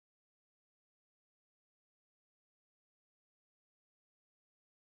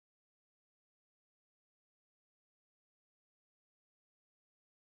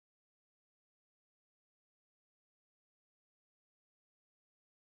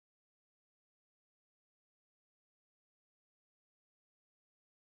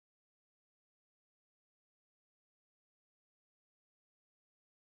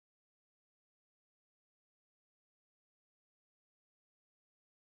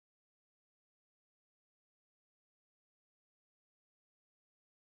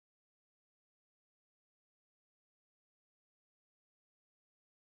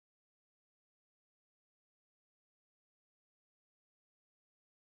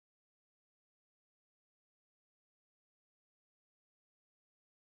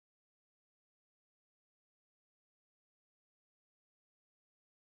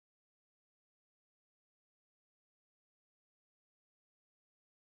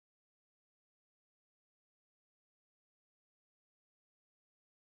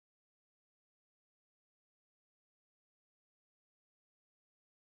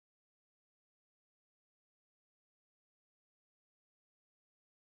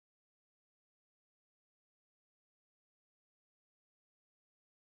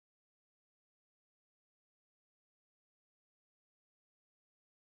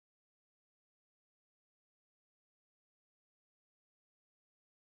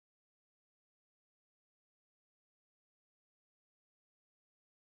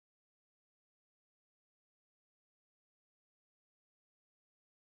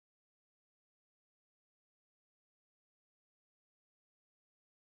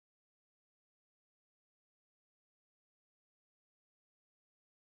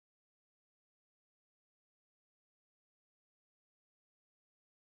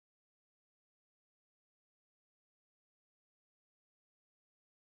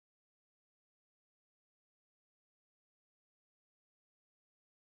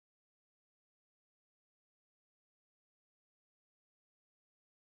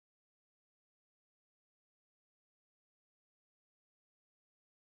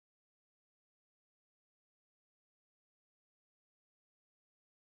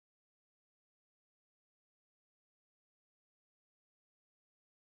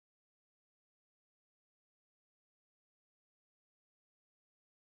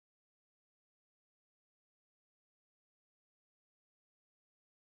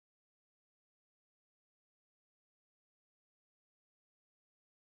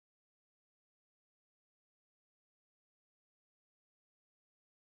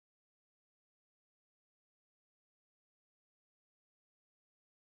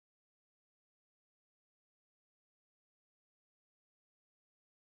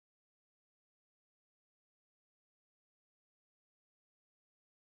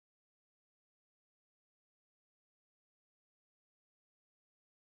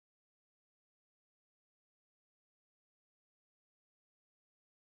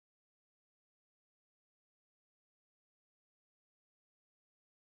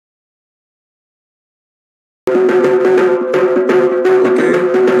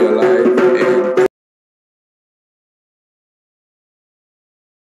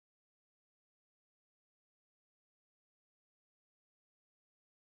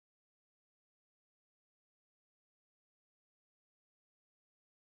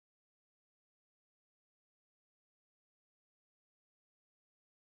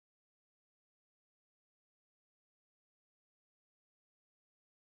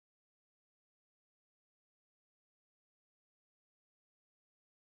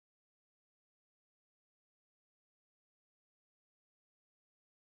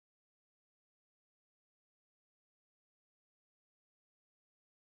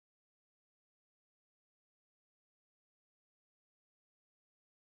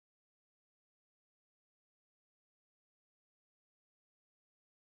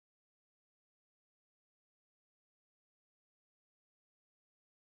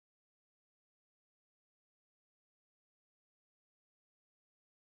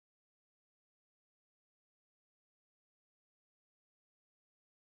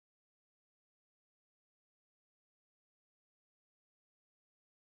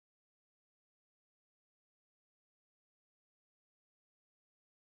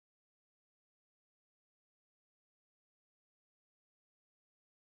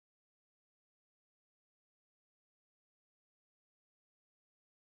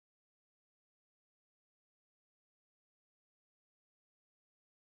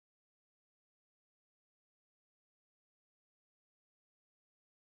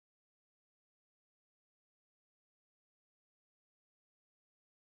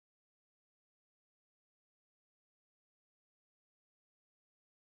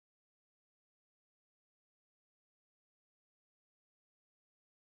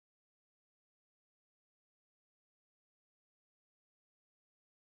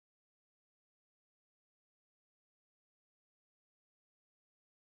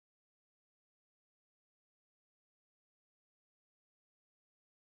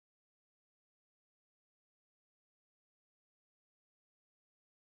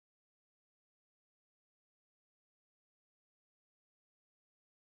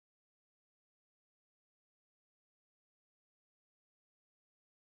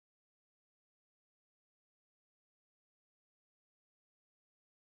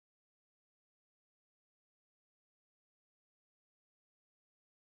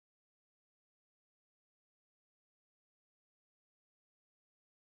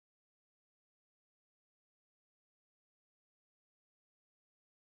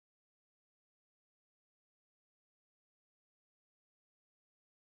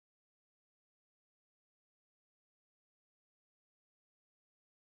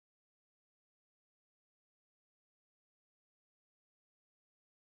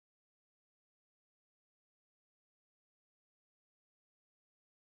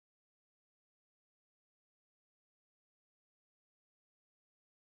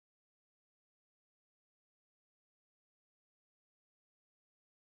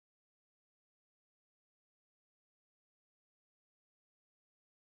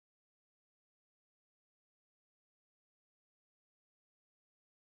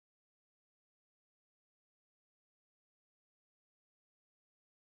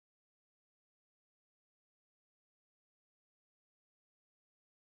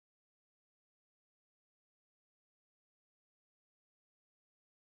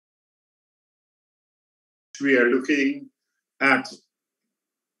we are looking at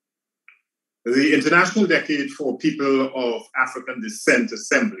the International Decade for People of African Descent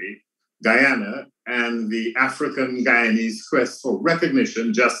Assembly, Guyana, and the African Guyanese quest for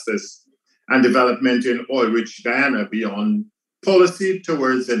recognition, justice, and development in oil-rich Guyana beyond policy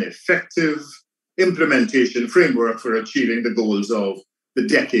towards an effective implementation framework for achieving the goals of the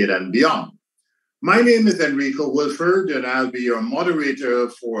decade and beyond. My name is Enrico Wilford, and I'll be your moderator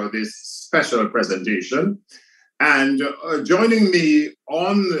for this special presentation. And joining me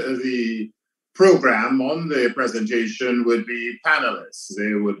on the program, on the presentation, would be panelists.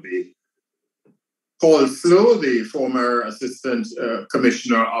 They would be Paul Slow, the former Assistant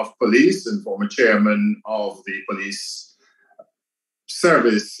Commissioner of Police and former Chairman of the Police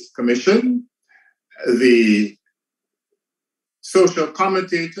Service Commission, the social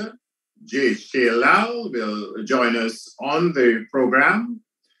commentator, J.K. Lal, will join us on the program.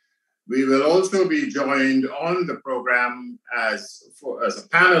 We will also be joined on the program as a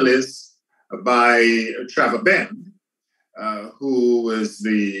panelist by Trevor Ben, who is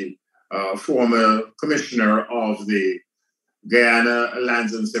the former commissioner of the Guyana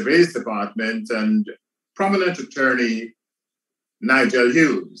Lands and Surveys Department, and prominent attorney Nigel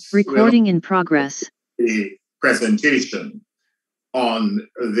Hughes. Recording in progress. The presentation on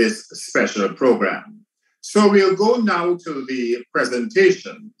this special program. So we'll go now to the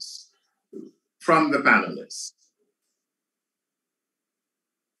presentations from the panelists.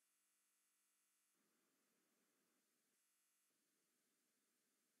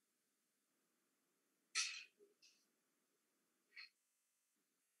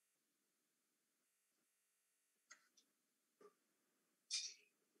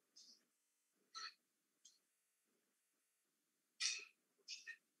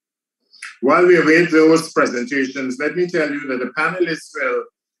 While we await those presentations, let me tell you that the panelists will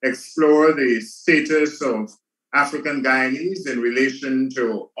explore the status of African Guyanese in relation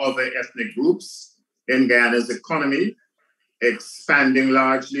to other ethnic groups in Guyana's economy, expanding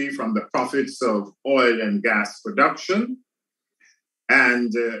largely from the profits of oil and gas production,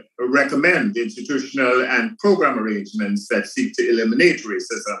 and recommend institutional and program arrangements that seek to eliminate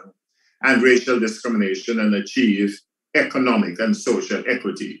racism and racial discrimination and achieve economic and social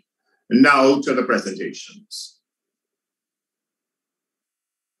equity. Now to the presentations.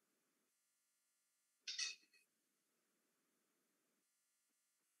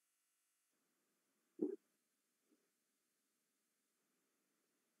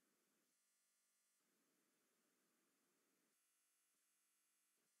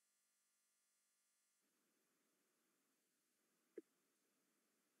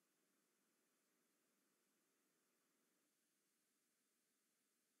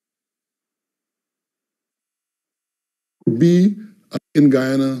 Be in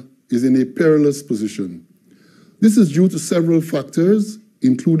Guyana is in a perilous position. This is due to several factors,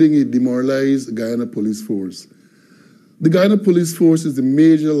 including a demoralized Guyana police force. The Guyana police force is the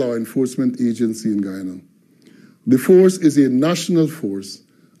major law enforcement agency in Guyana. The force is a national force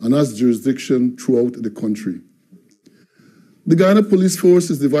and has jurisdiction throughout the country. The Guyana police force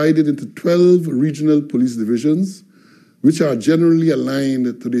is divided into 12 regional police divisions, which are generally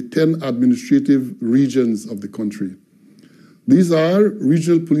aligned to the 10 administrative regions of the country. These are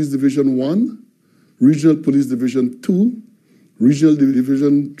Regional Police Division 1, Regional Police Division 2, Regional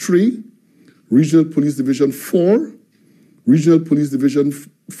Division 3, Regional Police Division 4, Regional Police Division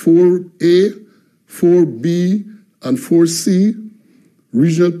 4A, 4B, and 4C,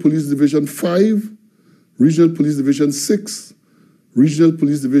 Regional Police Division 5, Regional Police Division 6, Regional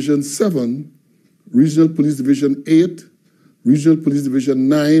Police Division 7, Regional Police Division 8, Regional Police Division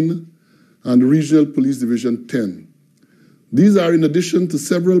 9, and Regional Police Division 10. These are in addition to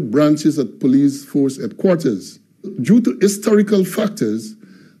several branches at police force headquarters. Due to historical factors,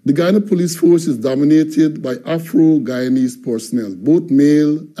 the Guyana police force is dominated by Afro-Guyanese personnel, both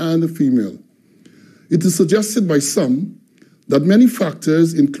male and female. It is suggested by some that many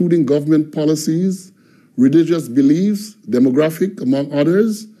factors, including government policies, religious beliefs, demographic, among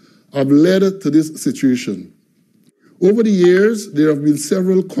others, have led to this situation. Over the years, there have been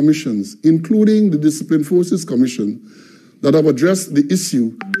several commissions, including the Disciplined Forces Commission, that have addressed the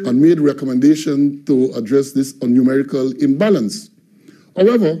issue and made recommendations to address this numerical imbalance.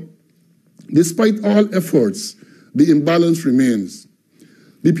 However, despite all efforts, the imbalance remains.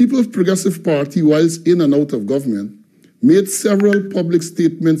 The People's Progressive Party, whilst in and out of government, made several public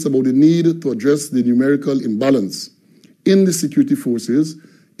statements about the need to address the numerical imbalance in the security forces,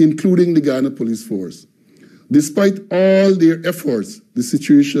 including the Guyana Police Force. Despite all their efforts, the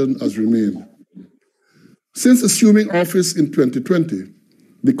situation has remained. Since assuming office in 2020,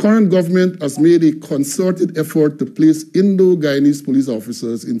 The current government has made a concerted effort to place Indo-Guyanese police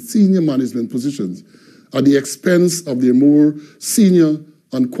officers in senior management positions at the expense of their more senior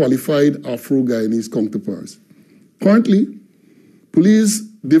and qualified Afro-Guyanese counterparts. Currently, police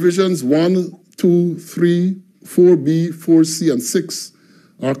divisions 1, 2, 3, 4B, 4C, and 6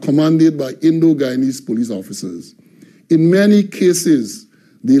 are commanded by Indo-Guyanese police officers. In many cases,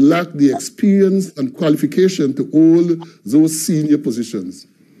 they lack the experience and qualification to hold those senior positions.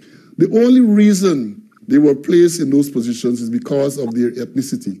 The only reason they were placed in those positions is because of their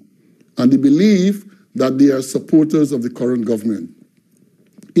ethnicity, and they believe that they are supporters of the current government.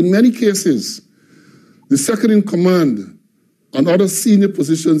 In many cases, the second in command and other senior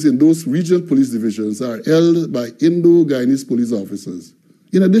positions in those regional police divisions are held by Indo-Guyanese police officers.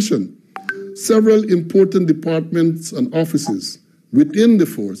 In addition, several important departments and offices within the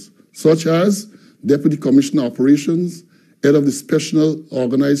force, such as Deputy Commissioner Operations, Head of the Special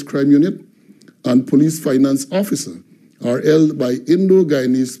Organized Crime Unit, and Police Finance Officer, are held by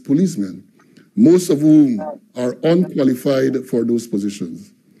Indo-Guyanese policemen, most of whom are unqualified for those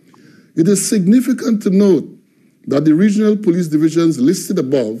positions. It is significant to note that the regional police divisions listed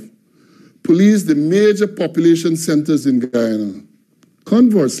above police the major population centers in Guyana.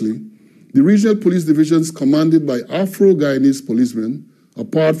 Conversely, the regional police divisions commanded by Afro-Guyanese policemen,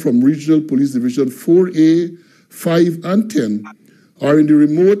 apart from Regional Police Division 4A, 5, and 10, are in the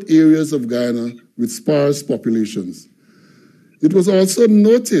remote areas of Guyana with sparse populations. It was also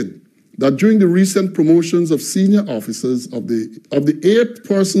noted that during the recent promotions of senior officers, of the 8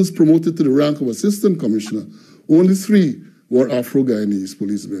 persons promoted to the rank of Assistant Commissioner, only 3 were Afro-Guyanese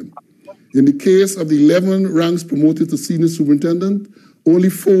policemen. In the case of the 11 ranks promoted to Senior Superintendent, only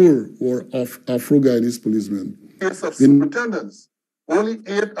 4 were Afro-Guyanese policemen. In the case of superintendents, only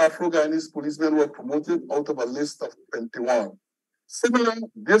 8 Afro-Guyanese policemen were promoted out of a list of 21. Similar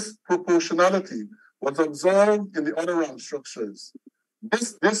disproportionality was observed in the other rank structures.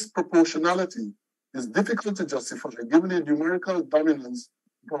 This disproportionality is difficult to justify given the numerical dominance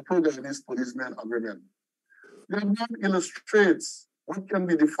of Afro-Guyanese policemen and women. The above illustrates what can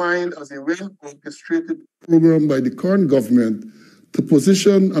be defined as a well-orchestrated program by the current government to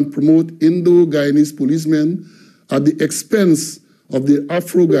position and promote Indo-Guyanese policemen at the expense of their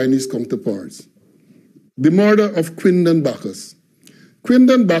Afro-Guyanese counterparts. The murder of Quindon Bacchus.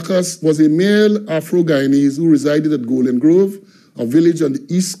 Quindon Bacchus was a male Afro-Guyanese who resided at Golden Grove, a village on the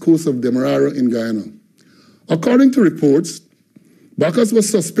east coast of Demerara in Guyana. According to reports, Bacchus was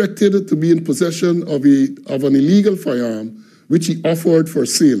suspected to be in possession of an illegal firearm which he offered for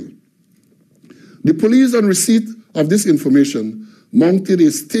sale. The police, on receipt of this information, mounted a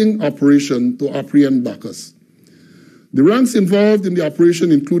sting operation to apprehend Bacchus. The ranks involved in the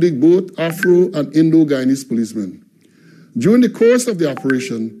operation included both Afro and Indo-Guyanese policemen. During the course of the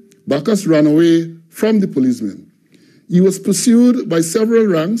operation, Bacchus ran away from the policemen. He was pursued by several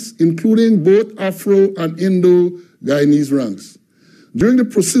ranks, including both Afro and Indo-Guyanese ranks. During the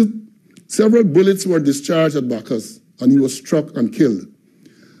pursuit, several bullets were discharged at Bacchus, and he was struck and killed.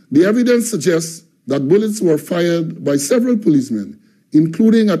 The evidence suggests that bullets were fired by several policemen,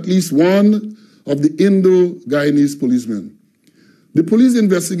 including at least one of the Indo-Guyanese policemen. The police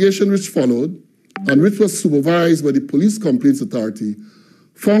investigation which followed, and which was supervised by the Police Complaints Authority,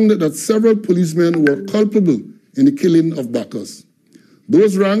 found that several policemen were culpable in the killing of Bacchus.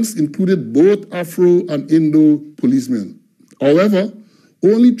 Those ranks included both Afro and Indo policemen. However,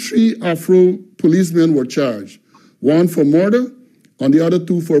 only 3 Afro policemen were charged, 1 for murder and the other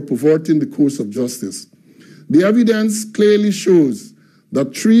 2 for perverting the course of justice. The evidence clearly shows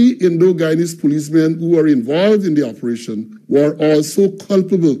that 3 Indo-Guyanese policemen who were involved in the operation were also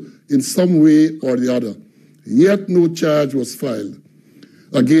culpable in some way or the other, yet no charge was filed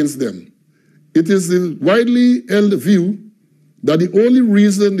against them. It is the widely held view that the only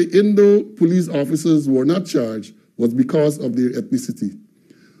reason the Indo police officers were not charged was because of their ethnicity.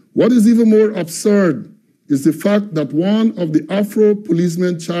 What is even more absurd is the fact that one of the Afro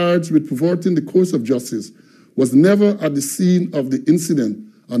policemen charged with perverting the course of justice was never at the scene of the incident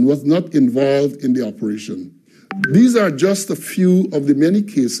and was not involved in the operation. These are just a few of the many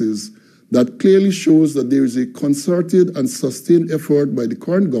cases that clearly shows that there is a concerted and sustained effort by the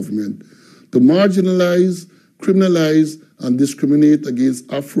current government to marginalize, criminalize, and discriminate against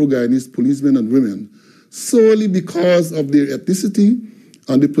Afro-Guyanese policemen and women solely because of their ethnicity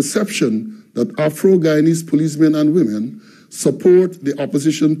and the perception that Afro-Guyanese policemen and women support the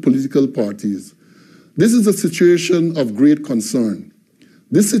opposition political parties. This is a situation of great concern.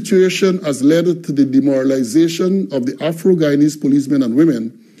 This situation has led to the demoralization of the Afro-Guyanese policemen and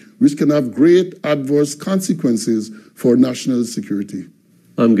women, which can have great adverse consequences for national security.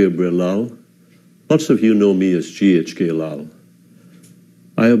 I'm Gabriel Lal. Lots of you know me as GHK Lal.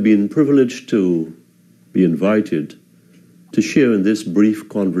 I have been privileged to be invited to share in this brief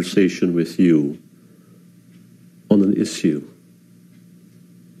conversation with you on an issue.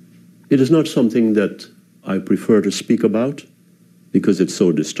 It is not something that I prefer to speak about because it's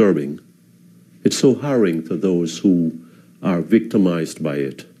so disturbing. It's so harrowing to those who are victimized by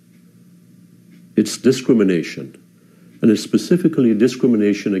it. It's discrimination, and it's specifically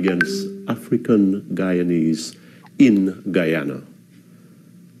discrimination against African Guyanese in Guyana.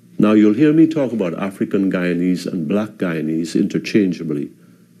 Now, you'll hear me talk about African Guyanese and Black Guyanese interchangeably,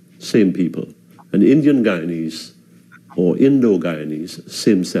 same people. And Indian Guyanese or Indo-Guyanese,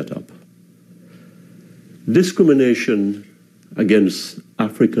 same setup. Discrimination against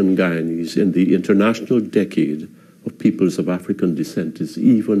African Guyanese in the International Decade of Peoples of African Descent is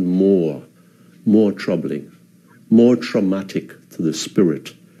even more troubling, more traumatic to the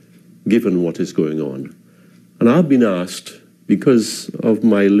spirit, given what is going on. And I've been asked, because of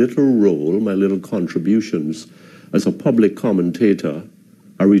my little role, my little contributions as a public commentator,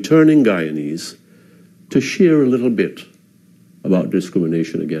 a returning Guyanese, to share a little bit about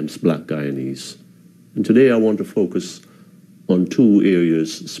discrimination against Black Guyanese. And today I want to focus on two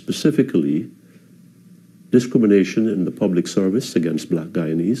areas specifically: discrimination in the public service against Black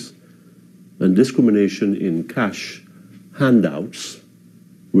Guyanese, and discrimination in cash handouts,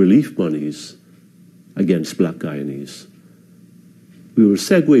 relief monies against Black Guyanese. We will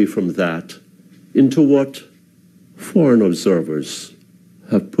segue from that into what foreign observers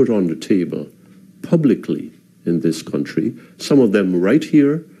have put on the table publicly in this country, some of them right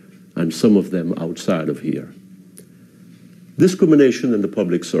here and some of them outside of here. Discrimination in the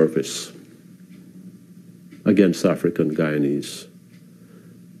public service against African Guyanese.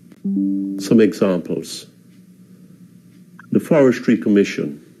 Some examples. The Forestry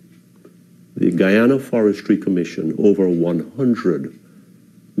Commission, the Guyana Forestry Commission, over 100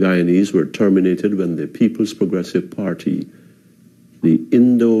 Guyanese were terminated when the People's Progressive Party, the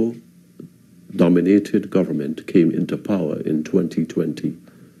Indo-dominated government, came into power in 2020.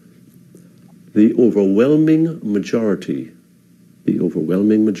 The overwhelming majority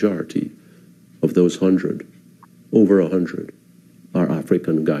of those 100, over 100, are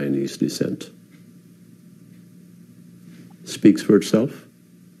African Guyanese descent. Speaks for itself.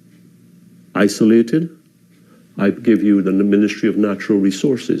 Isolated. I give you the Ministry of Natural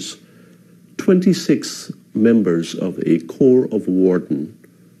Resources. 26 members of a Corps of Warden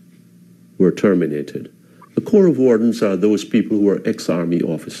were terminated. The Corps of Wardens are those people who are ex-army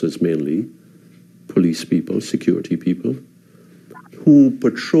officers mainly, police people, security people, who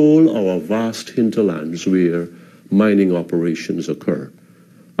patrol our vast hinterlands where mining operations occur.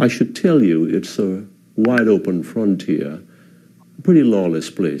 I should tell you, it's a wide open frontier, a pretty lawless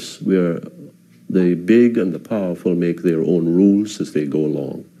place where the big and the powerful make their own rules as they go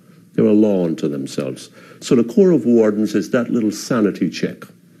along. They're a law unto themselves. So the Corps of Wardens is that little sanity check.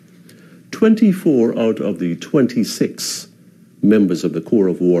 24 out of the 26 members of the Corps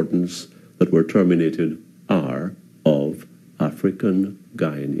of Wardens that were terminated are of African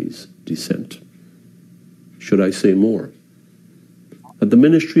Guyanese descent. Should I say more? At the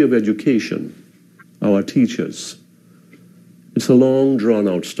Ministry of Education, our teachers, it's a long,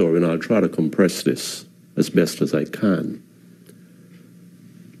 drawn-out story, and I'll try to compress this as best as I can.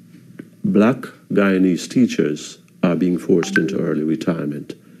 Black Guyanese teachers are being forced into early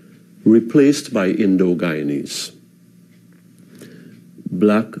retirement, replaced by Indo-Guyanese.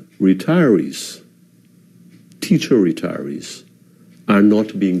 Black retirees, teacher retirees, are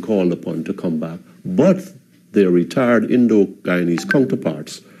not being called upon to come back, but their retired Indo-Guyanese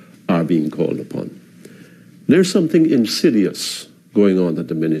counterparts are being called upon. There's something insidious going on at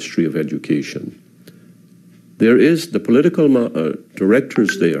the Ministry of Education. There is the political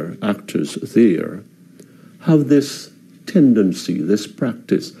directors there, actors there, have this tendency, this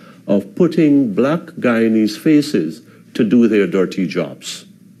practice of putting Black Guyanese faces to do their dirty jobs.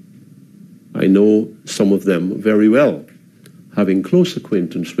 I know some of them very well, having close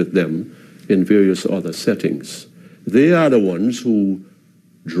acquaintance with them in various other settings. They are the ones who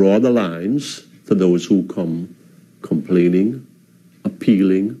draw the lines to those who come complaining,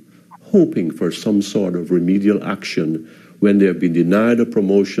 appealing, hoping for some sort of remedial action when they have been denied a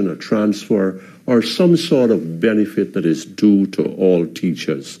promotion, a transfer, or some sort of benefit that is due to all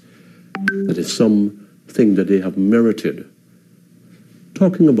teachers. That is something that they have merited.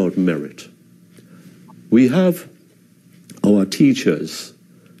 Talking about merit, we have our teachers,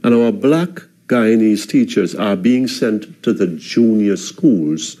 and our Black Guyanese teachers are being sent to the junior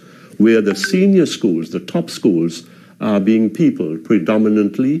schools, where the senior schools, the top schools, are being peopled,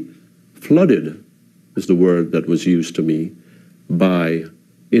 predominantly flooded, is the word that was used to me, by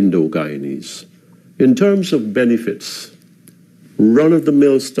Indo-Guyanese. In terms of benefits,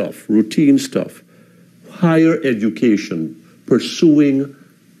 run-of-the-mill stuff, routine stuff, higher education, pursuing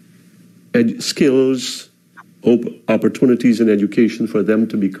skills, opportunities in education for them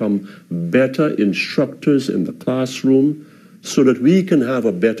to become better instructors in the classroom so that we can have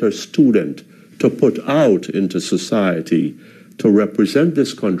a better student to put out into society to represent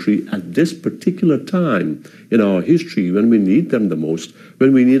this country at this particular time in our history when we need them the most,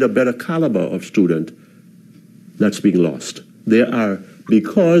 when we need a better caliber of student. That's being lost.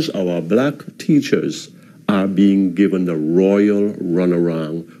 Because our black teachers are being given the royal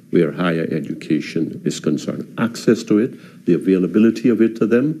runaround where higher education is concerned. Access to it, the availability of it to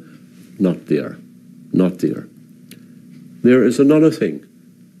them, not there. Not there. There is another thing.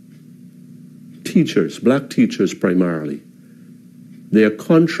 Teachers, black teachers primarily, their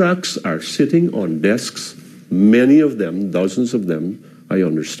contracts are sitting on desks. Many of them, dozens of them, I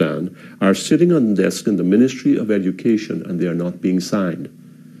understand, are sitting on desks in the Ministry of Education and they are not being signed.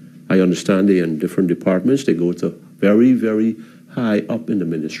 I understand they are in different departments. They go to very, very high up in the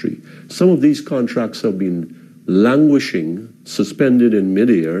ministry. Some of these contracts have been languishing, suspended in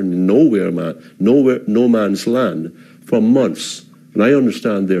midair, no man's land for months. And I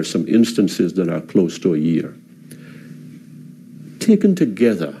understand there are some instances that are close to a year. Taken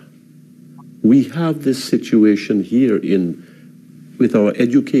together, we have this situation here with our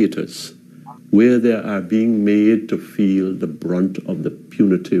educators, where they are being made to feel the brunt of the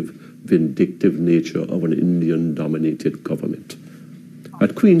punitive, vindictive nature of an Indian-dominated government.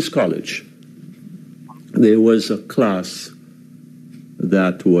 At Queen's College, there was a class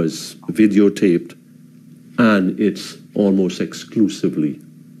that was videotaped, and it's almost exclusively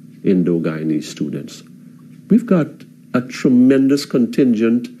Indo-Guyanese students. We've got a tremendous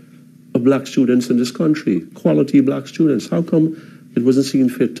contingent of black students in this country, quality black students. How come it wasn't seen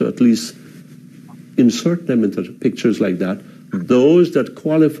fit to at least insert them into pictures like that? Those that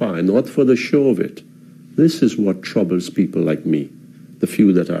qualify, not for the show of it. This is what troubles people like me, the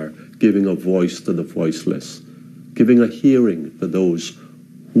few that are giving a voice to the voiceless, giving a hearing to those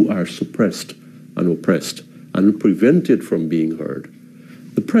who are suppressed and oppressed and prevented from being heard.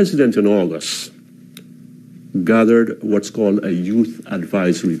 The president in August gathered what's called a youth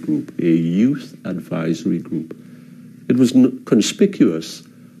advisory group, a youth advisory group. It was conspicuous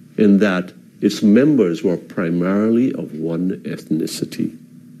in that its members were primarily of one ethnicity,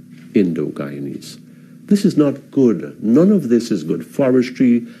 Indo-Guyanese. This is not good. None of this is good.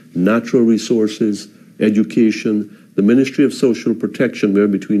 Forestry, natural resources, education, the Ministry of Social Protection, where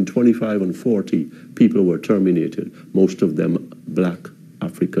between 25 and 40 people were terminated, most of them black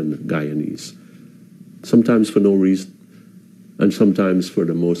African Guyanese. Sometimes for no reason, and sometimes for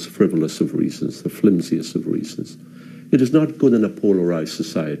the most frivolous of reasons, the flimsiest of reasons. It is not good in a polarized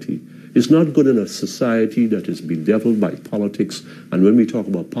society. It's not good in a society that is bedeviled by politics. And when we talk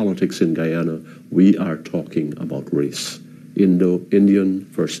about politics in Guyana, we are talking about race. Indian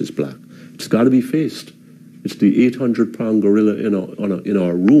versus black. It's got to be faced. It's the 800-pound gorilla in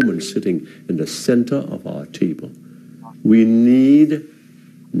our room and sitting in the center of our table. We need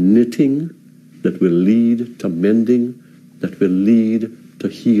knitting that will lead to mending, that will lead to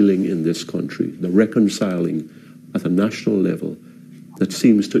healing in this country, the reconciling at a national level that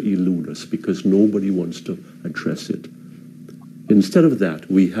seems to elude us because nobody wants to address it. Instead of that,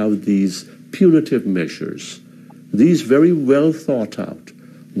 we have these punitive measures, these very well thought out,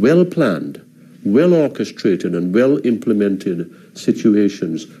 well planned, well orchestrated and well implemented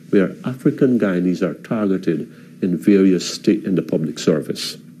situations where African Guyanese are targeted in various states in the public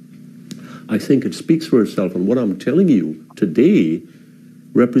service. I think it speaks for itself, and what I'm telling you today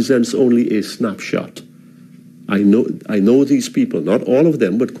represents only a snapshot. I know these people, not all of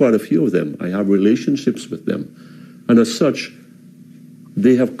them, but quite a few of them. I have relationships with them. And as such,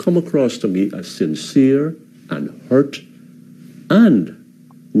 they have come across to me as sincere and hurt and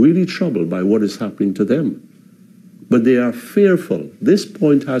really troubled by what is happening to them. But they are fearful. This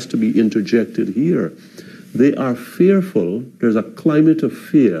point has to be interjected here. They are fearful. There's a climate of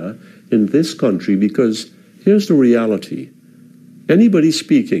fear in this country because here's the reality. Anybody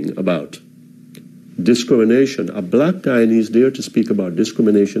speaking about discrimination, a black Guyanese dare to speak about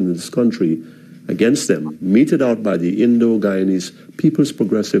discrimination in this country against them, meted out by the Indo-Guyanese People's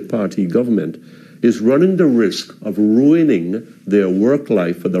Progressive Party government, is running the risk of ruining their work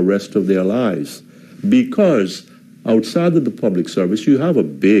life for the rest of their lives. Because outside of the public service, you have a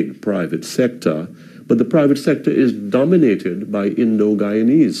big private sector, but the private sector is dominated by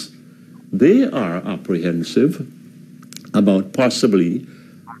Indo-Guyanese. They are apprehensive about possibly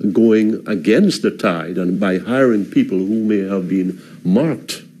going against the tide and by hiring people who may have been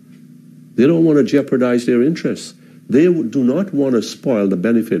marked. They don't want to jeopardize their interests. They do not want to spoil the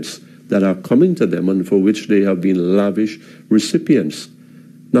benefits that are coming to them and for which they have been lavish recipients.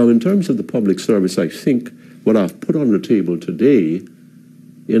 Now, in terms of the public service, I think what I've put on the table today,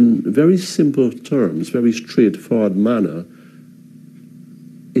 in very simple terms, very straightforward manner,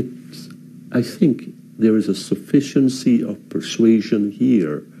 I think there is a sufficiency of persuasion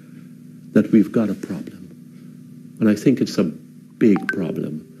here that we've got a problem. And I think it's a big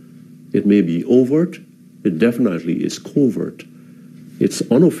problem. It may be overt, it definitely is covert. It's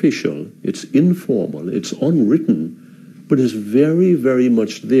unofficial, it's informal, it's unwritten, but it's very, very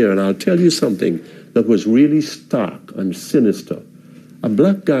much there. And I'll tell you something that was really stark and sinister. A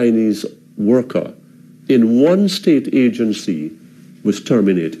black Guyanese worker in one state agency was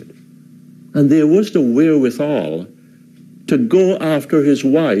terminated. And there was the wherewithal to go after his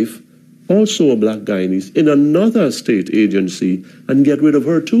wife, also a black Guyanese, in another state agency and get rid of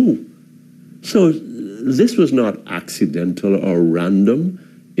her too. So this was not accidental or random,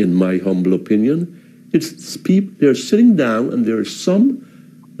 in my humble opinion. It's people, they're sitting down and there's some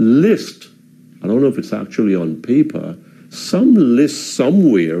list, I don't know if it's actually on paper, some list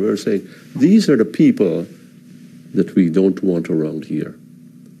somewhere where saying, these are the people that we don't want around here.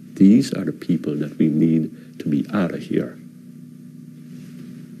 These are the people that we need to be out of here.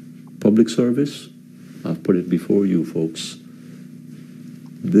 Public service, I've put it before you folks.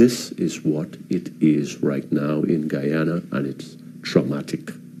 This is what it is right now in Guyana, and it's traumatic,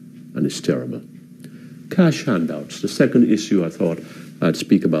 and it's terrible. Cash handouts, the second issue I thought I'd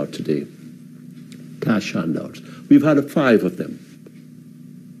speak about today. Cash handouts. We've had 5 of them.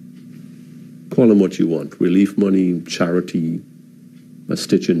 Call them what you want. Relief money, charity, a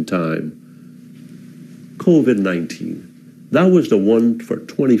stitch in time. COVID-19. That was the one for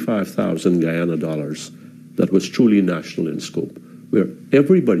 25,000 Guyana dollars that was truly national in scope, where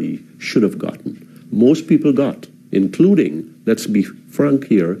everybody should have gotten. Most people got, including, let's be frank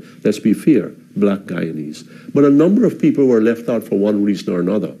here, let's be fair, black Guyanese. But a number of people were left out for one reason or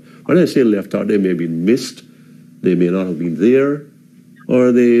another. When I say left out, they may have been missed, they may not have been there,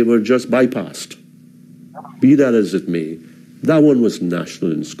 or they were just bypassed. Be that as it may, that one was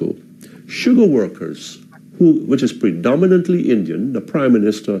national in scope. Sugar workers, which is predominantly Indian, the Prime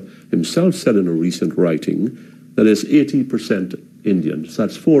Minister himself said in a recent writing that is 80% Indian. So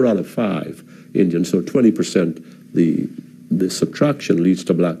that's 4 out of 5 Indian, so 20% the subtraction leads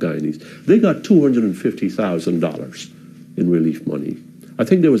to black Guyanese. They got $250,000 in relief money. I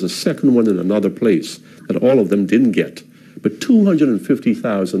think there was a second one in another place that all of them didn't get, but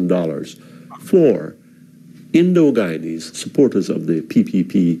 $250,000 for Indo-Guyanese supporters of the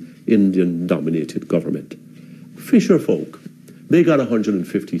PPP Indian-dominated government. Fisher folk, they got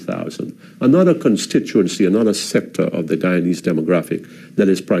 $150,000. Another constituency, another sector of the Guyanese demographic that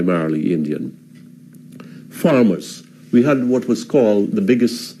is primarily Indian. Farmers, we had what was called the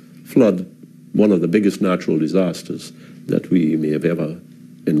biggest flood, one of the biggest natural disasters that we may have ever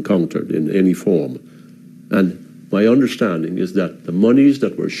encountered in any form. And my understanding is that the monies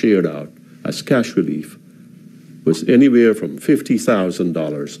that were shared out as cash relief was anywhere from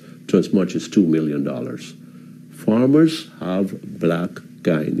 $50,000 to as much as $2 million. Farmers have black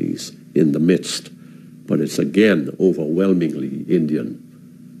Guyanese in the midst, but it's again overwhelmingly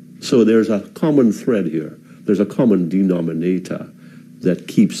Indian. So there's a common thread here. There's a common denominator that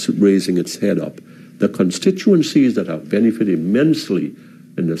keeps raising its head up. The constituencies that have benefited immensely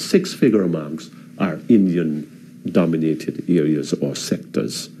in the 6-figure amounts are Indian-dominated areas or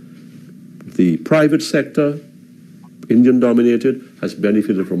sectors. The private sector, Indian-dominated, has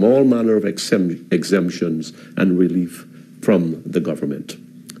benefited from all manner of exemptions and relief from the government.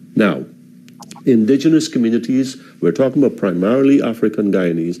 Now, indigenous communities, we're talking about primarily African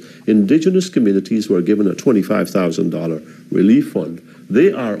Guyanese, indigenous communities were given a $25,000 relief fund.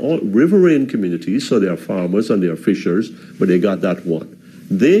 They are all riverine communities, so they are farmers and they are fishers, but they got that one.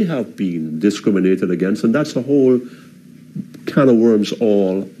 They have been discriminated against, and that's a whole can of worms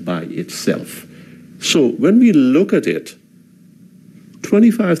all by itself. So when we look at it,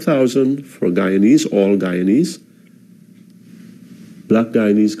 25,000 for Guyanese, all Guyanese. Black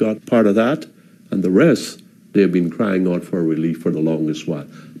Guyanese got part of that, and the rest, they've been crying out for relief for the longest while.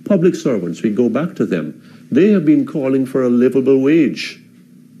 Public servants, we go back to them. They have been calling for a livable wage.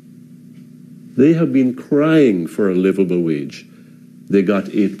 They have been crying for a livable wage. They got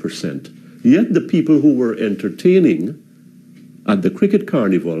 8%. Yet the people who were entertaining at the cricket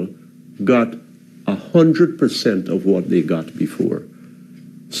carnival got 100% of what they got before.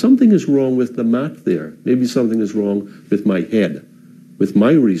 Something is wrong with the math there. Maybe something is wrong with my head, with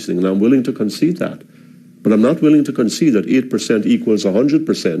my reasoning, and I'm willing to concede that. But I'm not willing to concede that 8% equals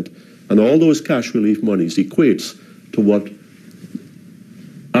 100%, and all those cash relief monies equates to what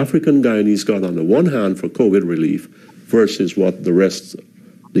African Guyanese got on the one hand for COVID relief versus what the rest,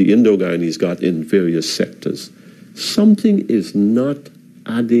 the Indo-Guyanese got in various sectors. Something is not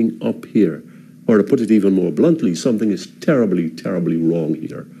adding up here. Or to put it even more bluntly, something is terribly, terribly wrong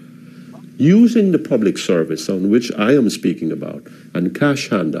here. Using the public service on which I am speaking about and cash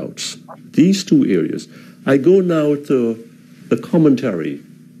handouts, these two areas, I go now to the commentary,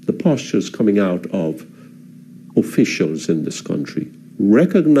 the postures coming out of officials in this country,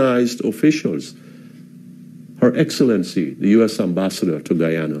 recognized officials. Her Excellency, the U.S. Ambassador to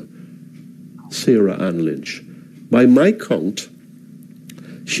Guyana, Sarah Ann Lynch. By my count,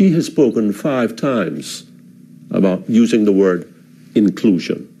 she has spoken 5 times about using the word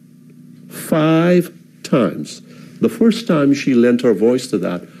inclusion. 5 times. The first time she lent her voice to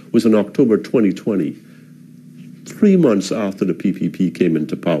that was in October 2020, 3 months after the PPP came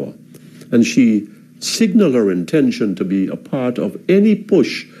into power. And she signaled her intention to be a part of any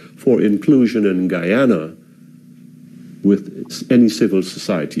push for inclusion in Guyana with any civil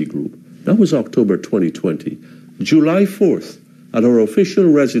society group. That was October 2020. July 4th, at her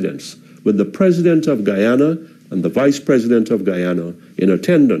official residence, with the President of Guyana and the Vice President of Guyana in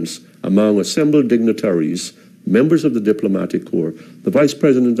attendance among assembled dignitaries, members of the diplomatic corps. The Vice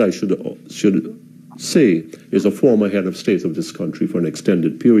President, I should say, is a former head of state of this country for an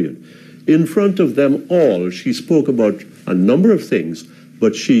extended period. In front of them all, she spoke about a number of things,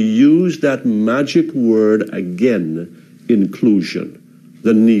 but she used that magic word again, inclusion,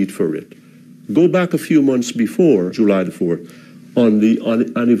 the need for it. Go back a few months before, July the 4th, on the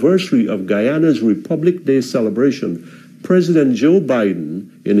anniversary of Guyana's Republic Day celebration, President Joe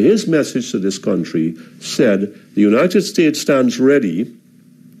Biden, in his message to this country, said, the United States stands ready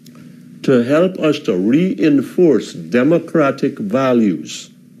to help us to reinforce democratic values.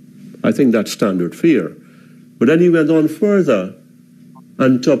 I think that's standard fare. But then he went on further,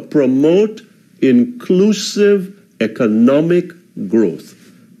 and to promote inclusive economic growth.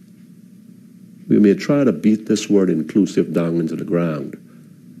 We may try to beat this word inclusive down into the ground,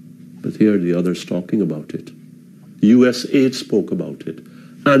 but here are the others talking about it. U.S. aid spoke about it.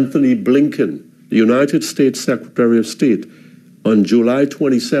 Anthony Blinken, the United States Secretary of State, on July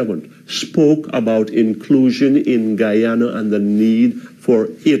 27th, spoke about inclusion in Guyana and the need for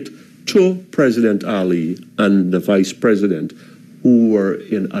it to President Ali and the Vice President, who were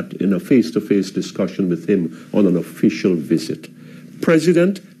in a face-to-face discussion with him on an official visit.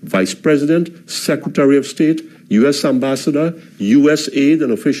 President, Vice President, Secretary of State, U.S. Ambassador, U.S. aid,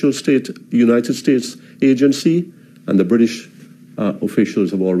 an official state, United States agency, and the British officials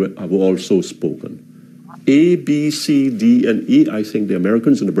have also spoken. A, B, C, D, and E, I think the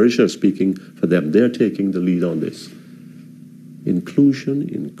Americans and the British are speaking for them. They're taking the lead on this. Inclusion,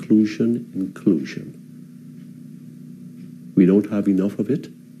 inclusion, inclusion. We don't have enough of it.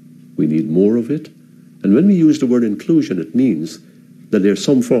 We need more of it. And when we use the word inclusion, it means that there's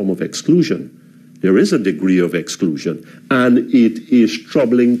some form of exclusion. There is a degree of exclusion, and it is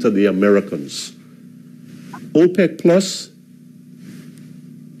troubling to the Americans. OPEC Plus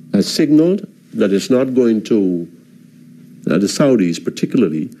has signaled that it's not going to, the Saudis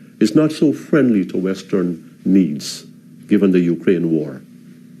particularly, is not so friendly to Western needs, given the Ukraine war.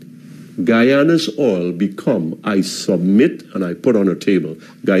 Guyana's oil become, I submit and I put on a table,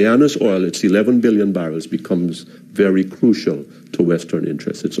 Guyana's oil, its 11 billion barrels, becomes very crucial to Western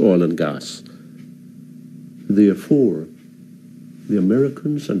interests. It's oil and gas. Therefore, the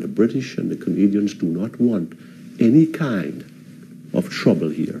Americans and the British and the Canadians do not want any kind of trouble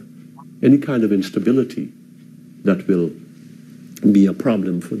here, any kind of instability that will be a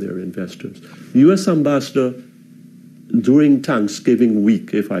problem for their investors. The U.S. ambassador, during Thanksgiving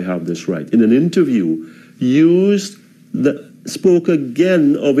week, if I have this right, in an interview, spoke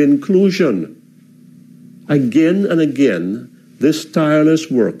again of inclusion. Again and again, this tireless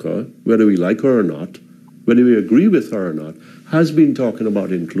worker, whether we like her or not, whether we agree with her or not, has been talking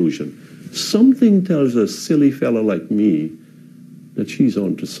about inclusion. Something tells a silly fellow like me that she's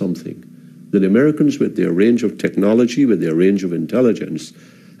onto something. That Americans, with their range of technology, with their range of intelligence,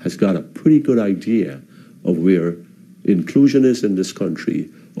 has got a pretty good idea of where inclusion is in this country,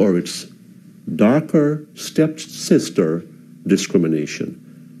 or its darker stepsister, discrimination.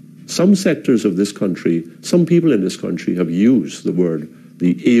 Some sectors of this country, some people in this country have used the word,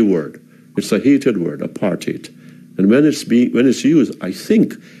 the A word. It's a hated word, apartheid. And when it's used, I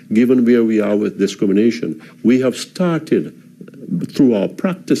think, given where we are with discrimination, we have started through our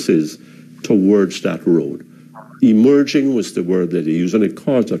practices towards that road. Emerging was the word that he used, and it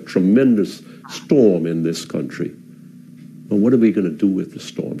caused a tremendous storm in this country. But what are we going to do with the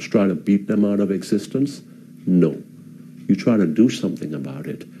storms? Try to beat them out of existence? No. You try to do something about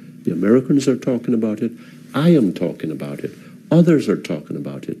it. The Americans are talking about it. I am talking about it. Others are talking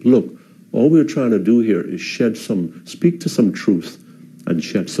about it. Look, all we're trying to do here is speak to some truth and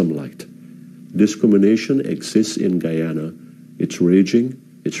shed some light. Discrimination exists in Guyana. It's raging,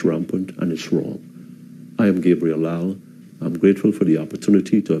 it's rampant, and it's wrong. I am Gabriel Lal. I'm grateful for the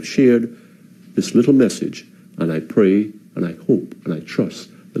opportunity to have shared this little message, and I pray and I hope and I trust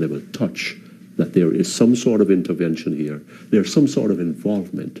that it will touch, that there is some sort of intervention here. There's some sort of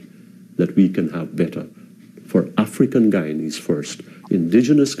involvement that we can have better for African Guyanese first,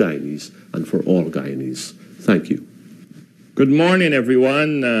 indigenous Guyanese, and for all Guyanese. Thank you. Good morning,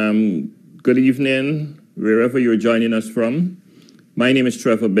 everyone. Good evening, wherever you're joining us from. My name is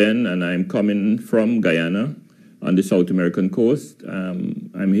Trevor Ben, and I'm coming from Guyana on the South American coast.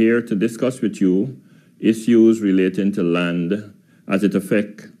 I'm here to discuss with you issues relating to land as it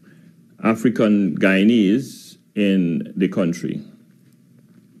affects African Guyanese in the country.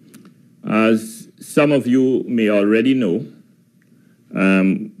 As some of you may already know,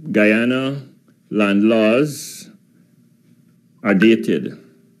 Guyana land laws are dated.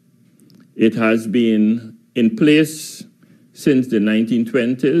 It has been in place since the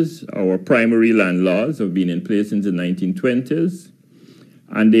 1920s. Our primary land laws have been in place since the 1920s,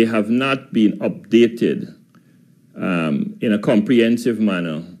 and they have not been updated in a comprehensive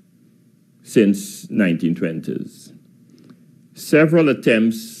manner since 1920s. Several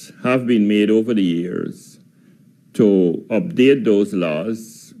attempts have been made over the years to update those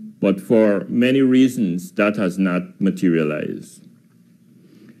laws, but for many reasons that has not materialized.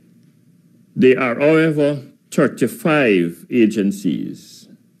 There are, however, 35 agencies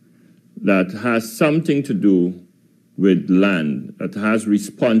that has something to do with land, that has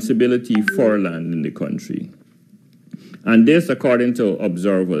responsibility for land in the country. And this, according to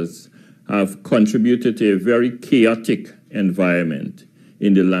observers, have contributed to a very chaotic environment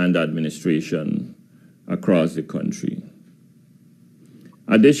in the land administration across the country.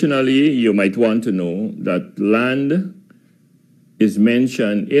 Additionally, you might want to know that land is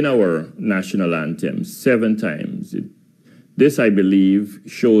mentioned in our national anthem 7 times. This, I believe,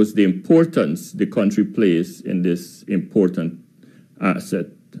 shows the importance the country plays in this important asset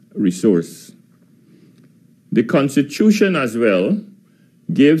resource. The Constitution as well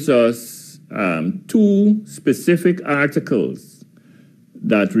gives us 2 specific articles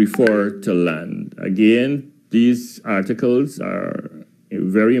that refer to land. Again, these articles are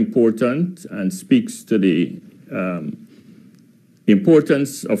very important and speaks to the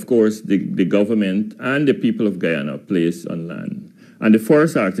importance, of course, the government and the people of Guyana place on land. And the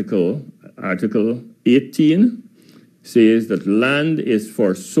first article, Article 18, says that land is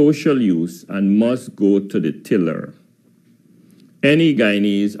for social use and must go to the tiller. Any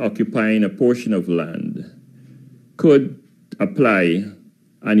Guyanese occupying a portion of land could apply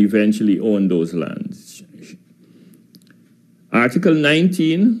and eventually own those lands. Article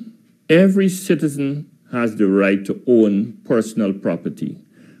 19, every citizen has the right to own personal property,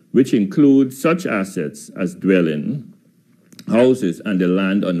 which includes such assets as dwelling, houses, and the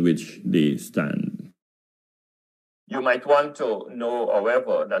land on which they stand. You might want to know,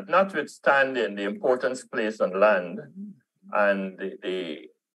 however, that notwithstanding the importance placed on land and the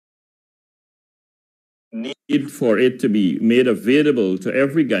need for it to be made available to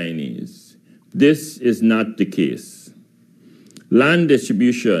every Guyanese, this is not the case. Land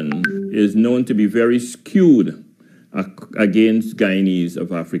distribution is known to be very skewed against Guyanese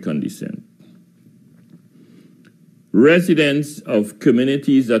of African descent. Residents of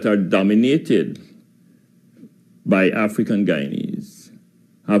communities that are dominated by African Guyanese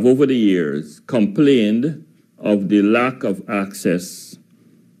have over the years complained of the lack of access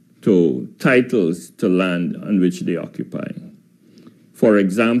to titles to land on which they occupy. For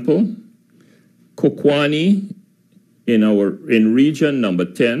example, Kokwani in region number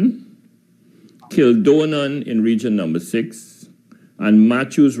 10, Kildonan in region number 6, and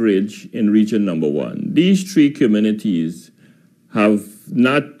Matthews Ridge in region number 1. These 3 communities have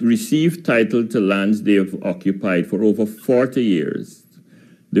not received title to lands they have occupied for over 40 years.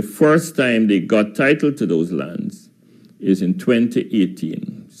 The first time they got title to those lands is in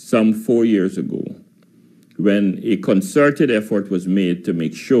 2018, some 4 years ago, when a concerted effort was made to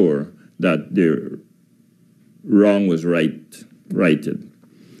make sure that their wrong was righted.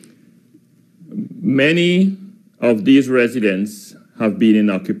 Many of these residents have been in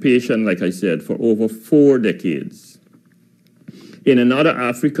occupation, like I said, for over 4 decades. In another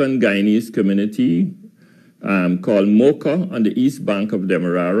African Guyanese community called Moka on the east bank of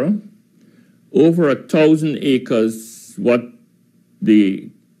Demerara, over 1,000 acres, what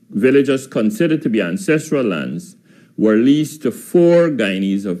the villagers considered to be ancestral lands, were leased to 4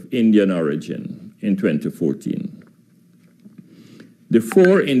 Guyanese of Indian origin in 2014. The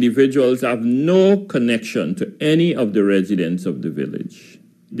 4 individuals have no connection to any of the residents of the village.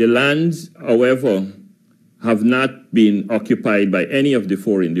 The lands, however, have not been occupied by any of the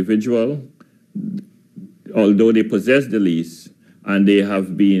 4 individuals, although they possess the lease, and they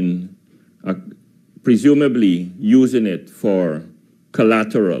have been presumably using it for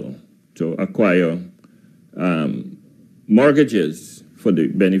collateral to acquire mortgages for the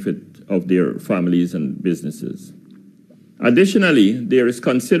benefit of their families and businesses. Additionally, there is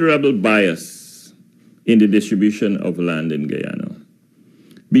considerable bias in the distribution of land in Guyana.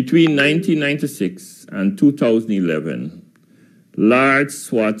 Between 1996 and 2011, large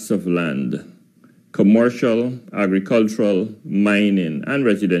swaths of land, commercial, agricultural, mining, and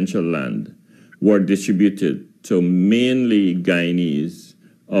residential land were distributed to mainly Guyanese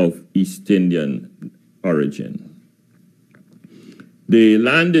of East Indian origin. The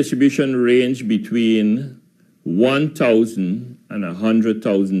land distribution ranged between 1,000 and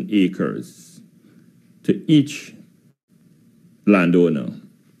 100,000 acres to each landowner.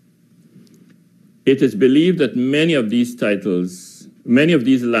 It is believed that many of these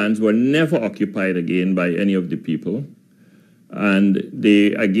lands were never occupied again by any of the people, and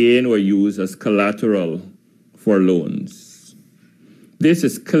they again were used as collateral for loans. This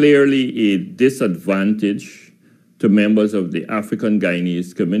is clearly a disadvantage to members of the African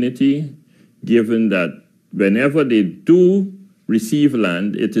Guyanese community, given that whenever they do receive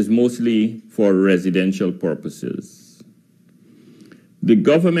land, it is mostly for residential purposes. The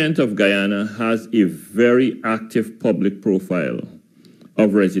government of Guyana has a very active public profile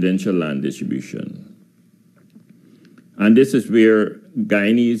of residential land distribution. And this is where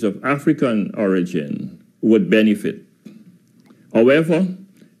Guyanese of African origin would benefit. However,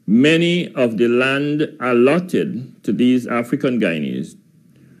 many of the land allotted to these African Guyanese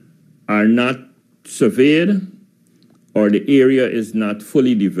are not surveyed, or the area is not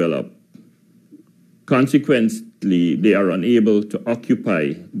fully developed. Consequently, they are unable to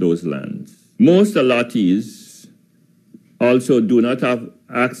occupy those lands. Most allottees also do not have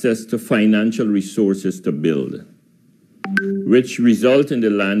access to financial resources to build, which result in the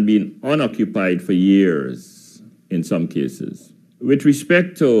land being unoccupied for years in some cases. With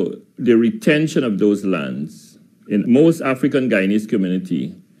respect to the retention of those lands, in most African Guyanese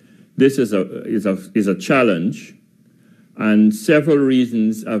community, this is a challenge, and several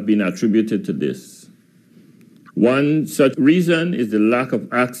reasons have been attributed to this. One such reason is the lack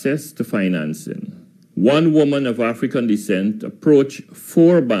of access to financing. One woman of African descent approached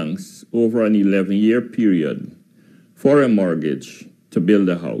 4 banks over an 11-year period for a mortgage to build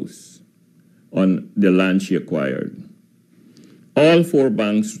a house on the land she acquired. All 4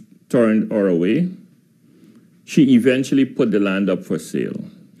 banks turned her away. She eventually put the land up for sale.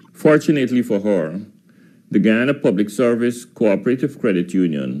 Fortunately for her, the Guyana Public Service Cooperative Credit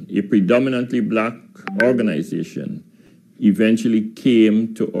Union, a predominantly black organization, eventually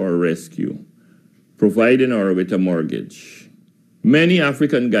came to our rescue, providing her with a mortgage. Many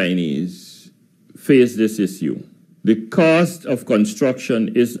African Guyanese face this issue. The cost of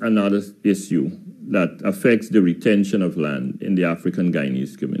construction is another issue that affects the retention of land in the African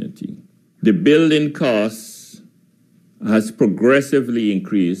Guyanese community. The building costs has progressively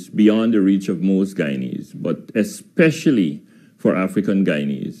increased beyond the reach of most Guyanese, but especially for African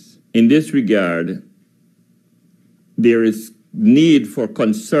Guyanese. In this regard, there is need for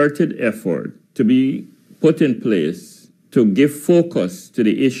concerted effort to be put in place to give focus to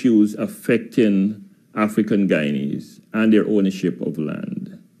the issues affecting African Guyanese and their ownership of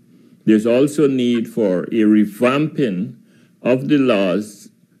land. There's also need for a revamping of the laws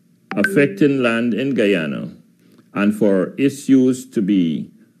affecting land in Guyana, and for issues to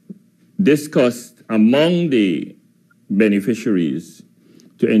be discussed among the beneficiaries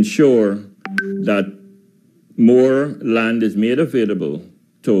to ensure that more land is made available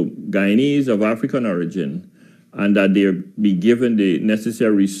to Guyanese of African origin, and that they be given the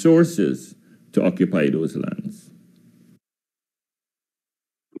necessary resources to occupy those lands.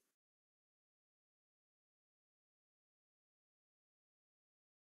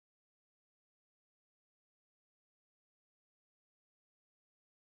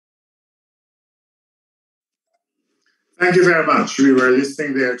 Thank you very much. We were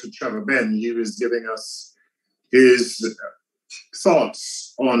listening there to Trevor Ben. He was giving us his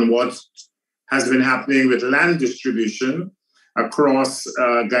thoughts on what has been happening with land distribution across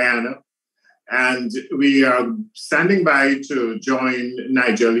Guyana. And we are standing by to join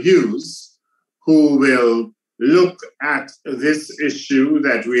Nigel Hughes, who will look at this issue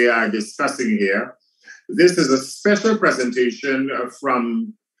that we are discussing here. This is a special presentation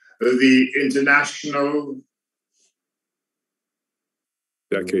from the International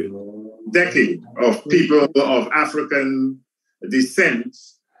Decade of People of African Descent,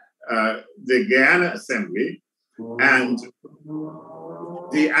 the Guyana Assembly. And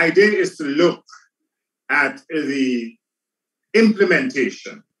the idea is to look at the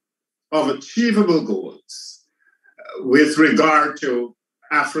implementation of achievable goals with regard to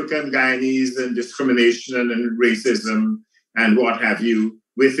African Guyanese and discrimination and racism and what have you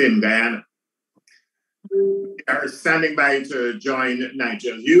within Guyana. We are standing by to join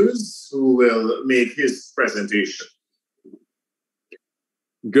Nigel Hughes, who will make his presentation.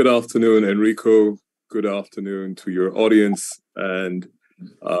 Good afternoon, Enrico. Good afternoon to your audience. And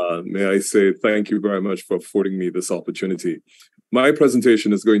may I say thank you very much for affording me this opportunity. My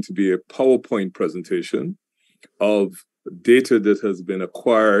presentation is going to be a PowerPoint presentation of data that has been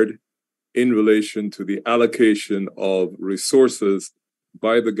acquired in relation to the allocation of resources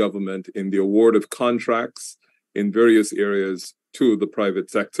by the government in the award of contracts in various areas to the private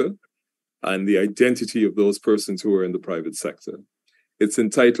sector and the identity of those persons who are in the private sector. It's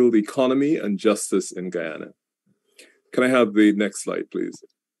entitled Economy and Justice in Guyana. Can I have the next slide, please?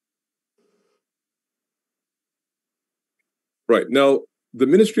 Right, now, the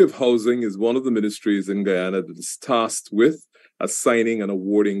Ministry of Housing is one of the ministries in Guyana that is tasked with assigning and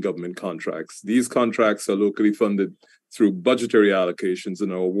awarding government contracts. These contracts are locally funded through budgetary allocations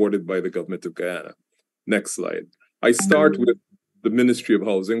and are awarded by the government of Guyana. Next slide. I start with the Ministry of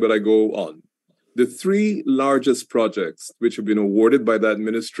Housing, but I go on. The three largest projects which have been awarded by that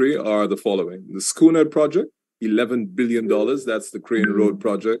ministry are the following. The Schooner project, $11 billion, that's the Crane Road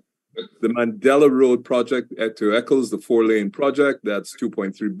project. The Mandela Road project to Eccles, the 4-lane project, that's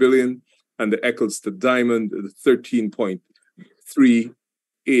 $2.3 billion. And the Eccles to Diamond, the 13.38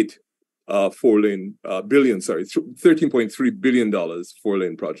 $13.3 billion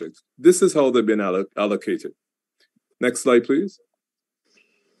 4-lane projects. This is how they've been allocated. Next slide, please.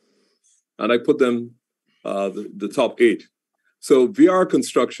 And I put them, the top 8. So VR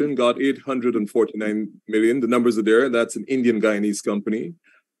Construction got $849 million. The numbers are there. That's an Indian Guyanese company.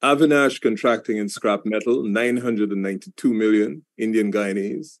 Avinash Contracting and Scrap Metal, $992 million, Indian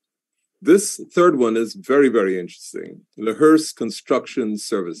Guyanese. This third one is very, very interesting. Lahirse Construction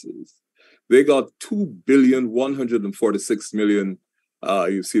Services. They got $2.146 billion.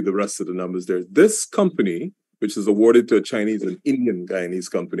 You see the rest of the numbers there. This company, which is awarded to a Chinese and Indian Guyanese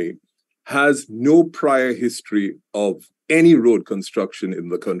company, has no prior history of any road construction in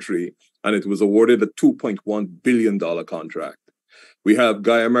the country, and it was awarded a $2.1 billion contract. We have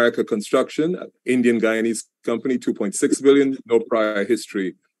Guy America Construction, Indian Guyanese company, $2.6 billion, no prior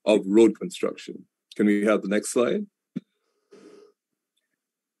history of road construction. Can we have the next slide?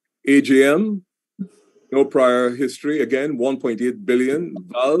 AJM, no prior history, again, $1.8 billion.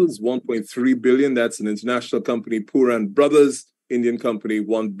 VALS, $1.3 billion, that's an international company. Puran Brothers, Indian company,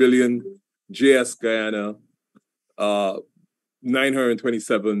 $1 billion. JS Guyana,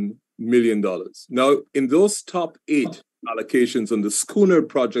 $927 million. Now, in those top 8 allocations on the Schooner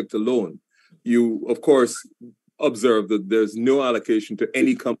project alone, you, of course, observe that there's no allocation to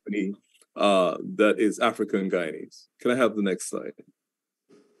any company that is African Guyanese. Can I have the next slide?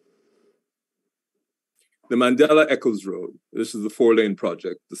 The Mandela Eccles Road. This is the 4-lane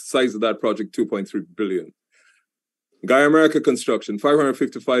project. The size of that project, $2.3 billion. Guy America Construction,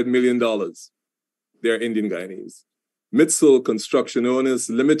 $555 million. They're Indian Guyanese. Mitchell Construction Owners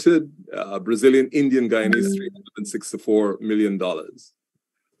Limited, Brazilian Indian Guyanese, $364 million.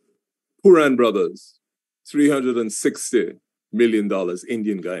 Puran Brothers, $360 million,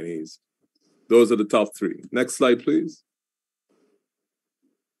 Indian Guyanese. Those are the top 3. Next slide, please.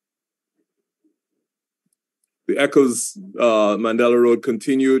 The Eccles Mandela Road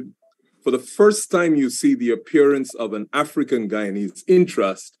continued. For the first time, you see the appearance of an African Guyanese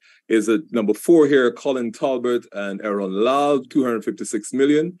interest is at number 4 here, Colin Talbot and Aaron Lal, $256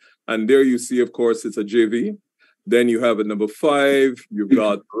 million. And there you see, of course, it's a JV. Then you have at number 5, you've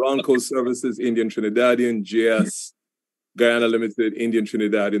got Ronco Services, Indian Trinidadian, JS, Guyana Limited, Indian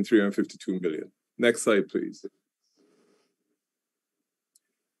Trinidadian, $352 million. Next slide, please.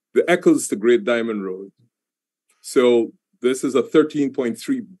 The Eccles to Great Diamond Road. So this is a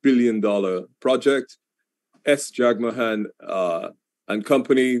 $13.3 billion project. S. Jagmohan and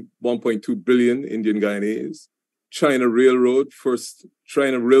Company, $1.2 billion, Indian Guyanese. China Railway, first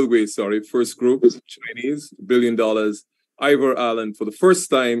group, Chinese, $1 billion. Ivor Island, for the first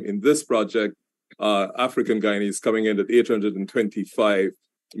time in this project, African Guyanese coming in at 825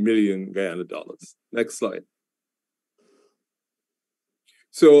 million Guyana dollars. Next slide.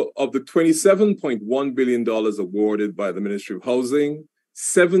 So of the $27.1 billion awarded by the Ministry of Housing,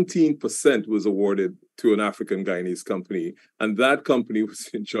 17% was awarded to an African Guyanese company, and that company was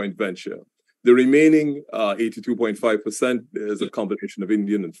in joint venture. The remaining 82.5% is a combination of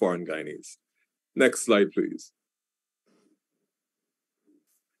Indian and foreign Guyanese. Next slide, please.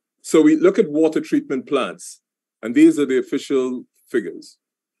 So we look at water treatment plants, and these are the official figures.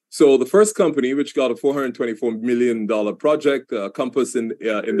 So the first company, which got a $424 million project, Compass in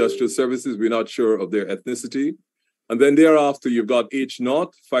Industrial Services, we're not sure of their ethnicity. And then thereafter, you've got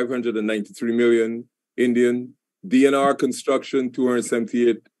H0, 593 million Indian, DNR Construction,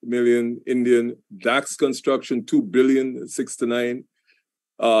 278 million Indian, DAX Construction, 2 billion, 69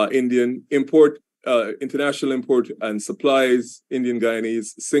 Indian, International Import and Supplies, Indian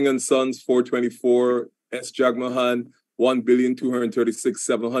Guyanese, Singh & Sons, 424, S. Jagmohan,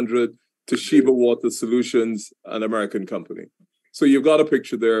 1,236,700, Toshiba Water Solutions, an American company. So you've got a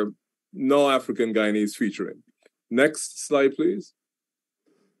picture there, no African Guyanese featuring. Next slide, please.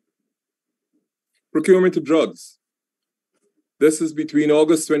 Procurement of drugs. This is between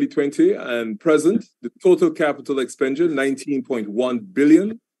August 2020 and present. The total capital expenditure, 19.1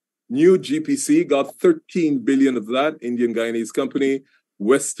 billion. New GPC got 13 billion of that, Indian Guyanese company.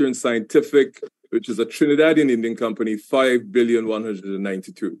 Western Scientific, which is a Trinidadian Indian company,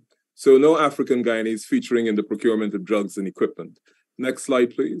 5,192. So no African Guyanese featuring in the procurement of drugs and equipment. Next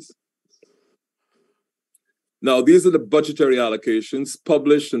slide, please. Now, these are the budgetary allocations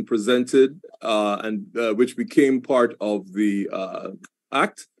published and presented, which became part of the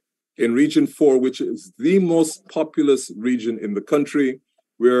Act in Region 4, which is the most populous region in the country,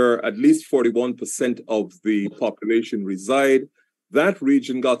 where at least 41% of the population reside. That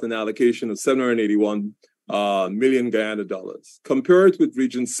region got an allocation of 781 million Guyana dollars. Compared with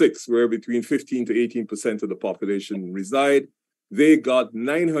Region 6, where between 15 to 18% of the population reside, they got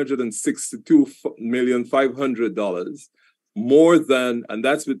 $962,500,000 more than, and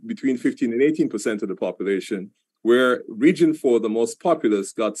that's between 15 and 18% of the population, where Region 4, the most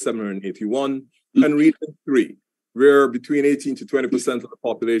populous, got 781, and Region 3, where between 18 to 20% of the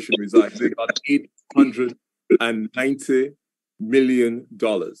population resides, they got $890 million.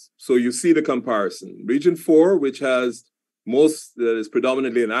 So you see the comparison. Region 4, which has most, that is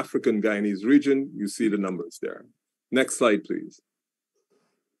predominantly an African Guyanese region, you see the numbers there. Next slide, please.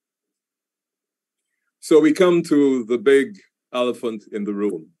 So we come to the big elephant in the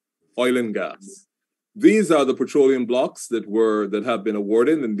room, oil and gas. These are the petroleum blocks that have been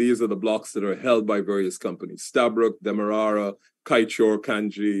awarded, and these are the blocks that are held by various companies: Stabroek, Demerara, Kaichor,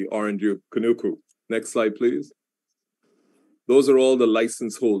 Kanji, Orange, Kanuku. Next slide, please. Those are all the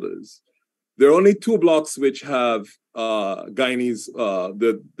license holders. There are only two blocks which have Guyanese,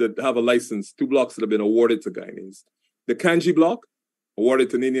 that have a license, two blocks that have been awarded to Guyanese. The Kanji block, awarded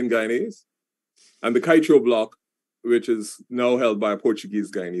to an Indian Guyanese, and the Kaichor block, which is now held by a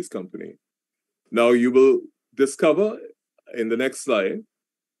Portuguese Guyanese company. Now you will discover in the next slide,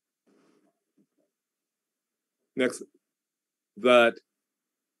 that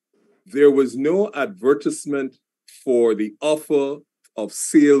there was no advertisement for the offer of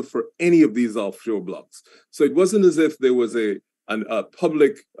sale for any of these offshore blocks. So it wasn't as if there was a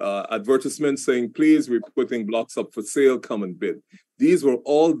public advertisement saying, please, we're putting blocks up for sale, come and bid. These were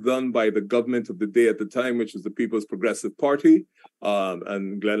all done by the government of the day at the time, which was the People's Progressive Party.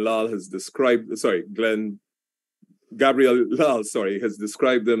 And Gabriel Lal, has described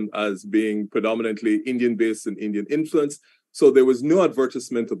them as being predominantly Indian-based and Indian influence. So there was no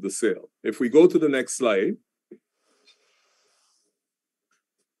advertisement of the sale. If we go to the next slide,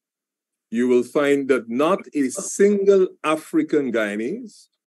 you will find that not a single African Guyanese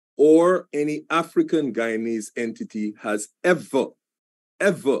or any African Guyanese entity has ever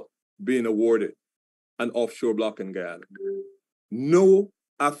been awarded an offshore block in Guyana. No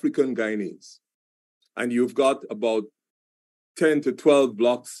African Guyanese. And you've got about 10 to 12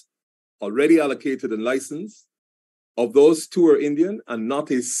 blocks already allocated and licensed. Of those, 2 are Indian, and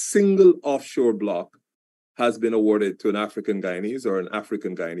not a single offshore block has been awarded to an African Guyanese or an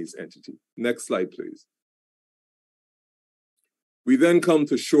African Guyanese entity. Next slide, please. We then come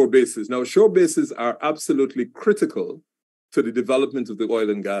to shore bases. Now, shore bases are absolutely critical to the development of the oil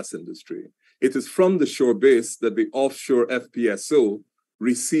and gas industry. It is from the shore base that the offshore FPSO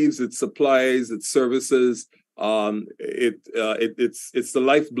receives its supplies, its services. It's the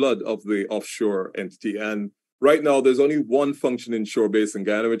lifeblood of the offshore entity. And right now, there's only one functioning shore base in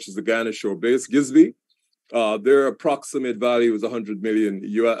Guyana, which is the Guyana Shore Base, GISB. Their approximate value is 100 million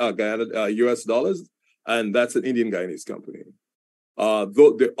US dollars, and that's an Indian Guyanese company.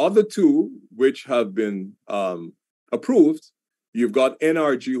 Though the other two, which have been approved, you've got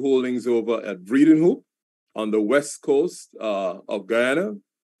NRG Holdings over at Vredenhoek on the west coast of Guyana.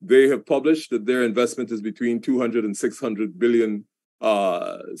 They have published that their investment is between 200 and 600 million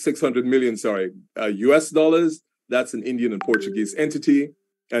US dollars. That's an Indian and Portuguese entity.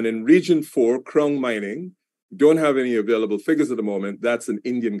 And in Region 4, Krung Mining, don't have any available figures at the moment. That's an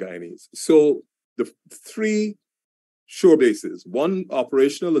Indian Guyanese. So the three shore bases, one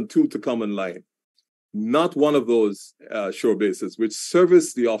operational and two to come online. Not one of those shore bases which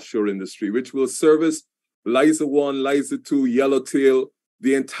service the offshore industry, which will service Liza 1, Liza 2, Yellowtail,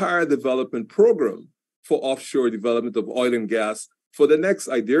 the entire development program for offshore development of oil and gas for the next,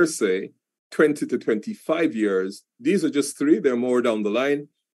 I dare say, 20 to 25 years. These are just three. There are more down the line.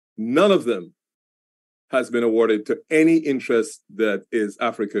 None of them has been awarded to any interest that is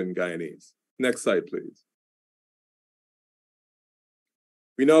African Guyanese. Next slide, please.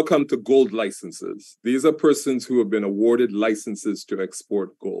 We now come to gold licenses. These are persons who have been awarded licenses to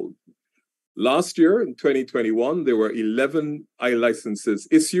export gold. Last year, in 2021, there were 11 licenses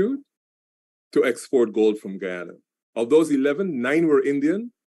issued to export gold from Guyana. Of those 11, 9 were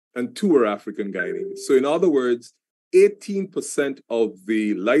Indian and 2 were African Guyanese. So in other words, 18% of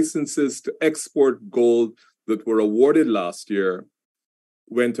the licenses to export gold that were awarded last year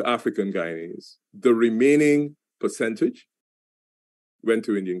went to African Guyanese. The remaining percentage went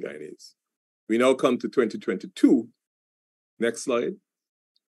to Indian Guyanese. We now come to 2022. Next slide.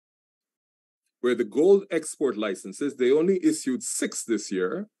 Where the gold export licenses, they only issued 6 this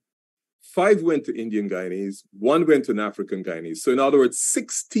year. 5 went to Indian Guyanese, 1 went to an African Guyanese. So in other words,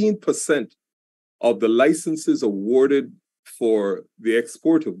 16% of the licenses awarded for the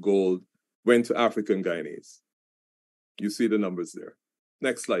export of gold went to African Guyanese. You see the numbers there.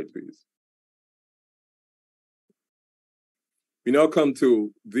 Next slide, please. We now come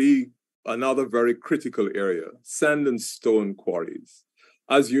to another very critical area, sand and stone quarries.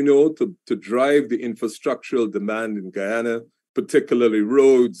 As you know, to drive the infrastructural demand in Guyana, particularly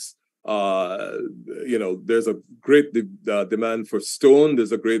roads, there's a great demand for stone,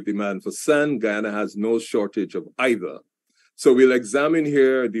 there's a great demand for sand. Guyana has no shortage of either. So we'll examine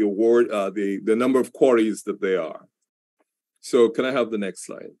here the number of quarries that there are. So can I have the next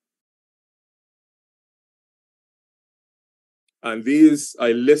slide? And these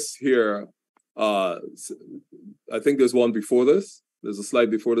I list here. I think there's one before this. There's a slide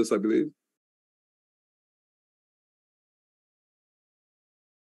before this, I believe.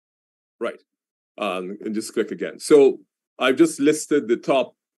 Right. And just click again. So I've just listed the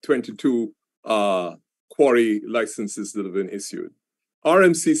top 22 quarry licenses that have been issued.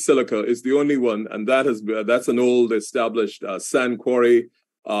 RMC Silica is the only one, and that's an old established sand quarry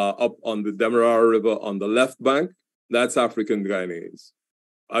up on the Demerara River on the left bank. That's African Guyanese.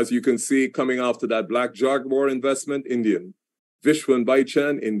 As you can see, coming after that Black Jaguar investment, Indian. Vishwan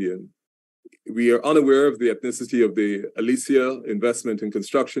Baichan, Indian. We are unaware of the ethnicity of the Alicia investment in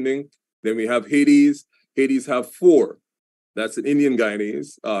constructioning. Then we have Hades. Hades have 4. That's an Indian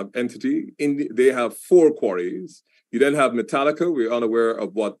Guyanese entity. They have 4 quarries. You then have Metallica. We're unaware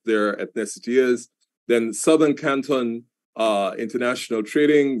of what their ethnicity is. Then Southern Canton International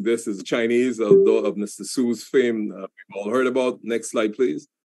Trading. This is Chinese, of Mr. Su's fame we've all heard about. Next slide, please.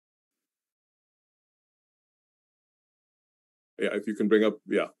 Yeah, if you can bring up,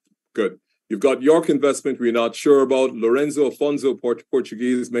 yeah, good. You've got York Investment, we're not sure about. Lorenzo Afonso,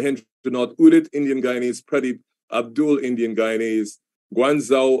 Portuguese. Mahendranath Udit, Indian Guyanese. Pradeep Abdul, Indian Guyanese.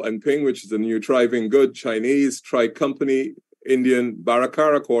 Guangzhou and Ping, which is a new thriving good, Chinese. Tri Company, Indian.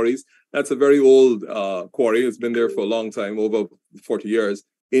 Barakara Quarries. That's a very old quarry. It's been there for a long time, over 40 years.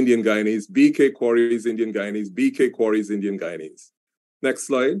 Indian Guyanese. BK Quarries, Indian Guyanese. BK Quarries, Indian Guyanese. Next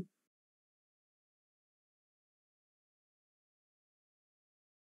slide.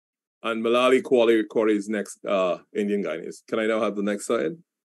 And Malali Quarries next, Indian Guyanese. Can I now have the next slide?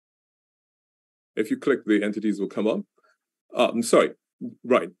 If you click, the entities will come up. I'm sorry.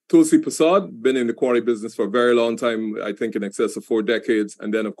 Right. Tulsi Prasad, been in the quarry business for a very long time, I think in excess of 4 decades.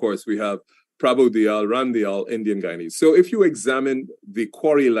 And then, of course, we have Prabhu Diyal, Ram Diyal, Indian Guyanese. So if you examine the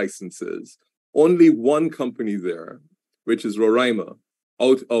quarry licenses, only one company there, which is Roraima,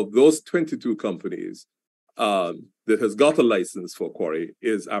 out of those 22 companies, that has got a license for quarry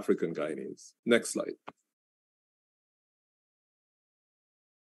is African Guyanese. Next slide.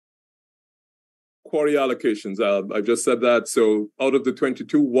 Quarry allocations, I've just said that. So out of the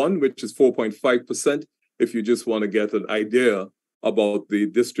 22, 1, which is 4.5%, if you just want to get an idea about the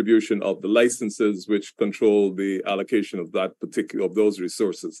distribution of the licenses which control the allocation of those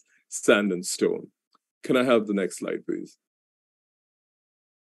resources, sand and stone. Can I have the next slide, please?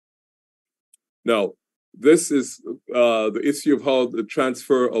 Now, this is the issue of how the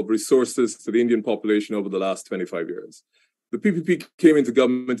transfer of resources to the Indian population over the last 25 years. The PPP came into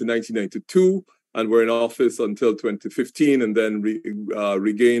government in 1992 and were in office until 2015 and then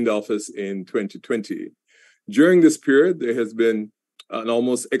regained office in 2020. During this period, there has been an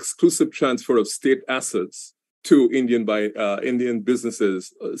almost exclusive transfer of state assets to Indian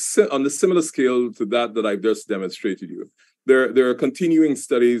businesses on a similar scale to that I've just demonstrated you. There are continuing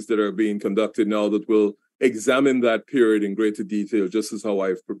studies that are being conducted now that will examine that period in greater detail, just as how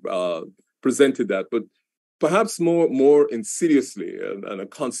I've presented that. But perhaps more insidiously and a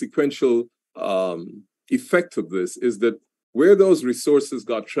consequential effect of this is that where those resources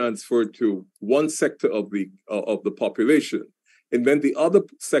got transferred to one sector of the population, and then the other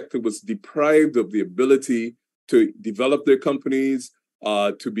sector was deprived of the ability to develop their companies,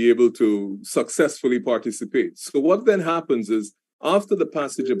 to be able to successfully participate. So what then happens is, after the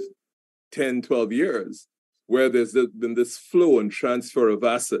passage of 10, 12 years, where there's been this flow and transfer of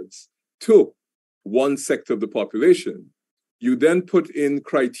assets to one sector of the population, you then put in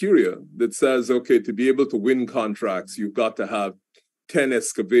criteria that says, okay, to be able to win contracts, you've got to have 10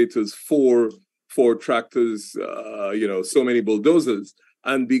 excavators, four tractors, so many bulldozers.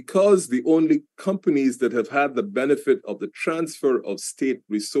 And because the only companies that have had the benefit of the transfer of state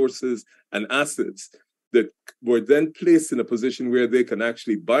resources and assets that were then placed in a position where they can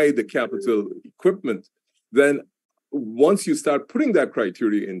actually buy the capital equipment, then once you start putting that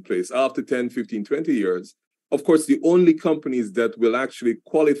criteria in place after 10, 15, 20 years, of course, the only companies that will actually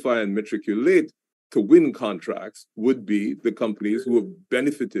qualify and matriculate to win contracts would be the companies who have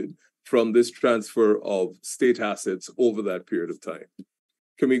benefited from this transfer of state assets over that period of time.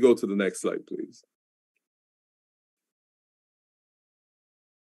 Can we go to the next slide, please?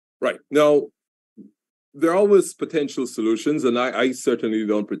 Right. Now, there are always potential solutions, and I certainly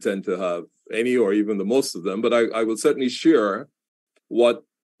don't pretend to have any or even the most of them, but I will certainly share what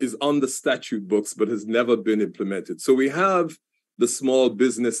is on the statute books but has never been implemented. So we have the Small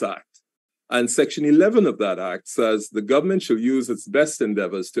Business Act, and Section 11 of that act says the government shall use its best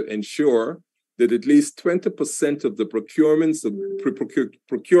endeavors to ensure that at least 20% of the procurement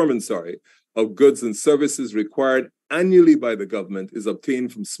of goods and services required annually by the government is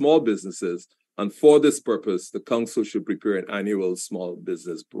obtained from small businesses, and for this purpose, the council should prepare an annual small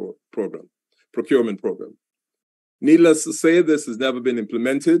business procurement program. Needless to say, this has never been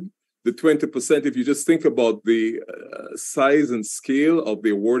implemented. The 20%, if you just think about the size and scale of the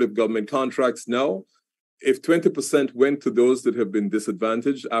award of government contracts now, if 20% went to those that have been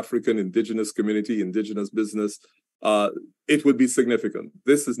disadvantaged, African, indigenous community, indigenous business, it would be significant.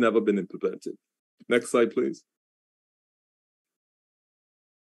 This has never been implemented. Next slide, please.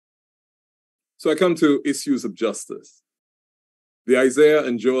 So I come to issues of justice. The Isaiah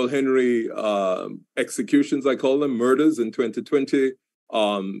and Joel Henry executions, I call them, murders in 2020,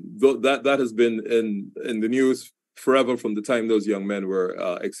 that has been in the news forever from the time those young men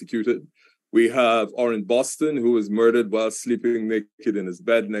were executed. We have Orrin Boston, who was murdered while sleeping naked in his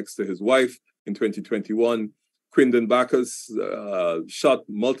bed next to his wife in 2021. Quindon Bacchus, shot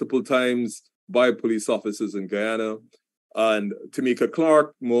multiple times by police officers in Guyana. And Tamika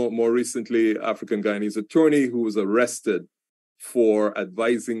Clark, more recently, African Guyanese attorney, who was arrested for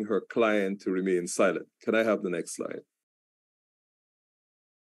advising her client to remain silent. Can I have the next slide?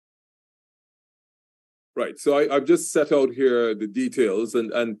 Right, so I've just set out here the details,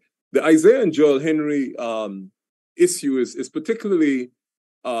 and the Isaiah and Joel Henry issue is particularly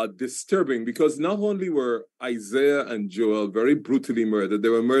disturbing because not only were Isaiah and Joel very brutally murdered, they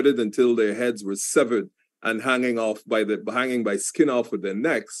were murdered until their heads were severed and hanging by skin off with their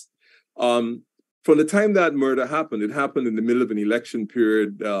necks. From the time that murder happened, it happened in the middle of an election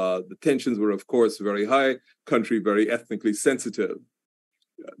period. The tensions were, of course, very high, country very ethnically sensitive.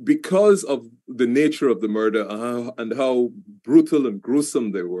 Because of the nature of the murder and how brutal and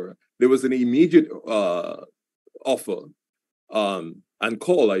gruesome they were, there was an immediate offer and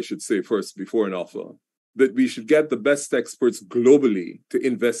call, I should say first, before an offer, that we should get the best experts globally to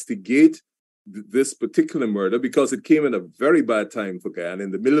investigate this particular murder because it came at a very bad time for Guyana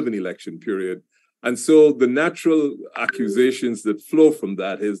in the middle of an election period. And so the natural accusations that flow from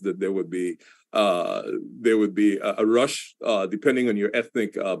that is that there would be a rush, depending on your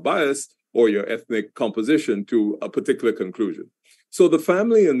ethnic bias or your ethnic composition, to a particular conclusion. So the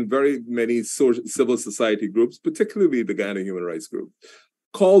family and very many civil society groups, particularly the Guyana Human Rights Group,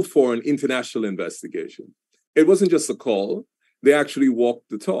 called for an international investigation. It wasn't just a call. They actually walked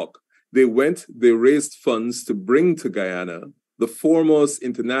the talk. They raised funds to bring to Guyana the foremost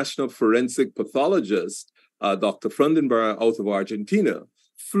international forensic pathologist, Dr. Frundenberg, out of Argentina,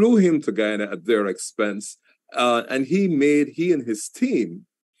 flew him to Guyana at their expense, and he and his team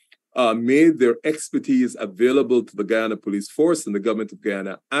made their expertise available to the Guyana Police Force and the government of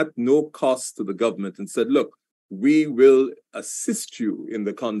Guyana at no cost to the government, and said, look, we will assist you in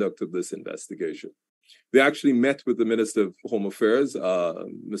the conduct of this investigation. They actually met with the Minister of Home Affairs,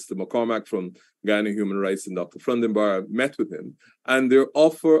 Mr. McCormack from Guyana Human Rights, and Dr. Frundenberg met with him, and their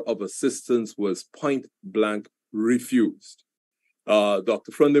offer of assistance was point blank refused.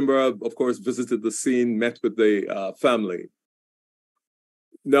 Dr. Frundenberg, of course, visited the scene, met with the family.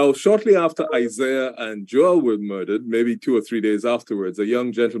 Now, shortly after Isaiah and Joel were murdered, maybe 2 or 3 days afterwards, a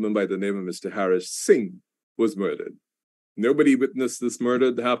young gentleman by the name of Mr. Harris Singh was murdered. Nobody witnessed this murder.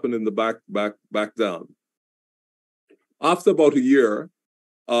 It happened in the back down. After about a year,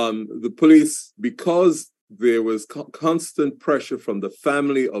 the police, because there was constant pressure from the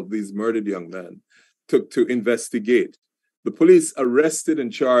family of these murdered young men, took to investigate. The police arrested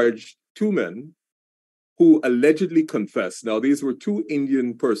and charged 2 men who allegedly confessed. Now, these were 2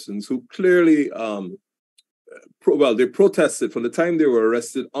 Indian persons who clearly, they protested from the time they were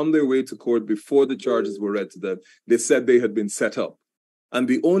arrested on their way to court before the charges were read to them. They said they had been set up. And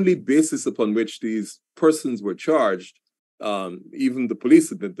the only basis upon which these persons were charged, even the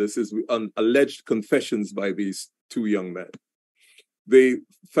police admit this, is alleged confessions by these 2 young men. The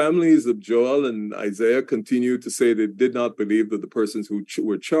families of Joel and Isaiah continued to say they did not believe that the persons who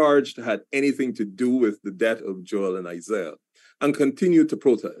were charged had anything to do with the death of Joel and Isaiah, and continued to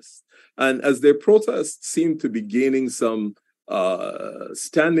protest. And as their protests seemed to be gaining some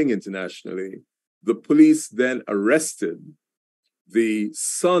standing internationally, the police then arrested the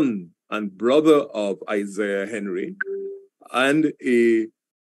son and brother of Isaiah Henry and 3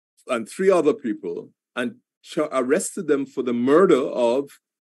 other people, and arrested them for the murder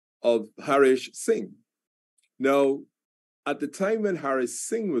of Harish Singh. Now, at the time when Harish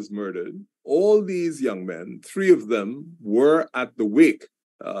Singh was murdered, all these young men, 3 of them, were at the wake.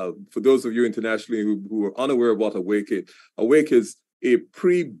 For those of you internationally who are unaware of what a wake is a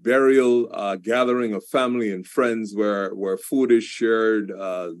pre-burial gathering of family and friends where food is shared,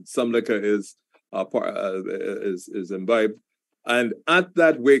 some liquor is imbibed. And at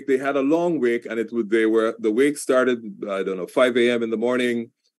that wake, they had a long wake, and the wake started, 5 a.m. in the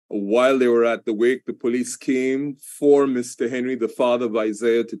morning. While they were at the wake, the police came for Mr. Henry, the father of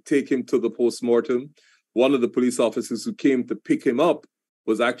Isaiah, to take him to the postmortem. One of the police officers who came to pick him up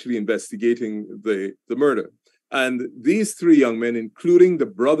was actually investigating the murder. And these 3 young men, including the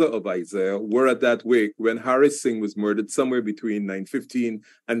brother of Isaiah, were at that wake when Harish Singh was murdered somewhere between 9:15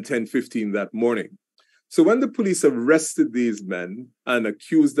 and 10:15 that morning. So when the police arrested these men and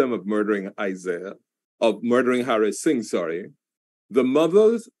accused them of murdering Harish Singh, the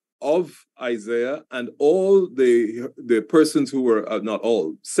mothers of Isaiah and all the persons who were,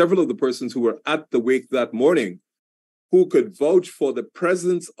 several of the persons who were at the wake that morning, who could vouch for the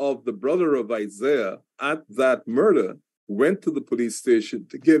presence of the brother of Isaiah at that murder, went to the police station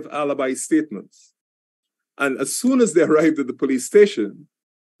to give alibi statements. And as soon as they arrived at the police station,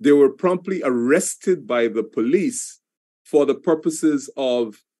 they were promptly arrested by the police for the purposes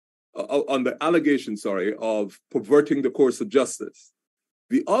of, on the allegation, of perverting the course of justice.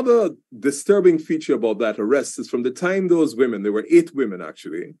 The other disturbing feature about that arrest is from the time those women, there were 8 women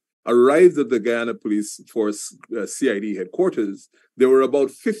actually, arrived at the Guyana Police Force CID headquarters, there were about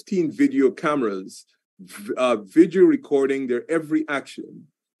 15 video cameras, video recording their every action.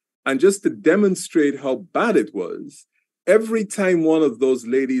 And just to demonstrate how bad it was, every time one of those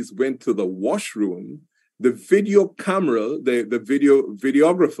ladies went to the washroom, the video camera, the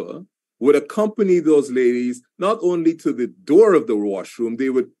videographer, would accompany those ladies not only to the door of the washroom, they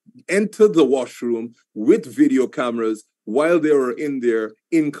would enter the washroom with video cameras while they were in there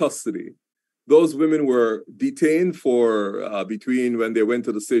in custody. Those women were detained for when they went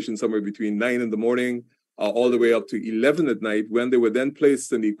to the station, somewhere between 9 in the morning all the way up to 11 at night, when they were then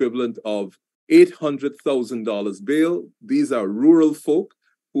placed in the equivalent of $800,000 bail. These are rural folk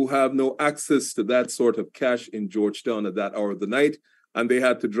who have no access to that sort of cash in Georgetown at that hour of the night. And they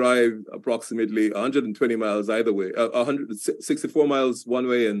had to drive approximately 120 miles either way, 164 miles one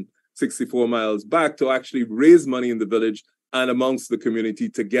way and 64 miles back to actually raise money in the village and amongst the community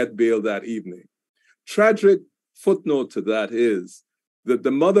to get bail that evening. Tragic footnote to that is that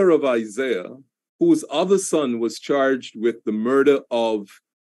the mother of Isaiah, whose other son was charged with the murder of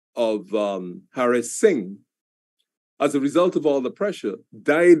Harish Singh, as a result of all the pressure,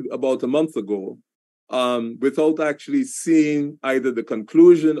 died about a month ago without actually seeing either the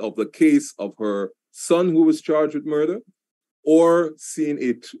conclusion of the case of her son who was charged with murder, or seeing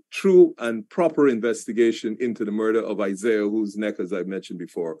a true and proper investigation into the murder of Isaiah, whose neck, as I mentioned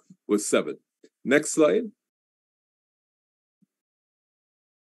before, was severed. Next slide.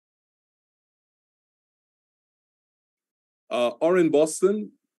 Or in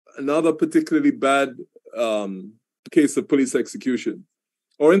Boston, another particularly bad case of police execution.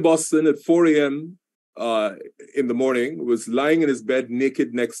 Or in Boston at 4 a.m. In the morning, was lying in his bed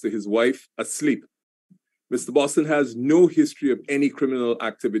naked next to his wife, asleep. Mr. Boston has no history of any criminal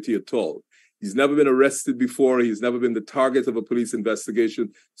activity at all. He's never been arrested before. He's never been the target of a police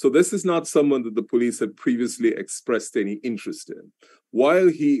investigation. So this is not someone that the police had previously expressed any interest in. While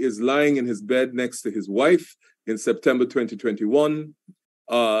he is lying in his bed next to his wife in September 2021,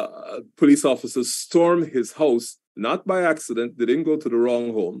 police officers storm his house, not by accident. They didn't go to the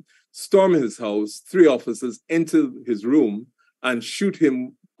wrong home. Storm his house. 3 officers enter his room and shoot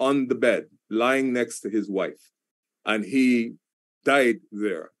him on the bed, lying next to his wife. And he died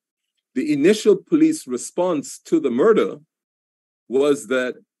there. The initial police response to the murder was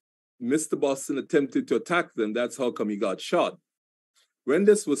that Mr. Boston attempted to attack them. That's how come he got shot. When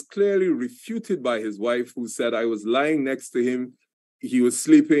this was clearly refuted by his wife, who said, I was lying next to him, he was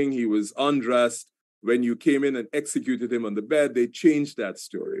sleeping, he was undressed. When you came in and executed him on the bed, they changed that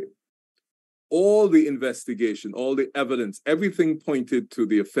story. All the investigation, all the evidence, everything pointed to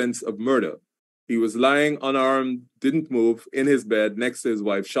the offense of murder. He was lying unarmed, didn't move, in his bed next to his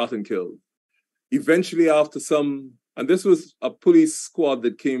wife, shot and killed. Eventually, after some, and this was a police squad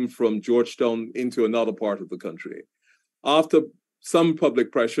that came from Georgetown into another part of the country. After some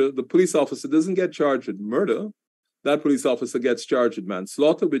public pressure, the police officer doesn't get charged with murder. That police officer gets charged with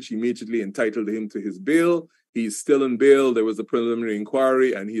manslaughter, which immediately entitled him to his bail. He's still in bail. There was a preliminary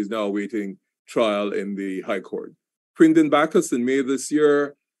inquiry, and he's now awaiting trial in the High Court. Quindon Bacchus in May this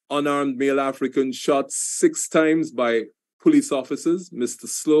year, unarmed male African shot 6 times by police officers. Mr.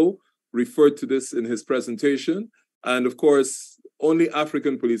 Slow referred to this in his presentation. And of course, only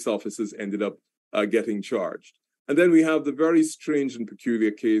African police officers ended up getting charged. And then we have the very strange and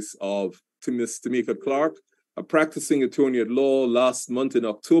peculiar case of Miss Tamika Clark, a practicing attorney at law. Last month in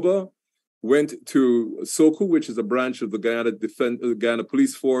October, went to SOCO, which is a branch of the Guyana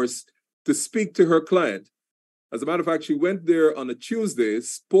Police Force, to speak to her client. As a matter of fact, she went there on a Tuesday,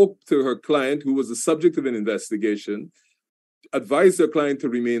 spoke to her client, who was the subject of an investigation, advised her client to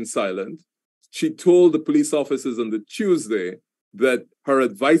remain silent. She told the police officers on the Tuesday that her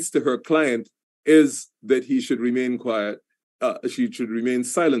advice to her client is that he should remain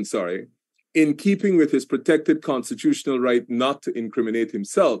silent, in keeping with his protected constitutional right not to incriminate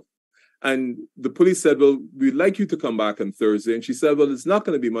himself. And the police said, well, we'd like you to come back on Thursday. And she said, well, it's not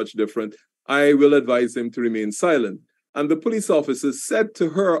going to be much different. I will advise him to remain silent. And the police officers said to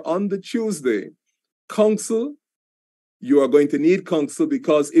her on the Tuesday, counsel, you are going to need counsel,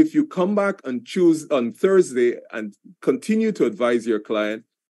 because if you come back on Thursday and continue to advise your client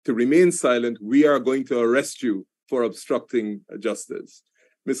to remain silent, we are going to arrest you for obstructing justice.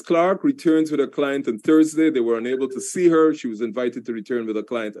 Ms. Clark returns with her client on Thursday. They were unable to see her. She was invited to return with her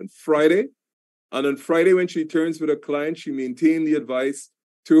client on Friday. And on Friday, when she returns with her client, she maintained the advice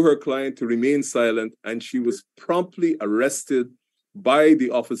to her client to remain silent, and she was promptly arrested by the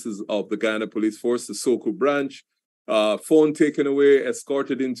officers of the Guyana Police Force, the SOCO branch, phone taken away,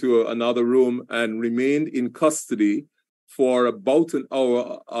 escorted into another room, and remained in custody for about an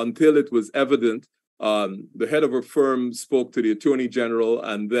hour until it was evident. The head of her firm spoke to the Attorney General,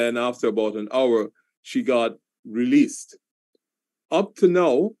 and then after about an hour, she got released. Up to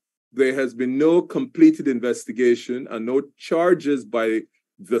now, there has been no completed investigation and no charges by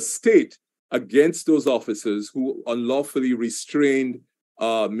the state against those officers who unlawfully restrained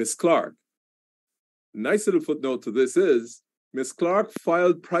Ms. Clark. Nice little footnote to this is, Ms. Clark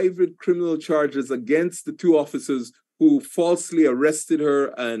filed private criminal charges against the 2 officers who falsely arrested her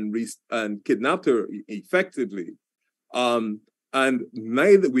and kidnapped her effectively. And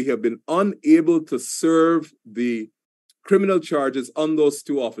we have been unable to serve the criminal charges on those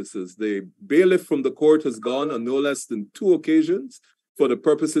 2 officers. The bailiff from the court has gone on no less than 2 occasions for the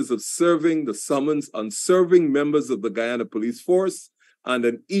purposes of serving the summons on serving members of the Guyana Police Force. And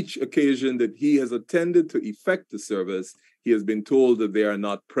on each occasion that he has attended to effect the service, he has been told that they are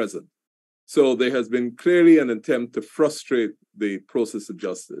not present. So there has been clearly an attempt to frustrate the process of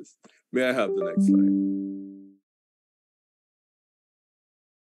justice. May I have the next slide?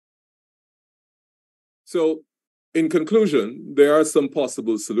 So in conclusion, there are some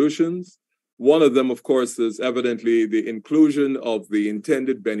possible solutions. One of them, of course, is evidently the inclusion of the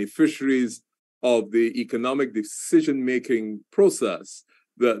intended beneficiaries of the economic decision-making process.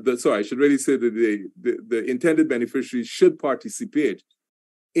 Sorry, I should really say that the intended beneficiaries should participate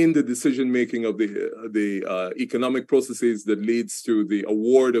in the decision-making of the economic processes that leads to the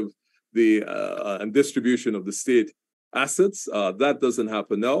award of the and distribution of the state assets. That doesn't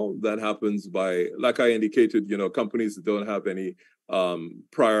happen now. That happens by, like I indicated, companies that don't have any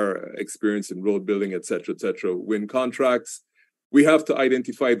prior experience in road building, et cetera, win contracts. We have to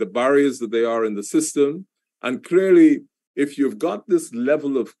identify the barriers that they are in the system. And clearly, if you've got this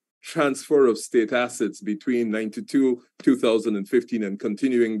level of transfer of state assets between 92, 2015, and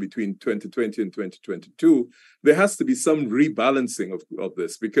continuing between 2020 and 2022, there has to be some rebalancing of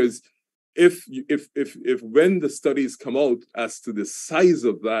this, because if when the studies come out as to the size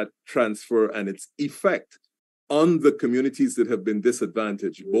of that transfer and its effect on the communities that have been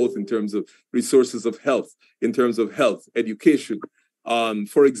disadvantaged, both in terms of resources of health, in terms of health, education.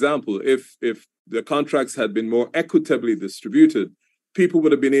 For example, if the contracts had been more equitably distributed, people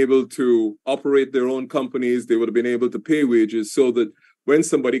would have been able to operate their own companies. They would have been able to pay wages, so that when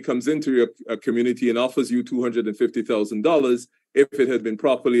somebody comes into a community and offers you $250,000, if it had been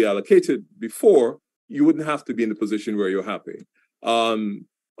properly allocated before, you wouldn't have to be in the position where you're happy.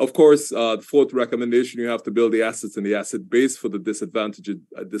 Of course, the fourth recommendation, you have to build the assets and the asset base for the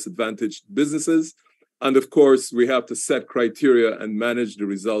disadvantaged businesses. And of course, we have to set criteria and manage the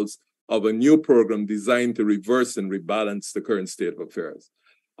results of a new program designed to reverse and rebalance the current state of affairs.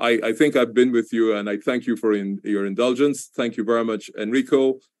 I think I've been with you, and I thank you for your indulgence. Thank you very much,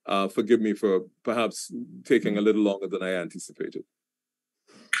 Enrico. Forgive me for perhaps taking a little longer than I anticipated.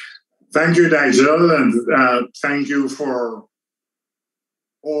 Thank you, Nigel, and thank you for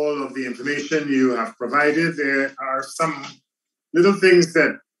all of the information you have provided. There are some little things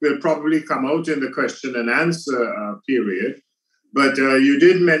that will probably come out in the question and answer period, but you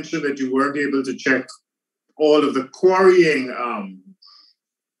did mention that you weren't able to check all of the quarrying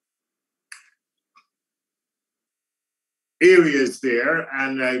areas there,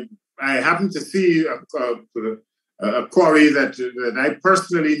 and I happen to see a quarry that I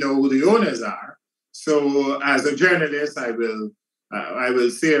personally know who the owners are. So as a journalist, I will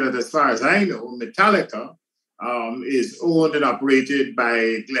say that as far as I know, Metallica is owned and operated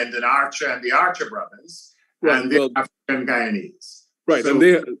by Glendon Archer and the Archer brothers, and they're African Guyanese. Right, so,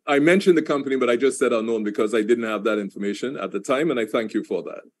 and I mentioned the company, but I just said unknown because I didn't have that information at the time, and I thank you for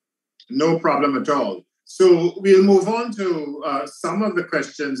that. No problem at all. So we'll move on to some of the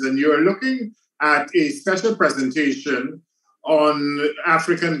questions, and you're looking at a special presentation on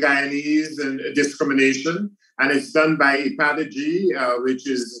African Guyanese and discrimination, and it's done by IPADG, which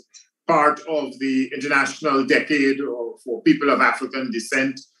is part of the International Decade for People of African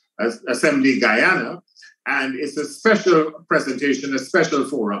Descent Assembly Guyana, and it's a special presentation, a special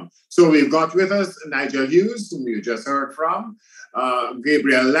forum. So we've got with us Nigel Hughes, whom you just heard from,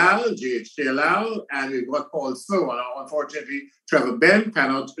 Gabriel Lal, GHK Lal, and we've got Paul Sloan. Unfortunately, Trevor Ben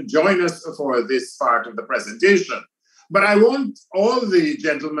cannot join us for this part of the presentation. But I want all the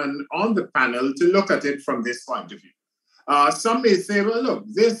gentlemen on the panel to look at it from this point of view. Some may say, well, look,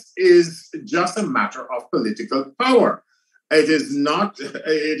 this is just a matter of political power. It is not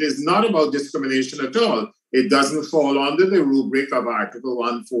about discrimination at all. It doesn't fall under the rubric of Article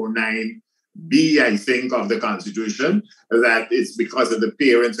 149B, I think, of the Constitution, that it's because of the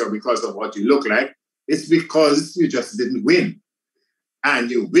appearance or because of what you look like. It's because you just didn't win. And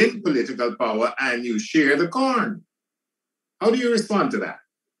you win political power and you share the corn. How do you respond to that?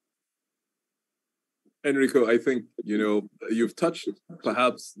 Enrico, I think, you've touched,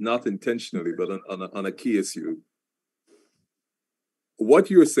 perhaps not intentionally, but on a key issue. What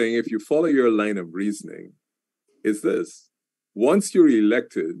you're saying, if you follow your line of reasoning, is this. Once you're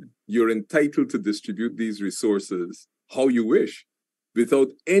elected, you're entitled to distribute these resources how you wish, without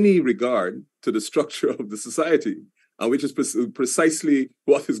any regard to the structure of the society, which is precisely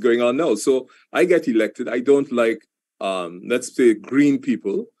what is going on now. So I get elected. I don't like, let's say, green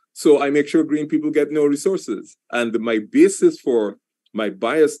people. So I make sure green people get no resources. And my basis for my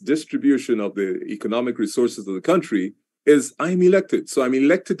biased distribution of the economic resources of the country is I'm elected. So I'm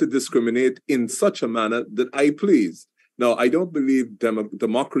elected to discriminate in such a manner that I please. Now, I don't believe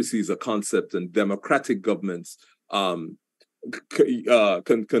democracy is a concept, and democratic governments can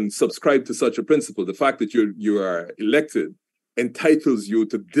subscribe to such a principle. The fact that you are elected entitles you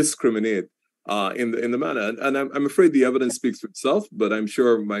to discriminate in the manner. And I'm afraid the evidence speaks for itself, but I'm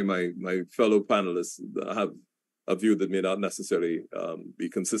sure my fellow panelists have a view that may not necessarily be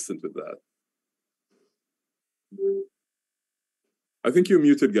consistent with that. I think you're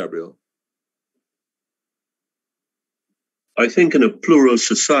muted, Gabriel. I think in a plural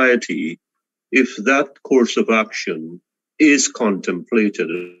society, if that course of action is contemplated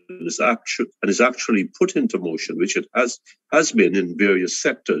and is actually put into motion, which it has been in various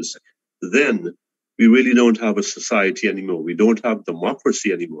sectors, then we really don't have a society anymore. We don't have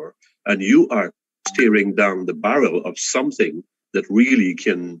democracy anymore. And you are staring down the barrel of something that really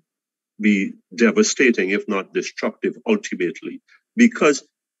can be devastating, if not destructive, ultimately. Because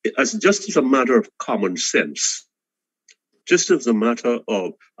just as a matter of common sense, just as a matter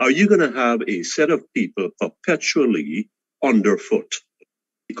of, are you going to have a set of people perpetually underfoot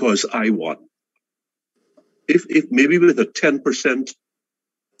because I won? If maybe with a 10%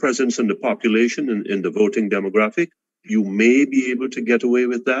 presence in the population in the voting demographic, you may be able to get away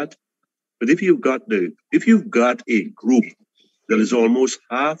with that. But if you've got a group that is almost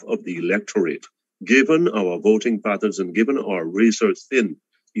half of the electorate, given our voting patterns and given our razor-thin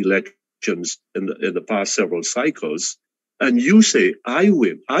elections in the past several cycles, and you say, I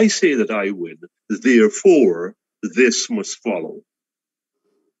win, I say that I win, therefore this must follow.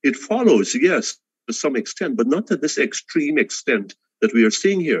 It follows, yes, to some extent, but not to this extreme extent that we are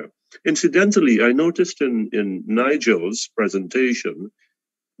seeing here. Incidentally, I noticed in Nigel's presentation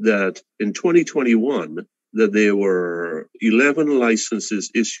that in 2021, that there were 11 licenses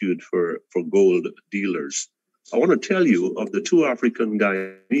issued for gold dealers. I want to tell you, of the 2 African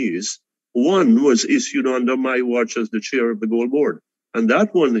Guyanese, one was issued under my watch as the chair of the gold board. And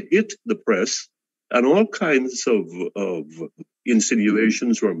that one hit the press, and all kinds of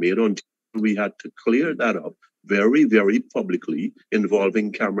insinuations were made on TV. We had to clear that up very, very publicly,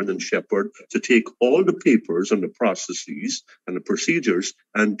 involving Cameron and Shepard, to take all the papers and the processes and the procedures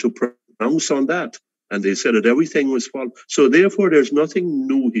and to pronounce on that. And they said that everything was followed. So therefore, there's nothing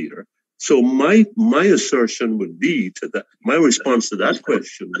new here. So my assertion would be to that, my response to that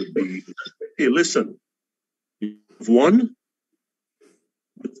question would be, hey, listen, one,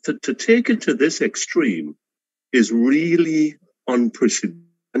 to take it to this extreme is really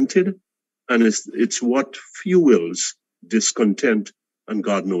unprecedented, and it's what fuels discontent and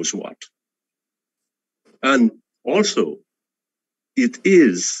God knows what. And also, it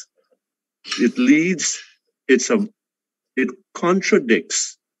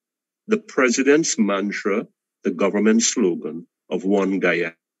contradicts the president's mantra, the government slogan of one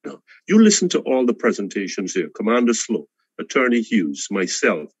Guyana. You listen to all the presentations here, Commander Slow, Attorney Hughes,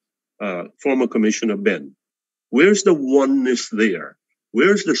 myself, former Commissioner Ben. Where's the oneness there?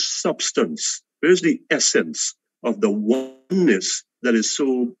 Where's the substance? Where's the essence of the oneness that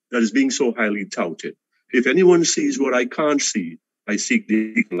is being so highly touted? If anyone sees what I can't see, I seek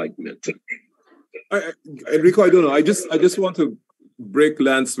the enlightenment. Enrico, I don't know. I just want to break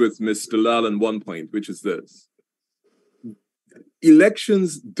lance with Mr. Lal on one point, which is this.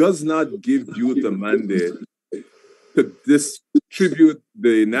 Elections does not give you the mandate to distribute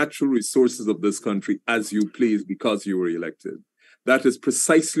the natural resources of this country as you please because you were elected. That is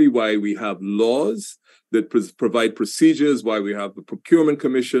precisely why we have laws that provide procedures, why we have the Procurement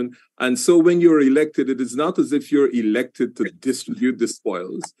Commission. And so when you're elected, it is not as if you're elected to distribute the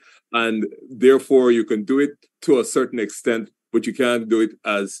spoils. And therefore, you can do it to a certain extent, but you can't do it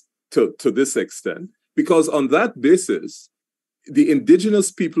as to this extent. Because on that basis, the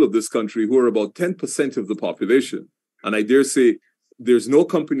indigenous people of this country, who are about 10% of the population, and I dare say there's no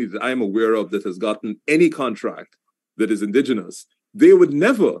company that I'm aware of that has gotten any contract that is indigenous, they would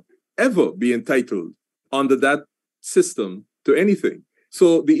never, ever be entitled under that system to anything.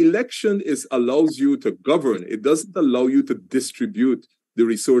 So the election allows you to govern. It doesn't allow you to distribute the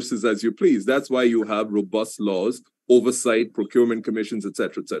resources as you please. That's why you have robust laws, oversight, procurement commissions, et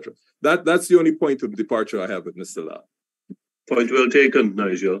cetera, et cetera. That's the only point of departure I have with Mr. La. Point well taken,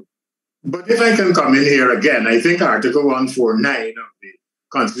 Nigel. But if I can come in here again, I think Article 149 of the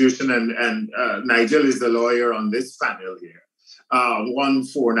Constitution, and Nigel is the lawyer on this panel here,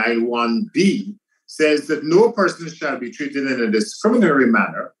 1491B, says that no person shall be treated in a discriminatory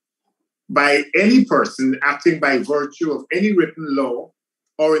manner by any person acting by virtue of any written law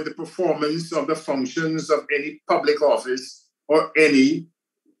or in the performance of the functions of any public office or any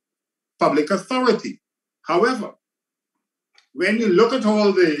public authority. However, when you look at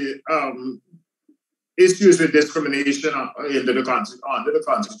all the issues with discrimination under the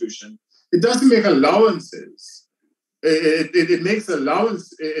Constitution, it doesn't make allowances. It makes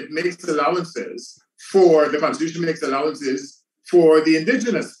allowances for the Constitution makes allowances for the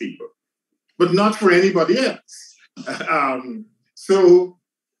indigenous people, but not for anybody else. So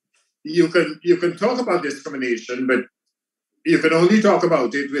you can talk about discrimination, but you can only talk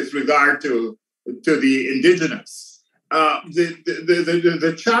about it with regard to the indigenous.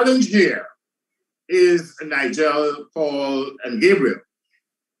 The challenge here is Nigel, Paul, and Gabriel.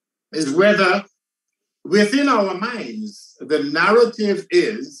 is whether within our minds, the narrative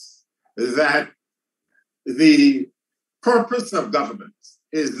is that the purpose of government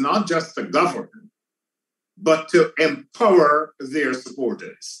is not just to govern, but to empower their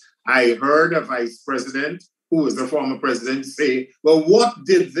supporters. I heard a vice president, who was a former president, say, well, what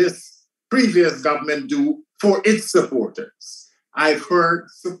did this previous government do for its supporters? I've heard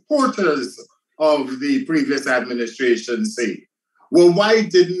supporters of the previous administration say, well, why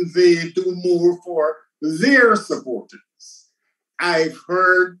didn't they do more for their supporters? I've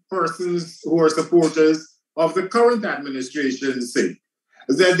heard persons who are supporters of the current administration say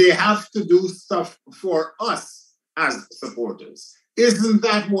that they have to do stuff for us as supporters. Isn't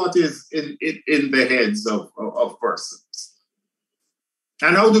that what is in the heads of persons?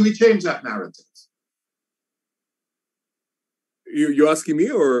 And how do we change that narrative? You asking me,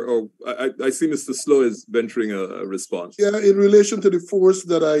 or I see Mr. Slow is venturing a response. Yeah, in relation to the force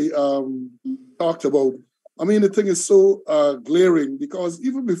that I talked about, I mean, the thing is so glaring because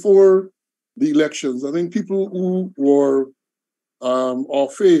even before the elections, I think people who were au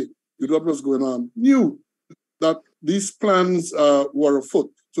fait with what was going on knew that these plans were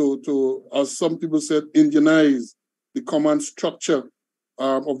afoot to, as some people said, Indianize the command structure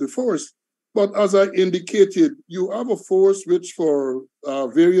of the force. But as I indicated, you have a force which for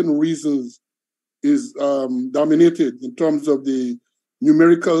varying reasons is dominated in terms of the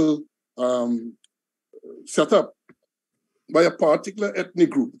numerical setup by a particular ethnic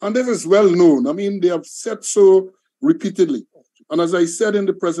group. And this is well known. I mean, they have said so repeatedly. And as I said in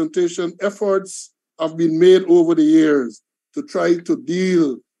the presentation, efforts have been made over the years to try to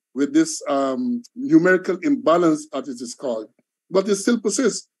deal with this numerical imbalance, as it is called. But it still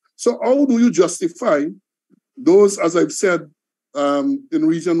persists. So how do you justify those, as I've said, in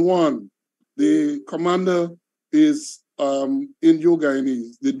Region 1, the commander is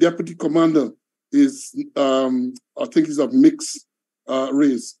Indo-Guyanese, the deputy commander is, I think he's of mixed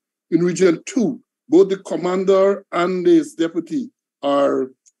race. In Region 2, both the commander and his deputy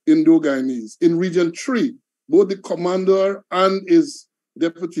are Indo-Guyanese. In Region 3, both the commander and his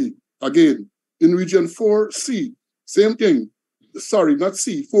deputy, again. In Region 4C, same thing. Sorry, not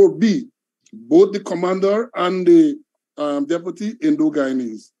C, 4B, both the commander and the deputy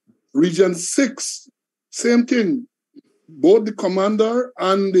Indo-Guyanese. Region 6, same thing, both the commander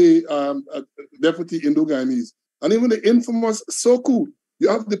and the deputy Indo-Guyanese. And even the infamous Soku, you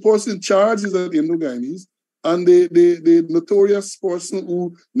have the person in charge is an Indo-Guyanese, and the notorious person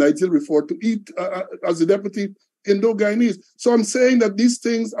who Nigel referred to as the deputy Indo-Guyanese. So I'm saying that these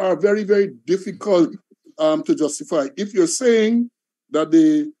things are very, very difficult to justify. If you're saying that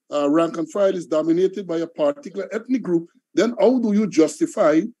the rank and file is dominated by a particular ethnic group, then how do you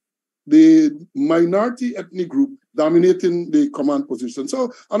justify the minority ethnic group dominating the command position?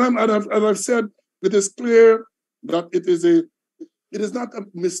 So, and I've said, it is clear that it is not a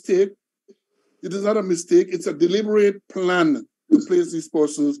mistake. It is not a mistake. It's a deliberate plan to place these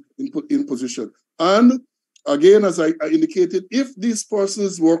persons in position. And again, as I indicated, if these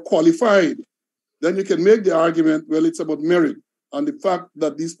persons were qualified, then you can make the argument, well, it's about merit and the fact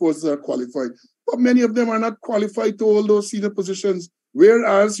that these persons are qualified. But many of them are not qualified to hold those senior positions,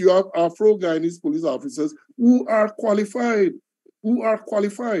 whereas you have Afro-Guyanese police officers who are qualified,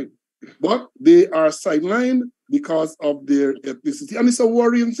 but they are sidelined because of their ethnicity. And it's a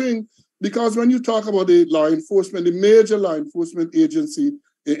worrying thing, because when you talk about the law enforcement, the major law enforcement agency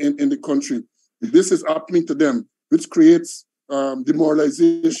in the country, this is happening to them, which creates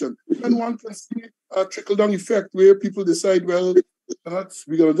demoralization. And one can see a trickle-down effect where people decide, well,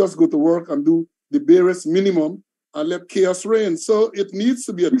 we're going to just go to work and do the barest minimum and let chaos reign. So it needs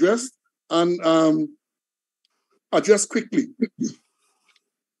to be addressed and addressed quickly.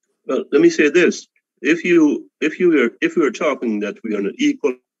 Well, let me say this. If we are talking that we are an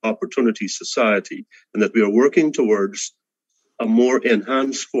equal opportunity society and that we are working towards a more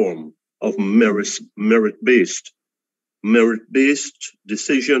enhanced form of merit-based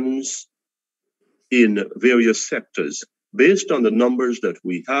decisions in various sectors, based on the numbers that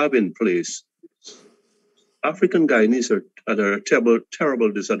we have in place, African Guyanese are at a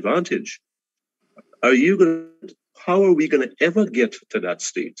terrible disadvantage. How are we going to ever get to that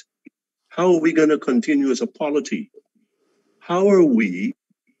state? How are we going to continue as a polity? How are we,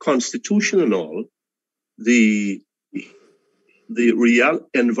 constitution and all, the real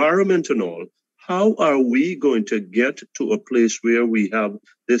environment and all, how are we going to get to a place where we have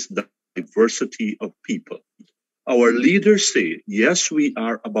this diversity of people? Our leaders say, yes, we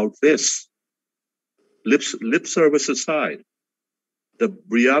are about this. Lip service aside, the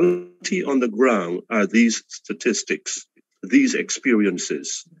reality on the ground are these statistics, these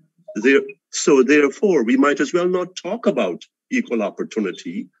experiences. So therefore, we might as well not talk about equal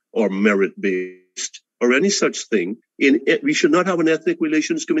opportunity or merit-based or any such thing. We should not have an ethnic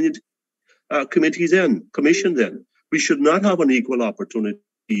relations commission then. We should not have an equal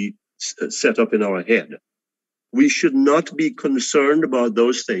opportunity set up in our head. We should not be concerned about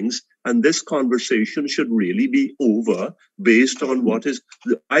those things, and this conversation should really be over based on what is,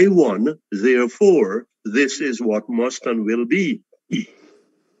 I won, therefore, this is what must and will be.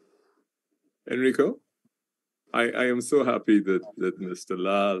 Enrico, I am so happy that Mr.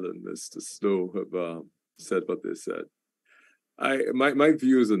 Lal and Mr. Snow have said what they said. My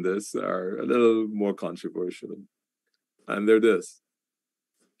views on this are a little more controversial, and they're this.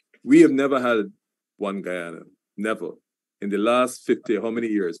 We have never had one Guyana. Never. In the last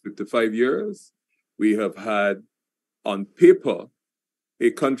 55 years, we have had, on paper,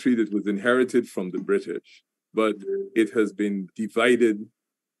 a country that was inherited from the British, but it has been divided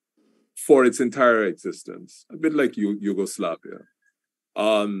for its entire existence, a bit like Yugoslavia.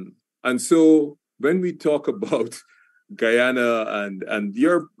 And so when we talk about Guyana and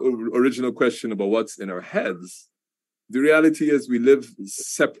your original question about what's in our heads, the reality is we live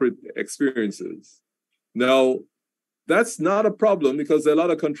separate experiences. Now, that's not a problem because there are a lot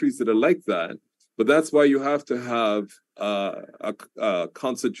of countries that are like that, but that's why you have to have a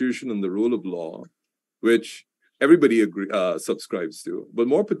constitution and the rule of law, which everybody subscribes to. But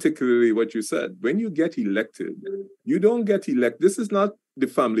more particularly what you said, when you get elected, you don't get elected. This is not the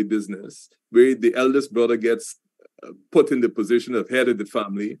family business where the eldest brother gets put in the position of head of the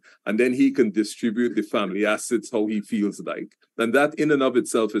family, and then he can distribute the family assets how he feels like. And that in and of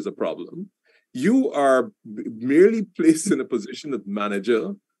itself is a problem. You are merely placed in a position of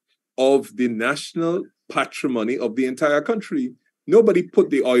manager of the national patrimony of the entire country. Nobody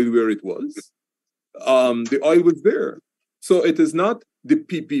put the oil where it was. The oil was there. So it is not the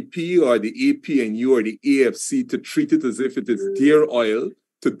PPP or the APNU or the AFC to treat it as if it is their oil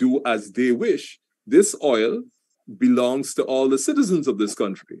to do as they wish. This oil belongs to all the citizens of this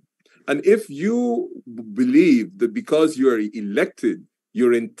country. And if you believe that because you are elected,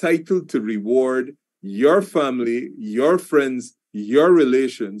 you're entitled to reward your family, your friends, your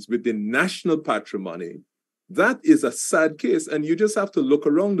relations with the national patrimony, that is a sad case. And you just have to look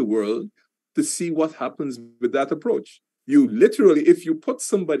around the world to see what happens with that approach. You literally, if you put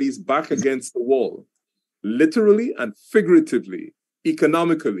somebody's back against the wall, literally and figuratively,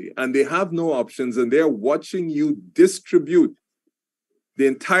 economically, and they have no options and they're watching you distribute the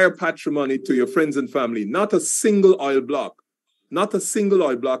entire patrimony to your friends and family, not a single oil block. Not a single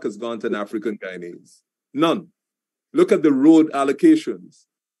oil block has gone to an African Guyanese. None. Look at the road allocations.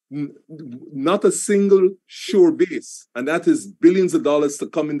 Not a single shore base. And that is billions of dollars to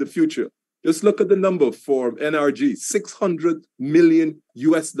come in the future. Just look at the number for NRG, $600 million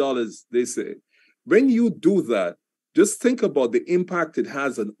US, they say. When you do that, just think about the impact it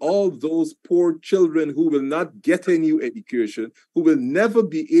has on all those poor children who will not get any education, who will never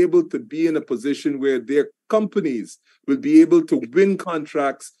be able to be in a position where their companies will be able to win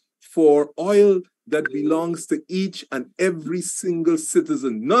contracts for oil that belongs to each and every single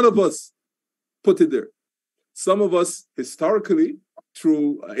citizen. None of us put it there. Some of us, historically,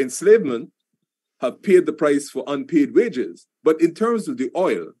 through enslavement, have paid the price for unpaid wages. But in terms of the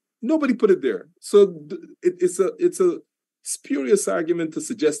oil, nobody put it there. So it's a spurious argument to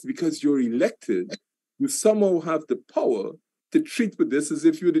suggest because you're elected, you somehow have the power to treat with this as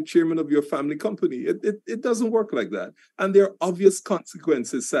if you're the chairman of your family company. It doesn't work like that. And there are obvious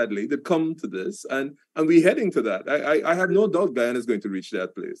consequences, sadly, that come to this. And we're heading to that. I have no doubt Guyana is going to reach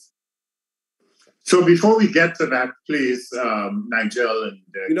that place. So before we get to that, please, Nigel and...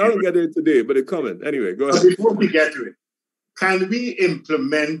 You're not going to get there today, but it's coming. Anyway, go ahead. Before we get to it, can we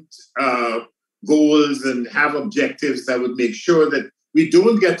implement goals and have objectives that would make sure that we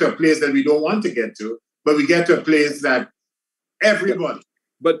don't get to a place that we don't want to get to, but we get to a place that everybody,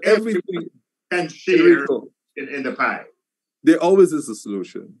 everything can share in the pie? There always is a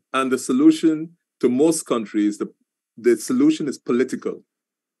solution. And the solution to most countries, the solution is political.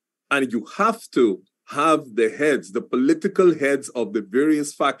 And you have to have the heads, the political heads of the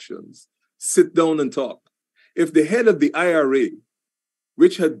various factions, sit down and talk. If the head of the IRA,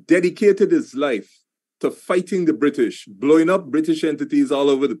 which had dedicated his life to fighting the British, blowing up British entities all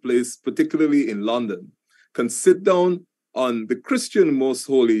over the place, particularly in London, can sit down on the Christian most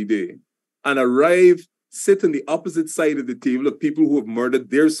holy day and sit on the opposite side of the table of people who have murdered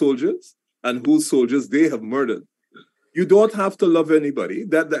their soldiers and whose soldiers they have murdered. You don't have to love anybody.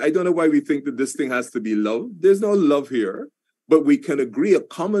 I don't know why we think that this thing has to be love. There's no love here. but we can agree a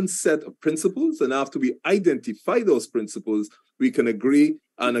common set of principles. And after we identify those principles, we can agree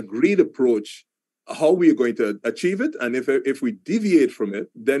an agreed approach, how we are going to achieve it. And if we deviate from it,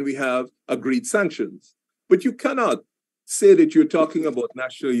 then we have agreed sanctions. But you cannot say that you're talking about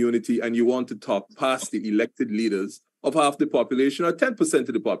national unity and you want to talk past the elected leaders of half the population or 10%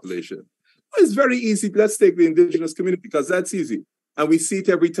 of the population. It's very easy. Let's take the indigenous community, because that's easy. And we see it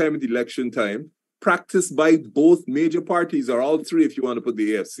every time at election time, practiced by both major parties, or all three if you want to put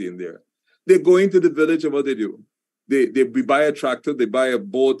the AFC in there. They go into the village and what they do? They buy a tractor, they buy a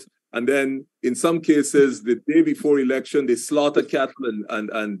boat, and then in some cases, the day before election, they slaughter cattle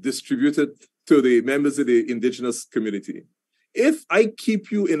and distribute it to the members of the indigenous community. If I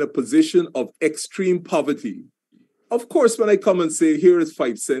keep you in a position of extreme poverty, of course, when I come and say, here is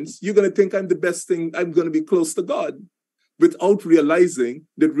 5 cents, you're going to think I'm the best thing, I'm going to be close to God, without realizing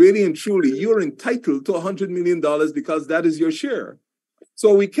that really and truly you're entitled to $100 million because that is your share.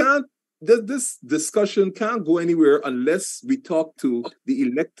 So we can't, this discussion can't go anywhere unless we talk to the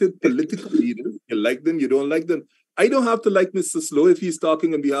elected political leaders. You like them, you don't like them. I don't have to like Mr. Slow if he's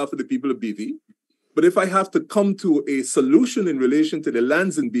talking on behalf of the people of BV. But if I have to come to a solution in relation to the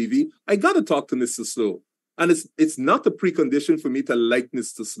lands in BV, I got to talk to Mr. Slow. And it's not a precondition for me to like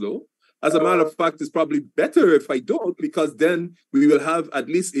Mr. Slow. As a matter of fact, it's probably better if I don't, because then we will have at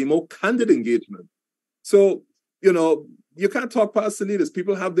least a more candid engagement. So, you can't talk past the leaders.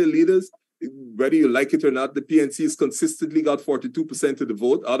 People have their leaders, whether you like it or not. The PNC has consistently got 42% of the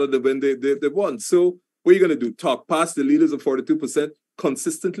vote, other than when they won. So what are you going to do? Talk past the leaders of 42%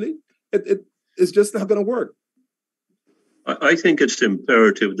 consistently? It's just not going to work. I think it's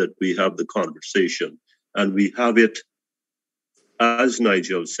imperative that we have the conversation, and we have it, as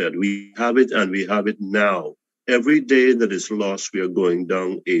Nigel said, we have it and we have it now. Every day that is lost, we are going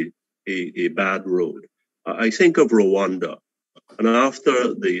down a bad road. I think of Rwanda, and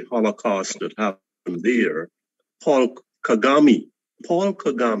after the Holocaust that happened there, Paul Kagame,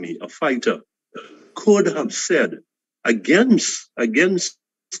 a fighter, could have said against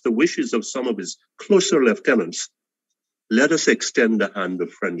the wishes of some of his closer lieutenants, let us extend the hand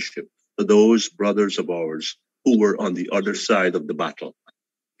of friendship to those brothers of ours who were on the other side of the battle.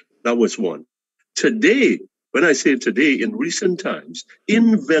 That was one. Today, when I say today, in recent times,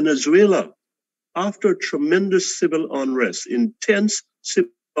 in Venezuela, after tremendous civil unrest, intense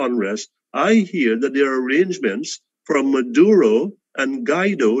civil unrest, I hear that there are arrangements for Maduro and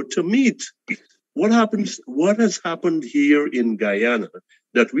Guaido to meet. What has happened here in Guyana,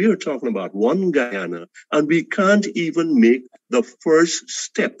 that we are talking about one Guyana, and we can't even make the first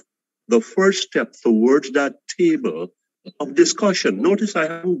step towards that table of discussion. Notice I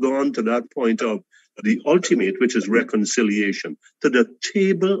haven't gone to that point of the ultimate, which is reconciliation, to the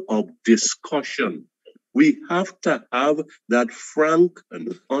table of discussion. We have to have that frank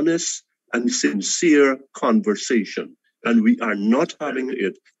and honest and sincere conversation. And we are not having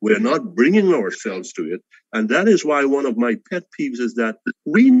it. We're not bringing ourselves to it. And that is why one of my pet peeves is that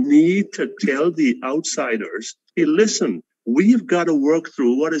we need to tell the outsiders, hey, listen, we've got to work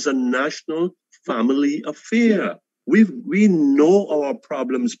through what is a national family affair. We know our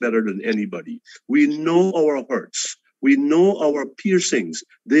problems better than anybody. We know our hurts. We know our piercings.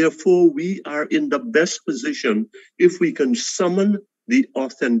 Therefore, we are in the best position if we can summon the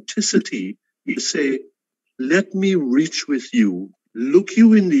authenticity to say, let me reach with you, look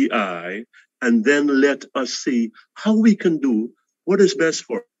you in the eye, and then let us see how we can do what is best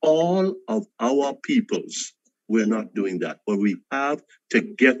for all of our peoples. We're not doing that, but we have to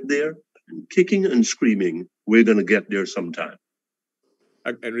get there, and kicking and screaming, we're going to get there sometime.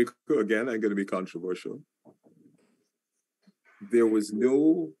 Enrico, again, I'm going to be controversial. There was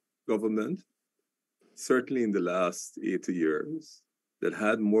no government, certainly in the last 80 years, that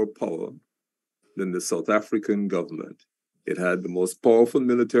had more power than the South African government. It had the most powerful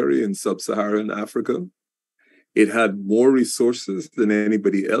military in sub-Saharan Africa. It had more resources than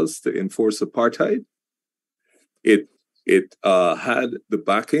anybody else to enforce apartheid. It had the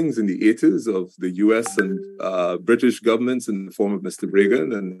backings in the 80s of the US and British governments in the form of Mr.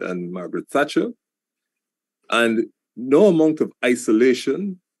 Reagan and Margaret Thatcher. And no amount of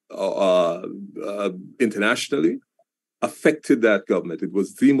isolation internationally affected that government. It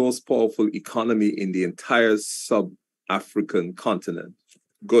was the most powerful economy in the entire sub-African continent.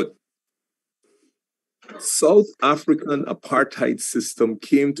 Good. South African apartheid system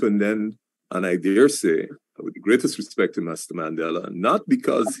came to an end, and I dare say, with the greatest respect to Mr. Mandela, not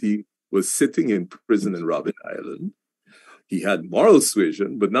because he was sitting in prison in Robben Island. He had moral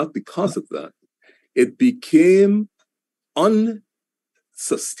suasion, but not because of that. It became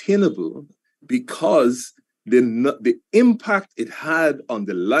unsustainable because the impact it had on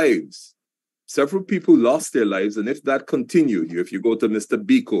the lives. Several people lost their lives, and if that continued, if you go to Mr.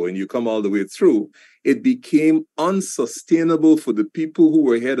 Biko and you come all the way through, it became unsustainable for the people who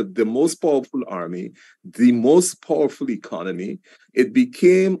were head of the most powerful army, the most powerful economy. It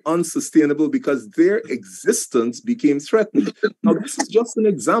became unsustainable because their existence became threatened. Now, this is just an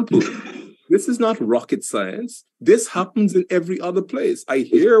example. This is not rocket science. This happens in every other place. I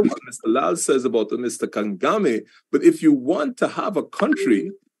hear what Mr. Lal says about Mr. Kangame, but if you want to have a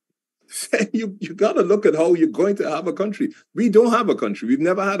country, you got to look at how you're going to have a country. We don't have a country. We've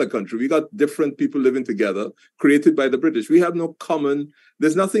never had a country. We got different people living together, created by the British. We have no common,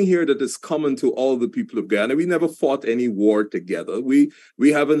 there's nothing here that is common to all the people of Guyana. We never fought any war together. We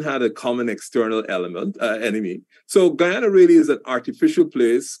haven't had a common external enemy. So Guyana really is an artificial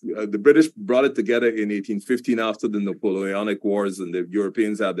place. The British brought it together in 1815 after the Napoleonic Wars, and the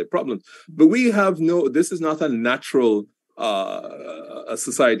Europeans had their problems. But we have this is not a natural a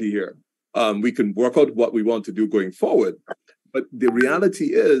society here. We can work out what we want to do going forward. But the reality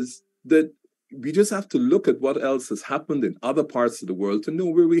is that we just have to look at what else has happened in other parts of the world to know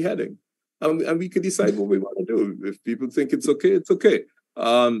where we're heading. And we can decide what we want to do. If people think it's okay, it's okay.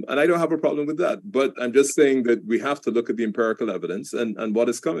 And I don't have a problem with that. But I'm just saying that we have to look at the empirical evidence and what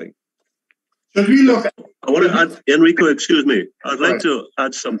is coming. Should we look at... I want to add, Enrico, excuse me. I'd like to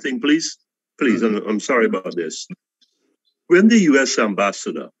add something, please. Please, and I'm sorry about this. When the U.S.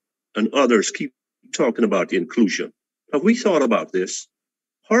 ambassador and others keep talking about inclusion, have we thought about this?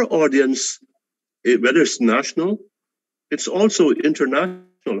 Her audience, whether it's national, it's also international.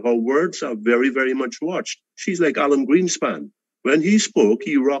 Her words are very, very much watched. She's like Alan Greenspan. When he spoke,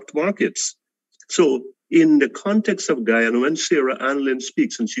 he rocked markets. So in the context of Guyana, when Sarah Anlin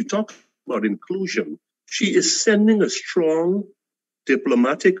speaks and she talks about inclusion, she is sending a strong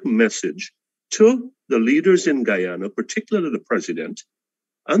diplomatic message to the leaders in Guyana, particularly the president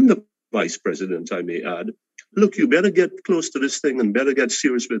and the vice president, I may add. Look, you better get close to this thing and better get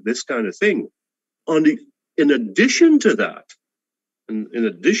serious with this kind of thing. In addition to that,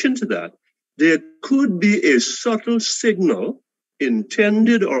 there could be a subtle signal,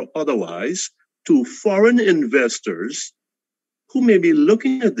 intended or otherwise, to foreign investors who may be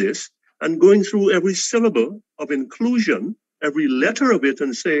looking at this and going through every syllable of inclusion, every letter of it,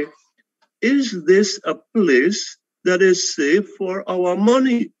 and say, is this a place that is safe for our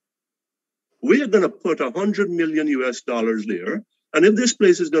money? We are going to put $100 million there. And if this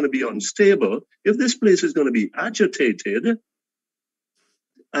place is going to be unstable, if this place is going to be agitated,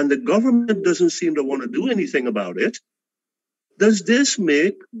 and the government doesn't seem to want to do anything about it, does this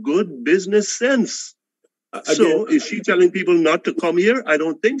make good business sense? So is she telling people not to come here? I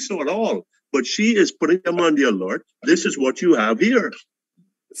don't think so at all. But she is putting them on the alert. This is what you have here.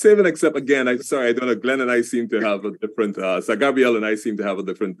 Save and except again, I don't know, Glenn and I seem to have a different, Sir Gabriel and I seem to have a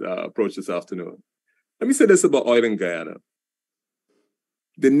different approach this afternoon. Let me say this about oil in Guyana.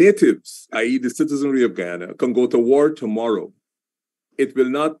 The natives, i.e. the citizenry of Guyana, can go to war tomorrow. It will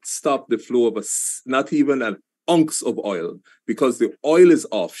not stop the flow of not even an ounce of oil, because the oil is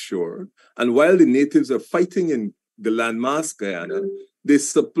offshore. And while the natives are fighting in the landmass Guyana, they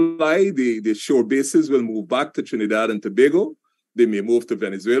supply the shore bases will move back to Trinidad and Tobago. They may move to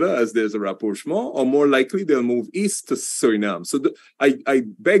Venezuela as there's a rapprochement, or more likely they'll move east to Suriname. So I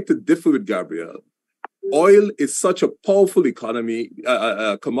beg to differ with Gabriel. Oil is such a powerful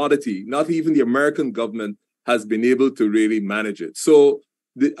commodity. Not even the American government has been able to really manage it. So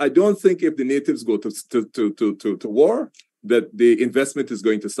I don't think if the natives go to war, that the investment is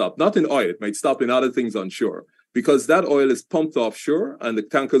going to stop. Not in oil, it might stop in other things on shore, because that oil is pumped offshore and the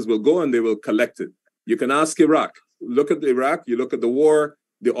tankers will go and they will collect it. You can ask Iraq. Look at Iraq, you look at the war,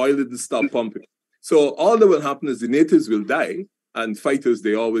 the oil didn't stop pumping. So all that will happen is the natives will die, and fighters,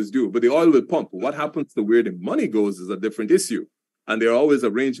 they always do, but the oil will pump. What happens to where the money goes is a different issue. And there are always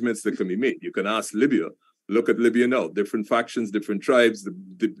arrangements that can be made. You can ask Libya. Look at Libya now, different factions, different tribes,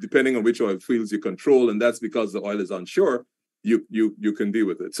 depending on which oil fields you control, and that's because the oil is onshore, you can deal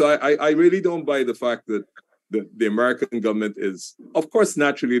with it. So I really don't buy the fact that the American government is, of course,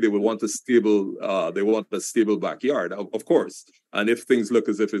 naturally they will want a stable backyard, of course. And if things look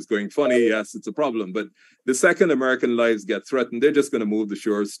as if it's going funny, yes, it's a problem. But the second American lives get threatened, they're just going to move the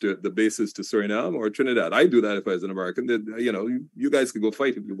shores to the bases to Suriname or Trinidad. I do that if I was an American. You guys can go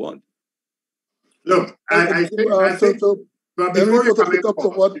fight if you want. Look, I think but before you come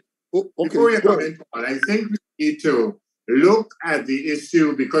in, I think we need to look at the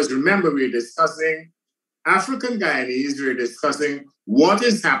issue, because remember, we're discussing African Guyanese, we're discussing what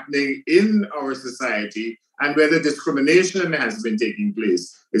is happening in our society and whether discrimination has been taking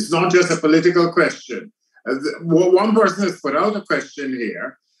place. It's not just a political question. One person has put out a question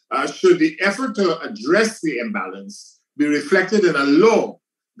here. Should the effort to address the imbalance be reflected in a law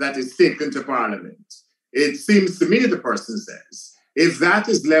that is taken to Parliament? It seems to me, the person says, if that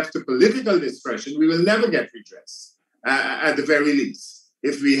is left to political discretion, we will never get redress, at the very least.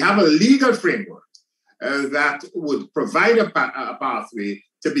 If we have a legal framework that would provide a pathway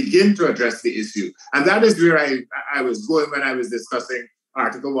to begin to address the issue. And that is where I was going when I was discussing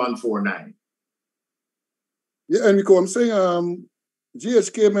Article 149. Yeah, Enrico, I'm saying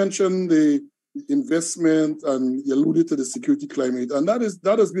GHK mentioned the investment and you alluded to the security climate. And that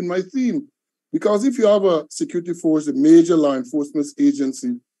has been my theme. Because if you have a security force, a major law enforcement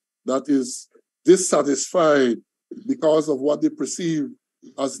agency that is dissatisfied because of what they perceive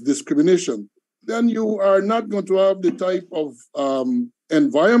as discrimination, then you are not going to have the type of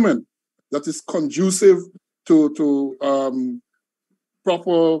environment that is conducive to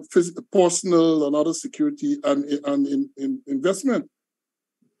proper personal and other security and investment.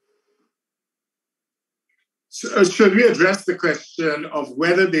 Should we address the question of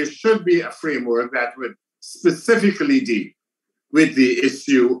whether there should be a framework that would specifically deal with the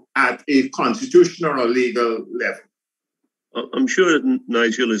issue at a constitutional or legal level? I'm sure that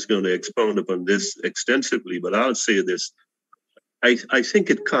Nigel is going to expound upon this extensively, but I'll say this. I think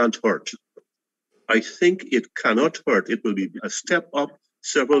it can't hurt. I think it cannot hurt. It will be a step up,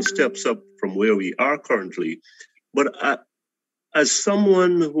 several steps up from where we are currently. But as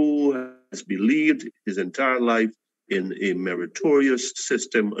someone who has believed his entire life in a meritorious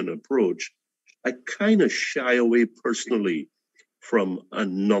system and approach, I kind of shy away personally from a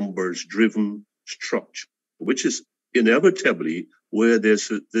numbers-driven structure, which is inevitably where this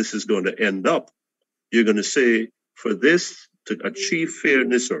is going to end up. You're going to say, for this to achieve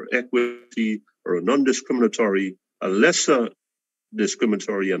fairness or equity or a non-discriminatory, a lesser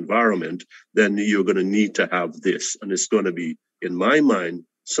discriminatory environment, then you're going to need to have this. And it's going to be, in my mind,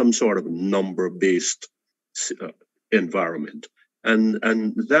 some sort of number-based environment. And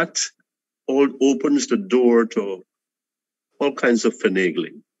that all opens the door to all kinds of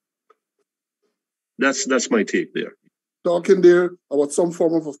finagling. That's my take there. Talking there about some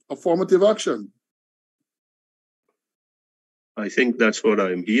form of affirmative action. I think that's what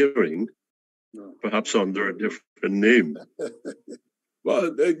I'm hearing, perhaps under a different name.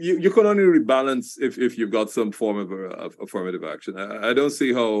 Well, you can only rebalance if you've got some form of affirmative action. I don't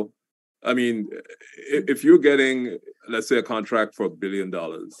see how. I mean, if you're getting, let's say, a contract for $1 billion,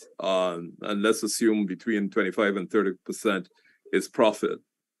 and let's assume between 25 and 30% is profit,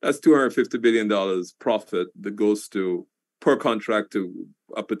 that's $250 billion profit that goes to per contract to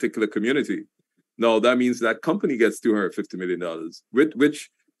a particular community. Now, that means that company gets $250 million,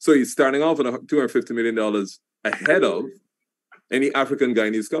 so he's starting off at $250 million ahead of any African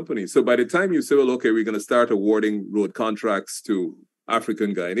Guyanese company. So by the time you say, well, okay, we're going to start awarding road contracts to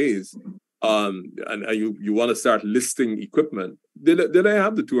African Guyanese, and you want to start listing equipment, they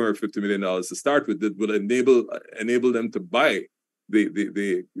have the $250 million to start with that will enable them to buy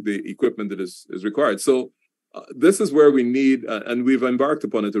the equipment that is required. So this is where we need, and we've embarked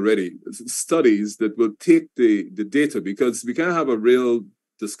upon it already, studies that will take the data, because we can't have a real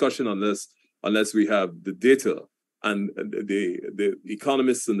discussion on this unless we have the data and the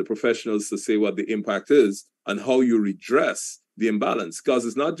economists and the professionals to say what the impact is and how you redress the imbalance. Because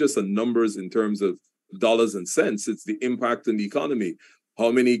it's not just the numbers in terms of dollars and cents, it's the impact on the economy.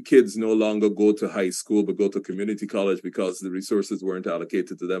 How many kids no longer go to high school but go to community college because the resources weren't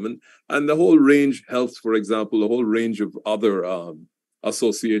allocated to them? And the whole range, health, for example, a whole range of other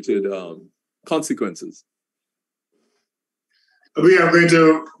associated consequences. We are going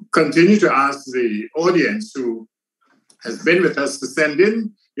to continue to ask the audience who has been with us to send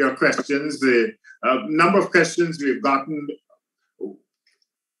in your questions. The number of questions we've gotten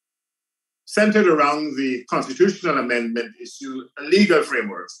centered around the constitutional amendment issue, legal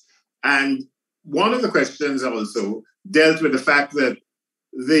frameworks. And one of the questions also dealt with the fact that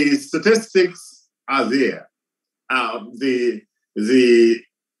the statistics are there. The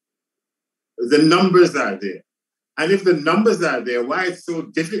numbers are there. And if the numbers are there, why it's so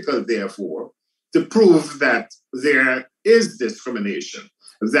difficult, therefore, to prove that there is discrimination,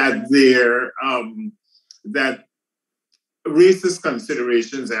 that that racist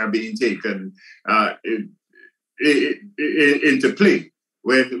considerations are being taken into play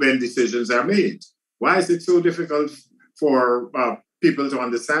when decisions are made? Why is it so difficult for people to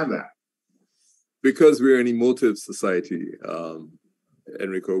understand that? Because we're an emotive society,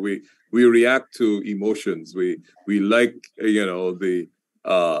 Enrico. We react to emotions. We like, the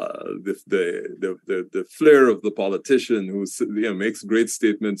flair of the politician who makes great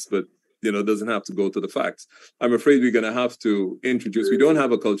statements, but doesn't have to go to the facts. I'm afraid we're going to have to introduce, we don't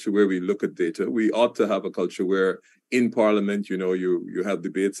have a culture where we look at data. We ought to have a culture where in Parliament, you have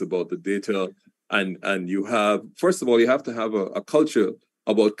debates about the data, and you have, first of all, you have to have a culture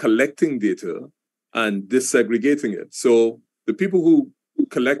about collecting data and disaggregating it. So the people who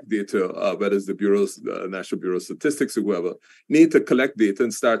collect data, whether it's the bureaus, the National Bureau of Statistics or whoever, need to collect data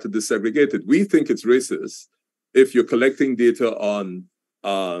and start to disaggregate it. We think it's racist if you're collecting data on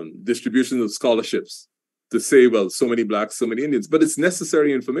distribution of scholarships to say, well, so many Blacks, so many Indians, but it's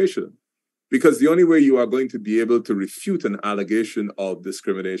necessary information, because the only way you are going to be able to refute an allegation of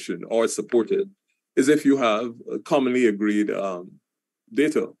discrimination or support it is if you have commonly agreed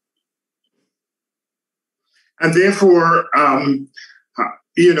data. And therefore, how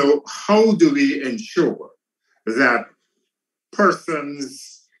do we ensure that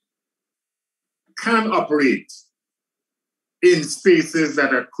persons can operate in spaces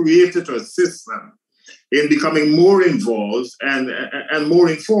that are created to assist them in becoming more involved and more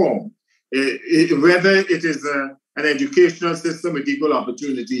informed, whether it is an educational system with equal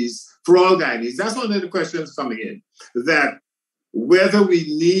opportunities for all Guyanese? That's one of the questions coming in, that whether we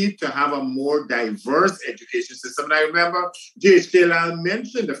need to have a more diverse education system. And I remember J.H. Taylor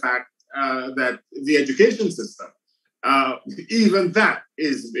mentioned the fact that the education system, even that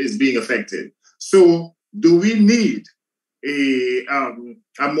is being affected. So do we need a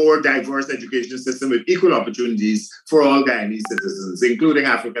more diverse education system with equal opportunities for all Guyanese citizens, including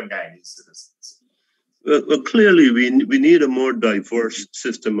African Guyanese citizens? Well, clearly, we need a more diverse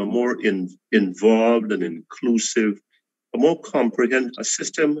system, a more involved and inclusive, a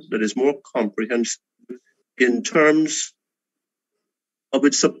system that is more comprehensive in terms of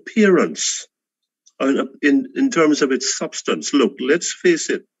its appearance, in terms of its substance. Look, let's face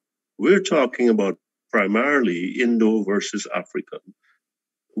it, we're talking about primarily Indo versus African.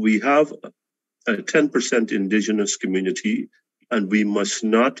 We have a 10% indigenous community, and we must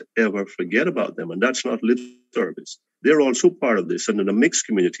not ever forget about them. And that's not lip service. They're also part of this, and in a mixed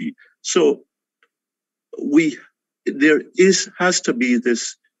community. So there has to be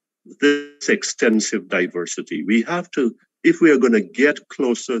this extensive diversity. We have to, if we are going to get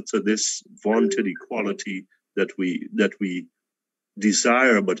closer to this vaunted equality that we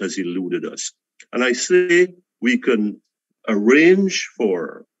desire but has eluded us. And I say we can put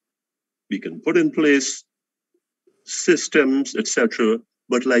in place systems, etc.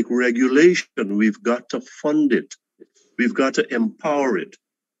 But like regulation, we've got to fund it. We've got to empower it.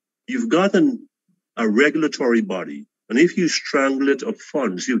 You've got a regulatory body, and if you strangle it of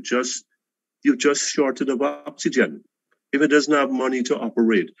funds, you've just shorted of oxygen. If it doesn't have money to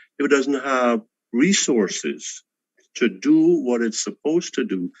operate, if it doesn't have resources to do what it's supposed to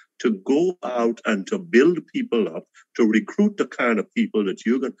do, to go out and to build people up, to recruit the kind of people that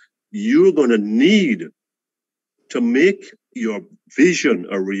you're going to need to make your vision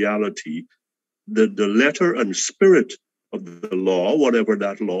a reality, the letter and spirit of the law, whatever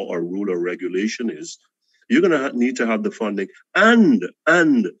that law or rule or regulation is, you're going to need to have the funding and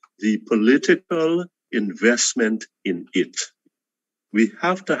the political investment in it. We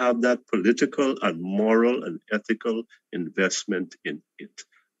have to have that political and moral and ethical investment in it.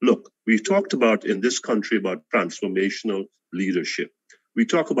 Look, we've talked about in this country about transformational leadership. We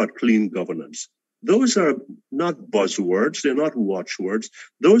talk about clean governance. Those are not buzzwords. They're not watchwords.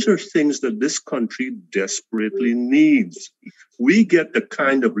 Those are things that this country desperately needs. We get the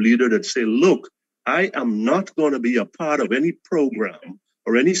kind of leader that say, look, I am not going to be a part of any program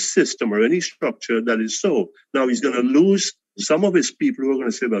or any system or any structure that is so. Now he's going to lose some of his people who are going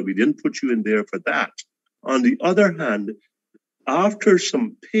to say, well, we didn't put you in there for that. On the other hand, after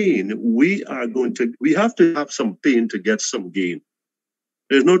some pain, we have to have some pain to get some gain.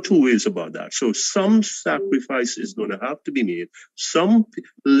 There's no two ways about that. So some sacrifice is going to have to be made. Some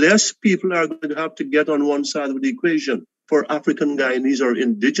less people are going to have to get on one side of the equation for African Guyanese or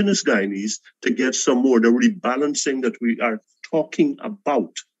indigenous Guyanese to get some more, the rebalancing that we are talking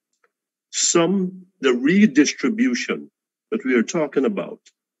about. The redistribution that we are talking about,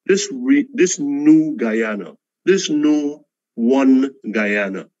 this new Guyana, this new one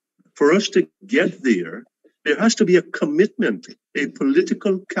Guyana. For us to get there has to be a commitment, a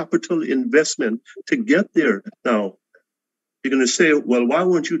political capital investment to get there. Now, you're going to say, well, why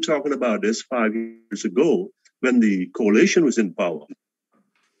weren't you talking about this 5 years ago when the coalition was in power?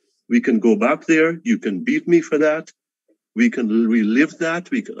 We can go back there. You can beat me for that. We can relive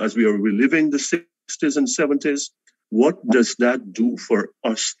that as we are reliving the 60s and 70s. What does that do for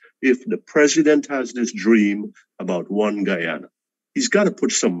us if the president has this dream about one Guyana? He's got to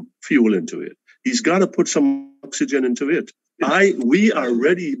put some fuel into it. He's got to put some oxygen into it. We are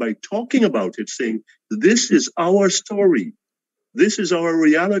ready by talking about it, saying, this is our story. This is our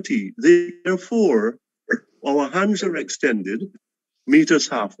reality. Therefore, our hands are extended. Meet us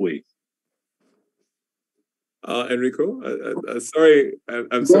halfway. Enrico, sorry,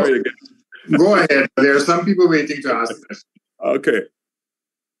 I'm sorry again. Go ahead. There are some people waiting to ask questions. Okay.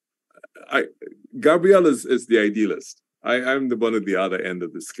 Gabrielle is the idealist. I'm the one at the other end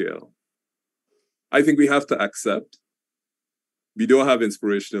of the scale. I think we have to accept we don't have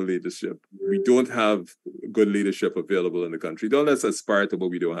inspirational leadership. We don't have good leadership available in the country. Don't let's aspire to what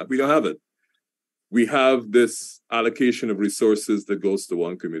we don't have. We don't have it. We have this allocation of resources that goes to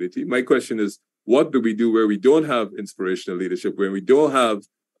one community. My question is, what do we do where we don't have inspirational leadership, where we don't have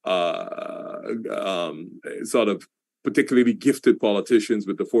sort of particularly gifted politicians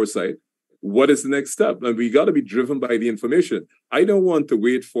with the foresight? What is the next step? And we got to be driven by the information. I don't want to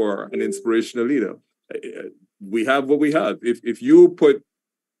wait for an inspirational leader. We have what we have. If you put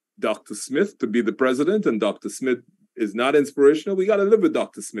Dr. Smith to be the president and Dr. Smith is not inspirational, we got to live with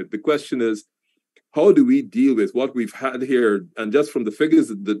Dr. Smith. The question is, how do we deal with what we've had here? And just from the figures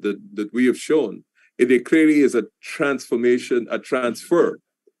that we have shown, it clearly is a transformation, a transfer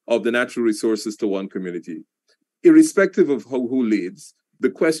of the natural resources to one community. Irrespective of who leads, the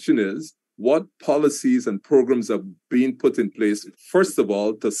question is, what policies and programs are being put in place, first of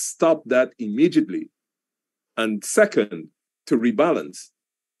all, to stop that immediately? And second, to rebalance,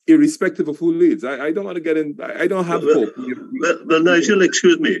 irrespective of who leads. I don't want to get in, I don't have hope. Well, Nigel,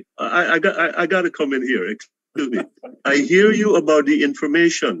 excuse me. I got to come in here. Excuse me. I hear you about the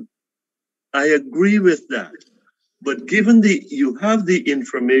information. I agree with that. But given you have the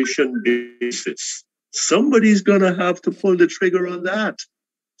information basis, somebody's going to have to pull the trigger on that.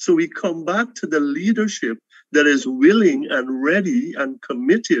 So we come back to the leadership that is willing and ready and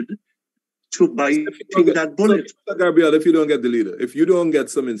committed to biting that bullet. So, Gabriel, if you don't get the leader, if you don't get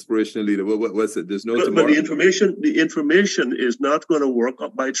some inspirational leader, what's it? There's no tomorrow. But the information is not going to work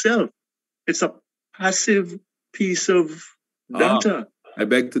up by itself. It's a passive piece of data. I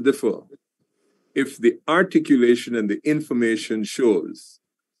beg to differ. If the articulation and the information shows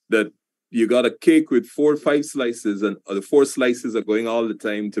that you got a cake with 4 or 5 slices, and the 4 slices are going all the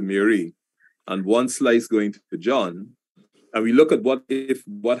time to Mary, and 1 slice going to John, and we look at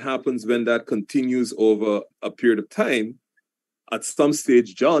what happens when that continues over a period of time, at some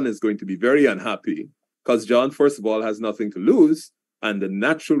stage, John is going to be very unhappy because John, first of all, has nothing to lose. And the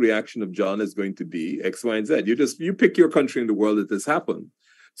natural reaction of John is going to be X, Y, and Z. You pick your country in the world that this happened.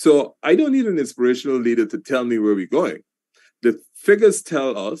 So I don't need an inspirational leader to tell me where we're going. The figures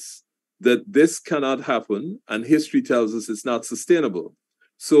tell us that this cannot happen, and history tells us it's not sustainable.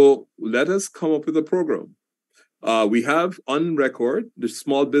 So let us come up with a program. We have on record the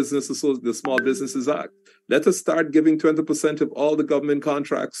Small Businesses Act. Let us start giving 20% of all the government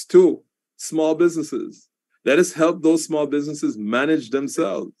contracts to small businesses. Let us help those small businesses manage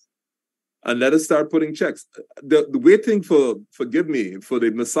themselves. And let us start putting checks. The waiting for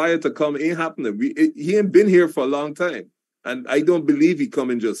the Messiah to come ain't happening. He ain't been here for a long time. And I don't believe he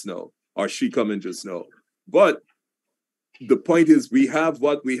coming just now, or she coming just now. But the point is, we have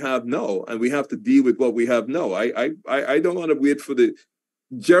what we have now, and we have to deal with what we have now. I don't want to wait for the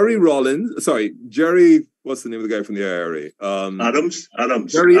Jerry, what's the name of the guy from the IRA? Adams.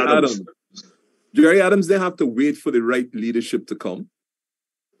 Jerry Adams, they have to wait for the right leadership to come.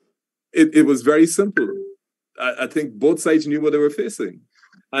 It was very simple. I think both sides knew what they were facing.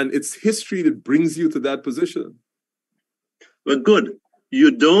 And it's history that brings you to that position. Well, good.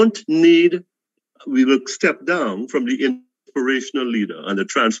 You don't need, we will step down from the inspirational leader and the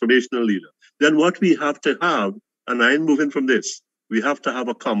transformational leader. Then what we have to have, and I'm moving from this, we have to have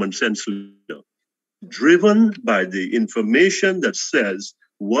a common sense leader, driven by the information that says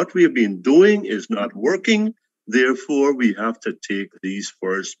what we have been doing is not working. Therefore, we have to take these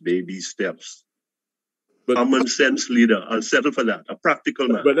first baby steps. But, common sense leader, I'll settle for that, a practical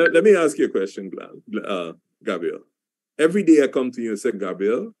man. But let me ask you a question, Gabriel. Every day I come to you and say,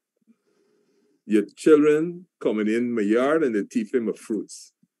 Gabriel, your children coming in my yard and they teach me my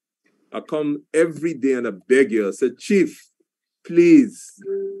fruits. I come every day and I beg you, I say, Chief, please,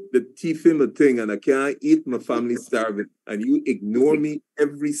 the teach him a thing and I can't eat, my family starving. And you ignore me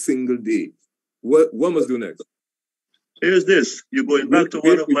every single day. What must do next? Here's this. You're going back to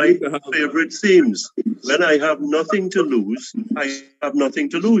one of my favorite themes. When I have nothing to lose, I have nothing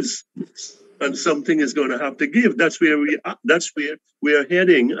to lose. And something is going to have to give. That's where we are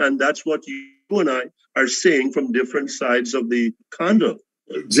heading. And that's what you and I are saying from different sides of the condo.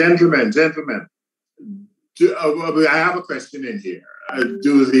 Gentlemen, I have a question in here.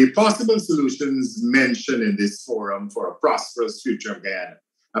 do the possible solutions mentioned in this forum for a prosperous future of Guyana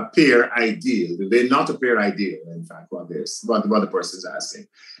appear ideal? Do they not appear ideal, in fact, what the person is asking?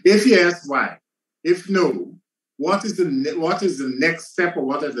 If yes, why? If no, what is the next step, or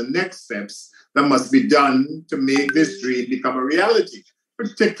what are the next steps that must be done to make this dream become a reality,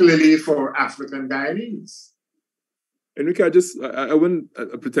 particularly for African Guyanese? Enrique, I wouldn't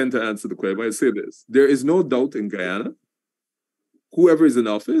pretend to answer the question, but I say this. There is no doubt in Guyana, whoever is in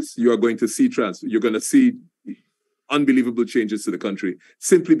office, you are going to see you're going to see unbelievable changes to the country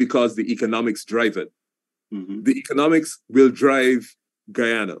simply because the economics drive it. Mm-hmm. The economics will drive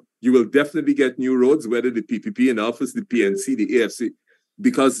Guyana. You will definitely get new roads, whether the PPP in office, the PNC, the AFC,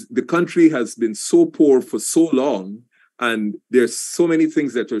 because the country has been so poor for so long, and there's so many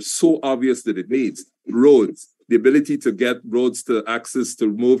things that are so obvious that it needs. Roads, the ability to get roads to access to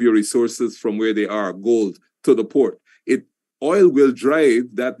move your resources from where they are, gold, to the port. Oil will drive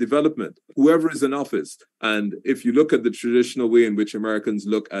that development, whoever is in office. And if you look at the traditional way in which Americans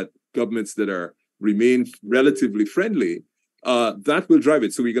look at governments that remain relatively friendly, that will drive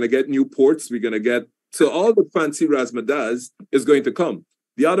it. So we're going to get new ports. So all the fancy razzmatazz is going to come.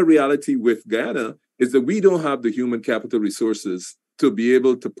 The other reality with Guyana is that we don't have the human capital resources to be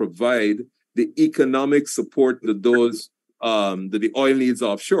able to provide the economic support that the oil needs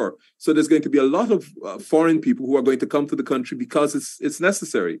offshore. So there's going to be a lot of foreign people who are going to come to the country because it's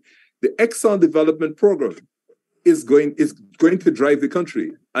necessary. The EXXON development program is going to drive the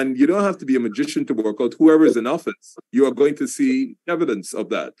country. And you don't have to be a magician to work out whoever is in office. You are going to see evidence of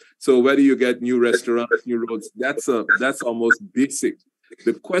that. So whether you get new restaurants, new roads, that's almost basic.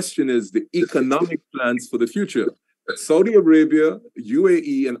 The question is the economic plans for the future. Saudi Arabia,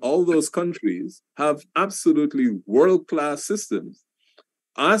 UAE, and all those countries have absolutely world-class systems.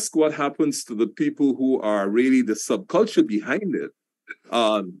 Ask what happens to the people who are really the subculture behind it,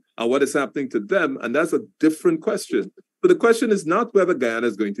 and what is happening to them, and that's a different question. But the question is not whether Guyana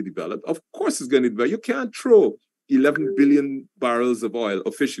is going to develop. Of course it's going to develop. You can't throw 11 billion barrels of oil,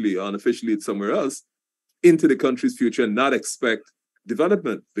 officially, unofficially it's somewhere else, into the country's future and not expect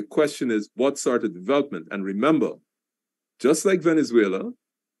development. The question is what sort of development? And remember, just like Venezuela,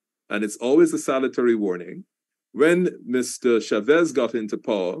 and it's always a salutary warning, when Mr. Chavez got into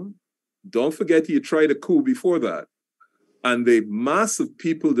power, don't forget he tried a coup before that. And the mass of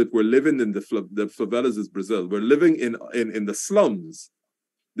people that were living in the favelas of Brazil were living in the slums,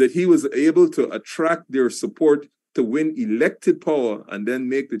 that he was able to attract their support to win elected power and then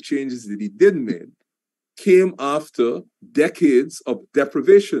make the changes that he did make, came after decades of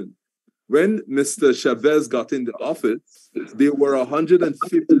deprivation. When Mr. Chavez got into office, there were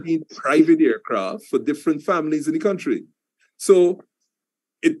 115 private aircraft for different families in the country. So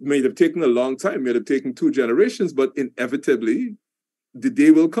it may have taken a long time, it may have taken 2 generations, but inevitably, the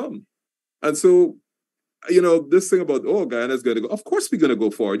day will come. And so, this thing about, Guyana's going to go, of course we're going to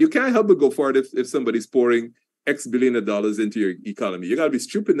go forward. You can't help but go forward if somebody's pouring X billion of dollars into your economy. You got to be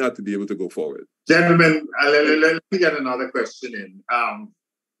stupid not to be able to go forward. Gentlemen, let me get another question in.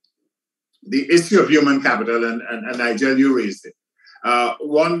 The issue of human capital, and Nigel, you raised it.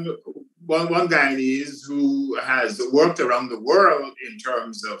 One Guyanese who has worked around the world in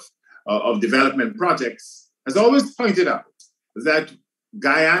terms of development projects has always pointed out that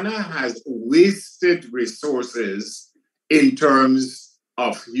Guyana has wasted resources in terms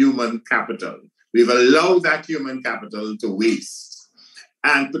of human capital. We've allowed that human capital to waste.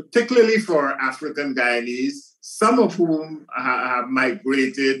 And particularly for African Guyanese, some of whom have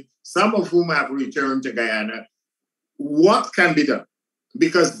migrated, some of whom have returned to Guyana, what can be done?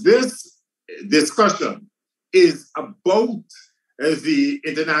 Because this discussion is about the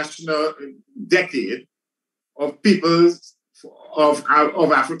international decade of peoples of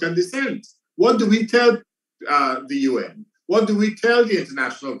African descent. What do we tell the UN? What do we tell the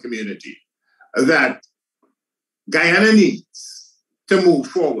international community that Guyana needs to move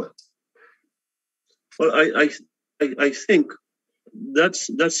forward? Well, I think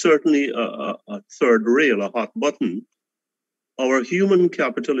that's certainly a third rail, a hot button. Our human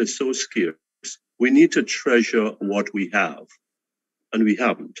capital is so scarce. We need to treasure what we have, and we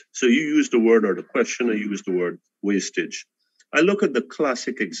haven't. So you used the word, or the questioner used the word, wastage. I look at the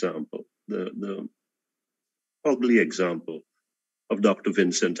classic example, the ugly example of Dr.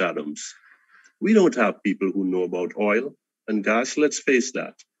 Vincent Adams. We don't have people who know about oil and gas, let's face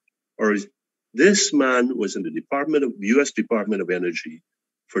that. Or this man was in the U.S. Department of Energy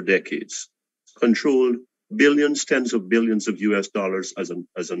for decades, controlled billions, tens of billions of US dollars as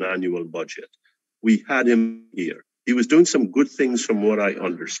an annual budget. We had him here. He was doing some good things from what I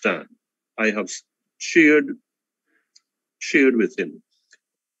understand. I have shared shared with him.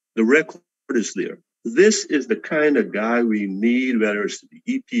 The record is there. This is the kind of guy we need, whether it's the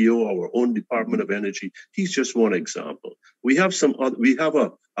EPO, our own Department of Energy. He's just one example. We have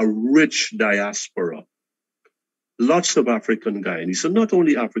a rich diaspora. Lots of African Guyanese. So not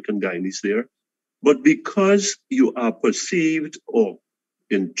only African Guyanese there, but because you are perceived or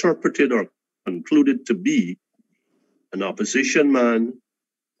interpreted or concluded to be an opposition man,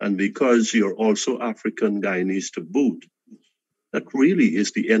 and because you're also African Guyanese to boot, that really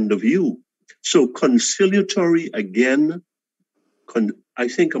is the end of you. So conciliatory, again, I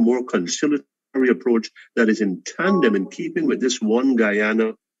think a more conciliatory approach that is in tandem, in keeping with this one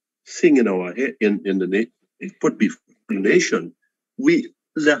Guyana thing in our head, put before the nation,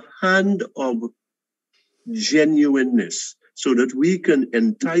 the hand of genuineness, so that we can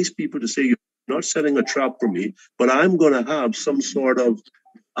entice people to say, you're not setting a trap for me, but I'm going to have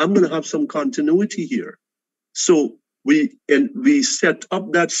some continuity here. So we set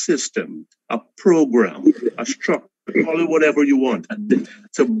up that system, a program, a structure, call it whatever you want,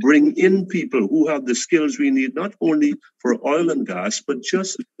 to bring in people who have the skills we need, not only for oil and gas, but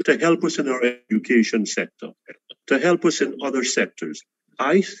just to help us in our education sector, to help us in other sectors.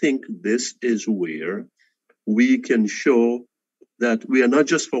 I think this is where we can show that we are not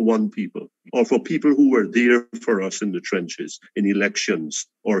just for one people or for people who were there for us in the trenches, in elections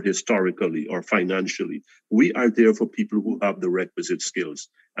or historically or financially. We are there for people who have the requisite skills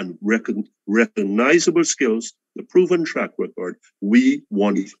and recognizable skills, the proven track record. We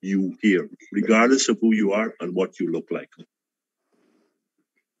want you here, regardless of who you are and what you look like.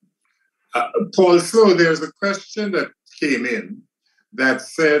 Paul, so there's a question that came in that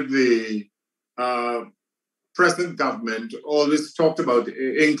said the present government always talked about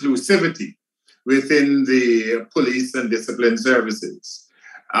inclusivity within the police and discipline services.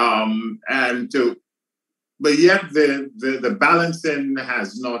 But yet the balancing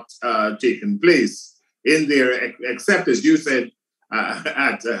has not taken place in there, except, as you said,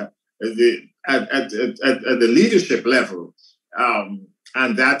 at the leadership level.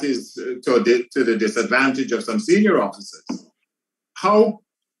 And that is to the disadvantage of some senior officers. How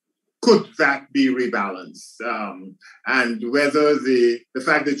could that be rebalanced? And whether the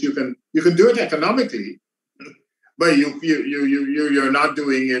fact that you can do it economically, but you're not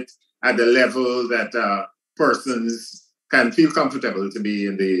doing it at the level that persons can feel comfortable to be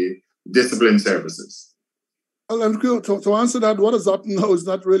in the discipline services. Well, and to answer that, what is up now is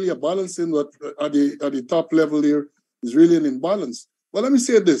not really a balancing, but at the top level here is really an imbalance. Well, let me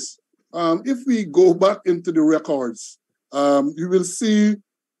say this. If we go back into the records, you will see,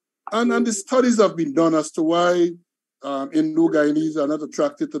 and the studies have been done as to why Indo-Guyanese are not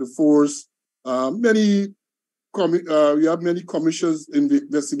attracted to the force. We have many commissions in the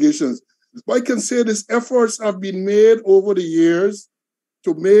investigations. But I can say this, efforts have been made over the years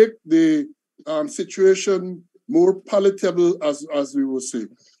to make the situation more palatable, as we will say.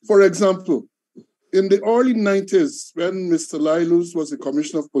 For example, in the early 90s, when Mr. Lilus was the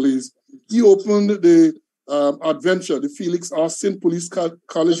Commissioner of Police, he opened the Adventure, the Felix Austin Police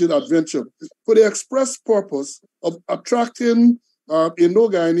College in Adventure, for the express purpose of attracting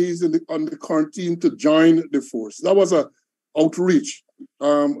Indo-Guyanese on the quarantine to join the force. That was an outreach.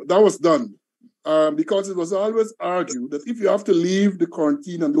 That was done because it was always argued that if you have to leave the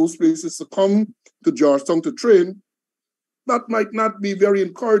quarantine and those places to come to Georgetown to train, that might not be very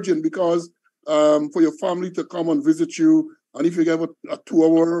encouraging because for your family to come and visit you, and if you have a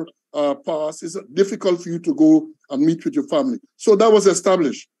 2-hour pass, it's difficult for you to go and meet with your family. So that was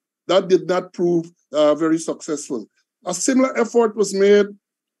established. That did not prove very successful. A similar effort was made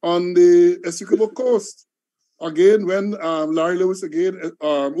on the Essequibo coast. Again, when Larry Lewis again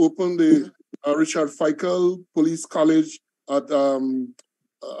opened the Richard Feichel Police College at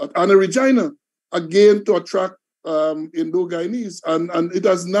Anna Regina, again to attract Indo-Guyanese, and it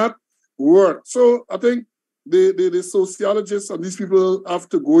has not worked. So I think the sociologists and these people have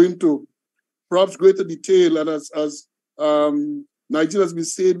to go into perhaps greater detail, and as Nigel has been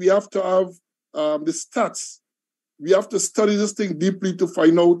saying, we have to have the stats. We have to study this thing deeply to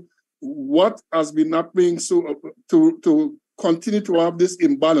find out what has been happening so to continue to have this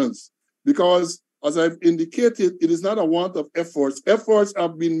imbalance. Because, as I've indicated, it is not a want of efforts. Efforts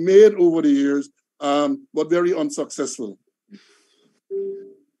have been made over the years, but very unsuccessful.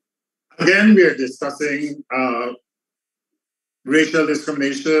 Again, we are discussing racial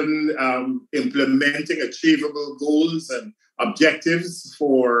discrimination, implementing achievable goals and objectives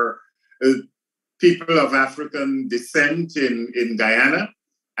for people of African descent in Guyana,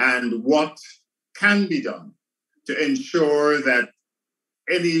 and what can be done to ensure that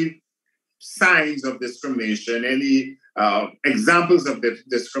any signs of discrimination, any examples of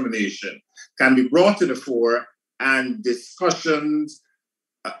discrimination can be brought to the fore, and discussions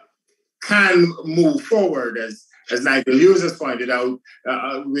can move forward, as Nigel Hughes has pointed out,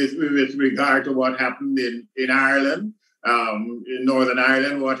 with regard to what happened in Ireland, in Northern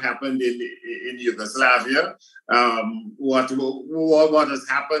Ireland, what happened in Yugoslavia, what has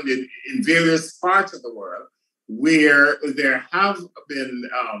happened in various parts of the world, where there have been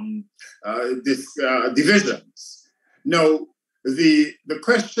divisions. Now, the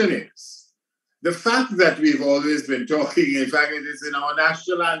question is, the fact that we've always been talking, in fact, it is in our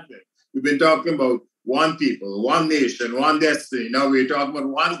national anthem, we've been talking about one people, one nation, one destiny. Now we're talking about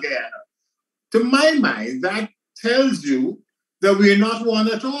one Guyana. To my mind, that tells you that we're not one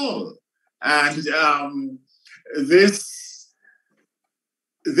at all. And this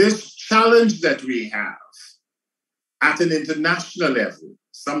challenge that we have at an international level,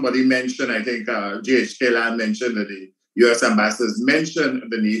 somebody mentioned, I think G.H. Land mentioned that the U.S. ambassadors mentioned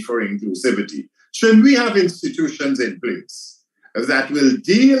the need for inclusivity. Should we have institutions in place that will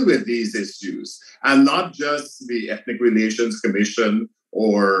deal with these issues, and not just the Ethnic Relations Commission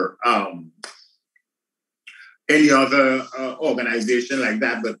or any other organization like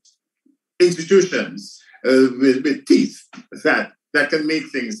that, but institutions with teeth that can make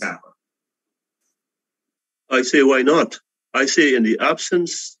things happen? I say, why not? I say, in the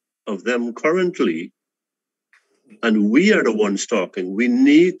absence of them currently, and we are the ones talking, we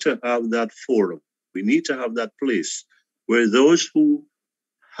need to have that forum. We need to have that place where those who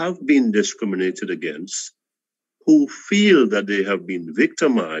have been discriminated against, who feel that they have been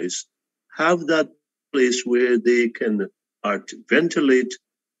victimized, have that place where they can ventilate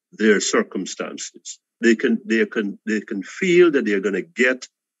their circumstances. They can feel that they're going to get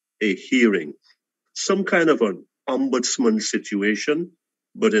a hearing, some kind of an ombudsman situation,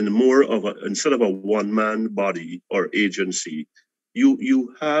 but in more of instead of a one-man body or agency,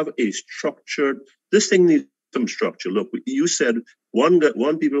 you have a structured. This thing needs some structure. Look, you said one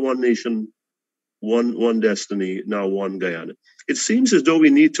people, one nation, one destiny, now one Guyana. It seems as though we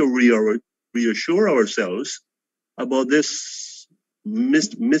need to reassure ourselves about this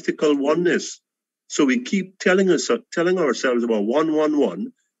mythical oneness. So we keep telling ourselves about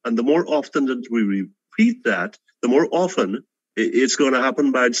one, and the more often that we repeat that, the more often it's going to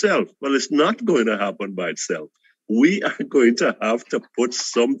happen by itself. Well, it's not going to happen by itself. We are going to have to put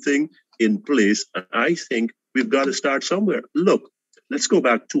something in place, and I think we've got to start somewhere. Look, let's go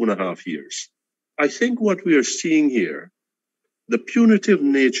back 2.5 years. I think what we are seeing here, the punitive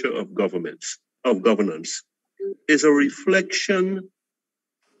nature of governance, is a reflection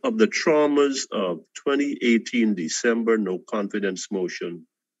of the traumas of 2018 December no confidence motion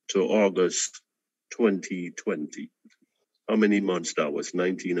to August 2020. How many months that was?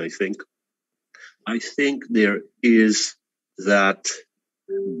 19, I think. I think there is that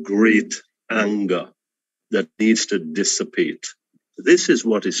great anger that needs to dissipate. This is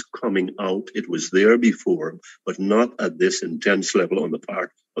what is coming out. It was there before, but not at this intense level on the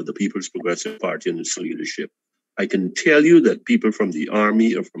part of the People's Progressive Party and its leadership. I can tell you that people from the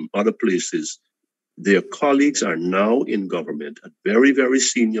army or from other places, their colleagues are now in government at very, very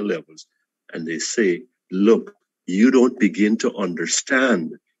senior levels, and they say, look, you don't begin to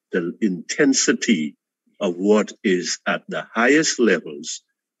understand the intensity of what is at the highest levels,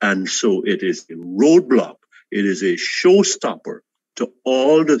 and so it is a roadblock, it is a showstopper to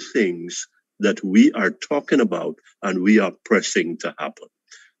all the things that we are talking about and we are pressing to happen.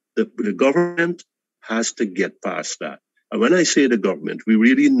 The government has to get past that. And when I say the government, we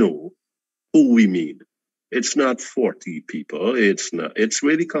really know who we mean. It's not 40 people. It's not. It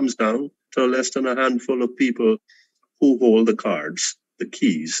really comes down to less than a handful of people who hold the cards, the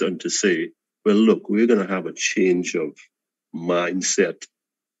keys, and to say, well, look, we're going to have a change of mindset.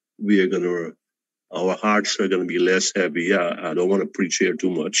 Our hearts are going to be less heavy. I don't want to preach here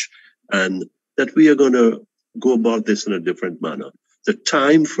too much. And that we are going to go about this in a different manner. The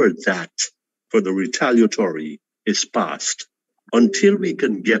time for that, for the retaliatory, is past. Until we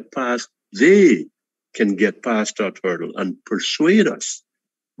can get past, they can get past that hurdle and persuade us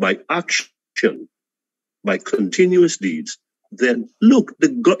by action, by continuous deeds, then look,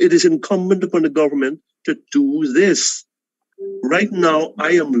 it is incumbent upon the government to do this. Right now,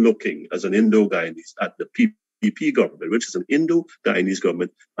 I am looking as an Indo-Guyanese at the PPP government, which is an Indo-Guyanese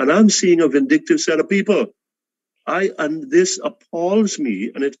government, and I'm seeing a vindictive set of people. And this appalls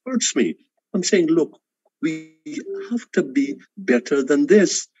me and it hurts me. I'm saying, look, we have to be better than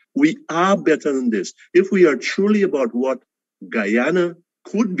this. We are better than this. If we are truly about what Guyana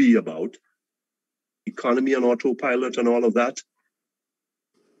could be about, economy and autopilot and all of that,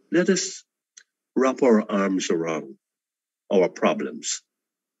 let us wrap our arms around our problems.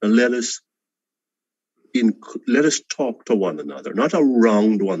 And let us talk to one another, not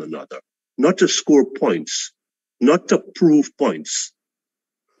around one another, not to score points, not to prove points,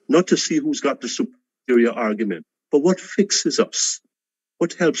 not to see who's got the superior argument, but what fixes us,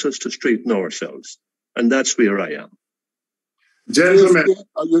 what helps us to straighten ourselves. And that's where I am. Gentlemen.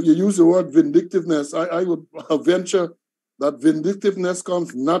 You use the word vindictiveness. I would venture that vindictiveness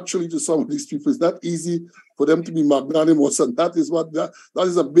comes naturally to some of these people. It's not easy for them to be magnanimous, and that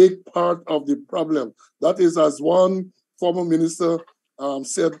is a big part of the problem. That is, as one former minister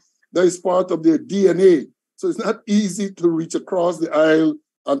said, that is part of their DNA. So it's not easy to reach across the aisle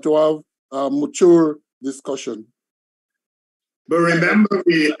and to have a mature discussion. But remember,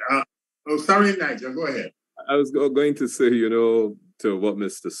 sorry, Nigel, go ahead. I was going to say, to what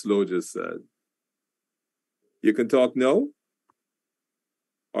Mr. Slow just said, you can talk now,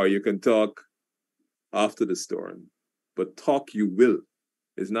 or you can talk after the storm. But talk you will.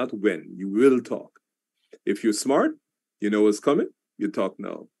 It's not when. You will talk. If you're smart, you know what's coming, you talk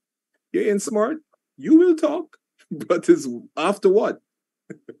now. You ain't smart, you will talk. But it's after what?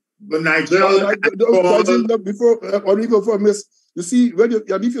 But Nigel, before we go for Miss, you see,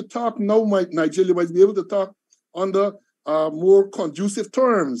 if you talk now, Nigel, you might be able to talk under more conducive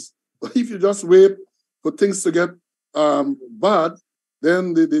terms. But if you just wait for things to get bad,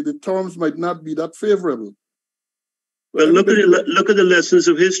 then the terms might not be that favorable. Well, look at the lessons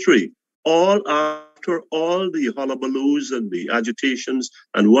of history. After all the hullabaloos and the agitations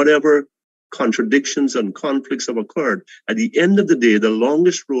and whatever contradictions and conflicts have occurred, at the end of the day, the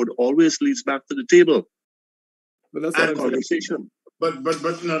longest road always leads back to the table. But that's not a conversation. But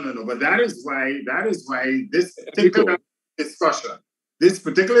no. But that is why this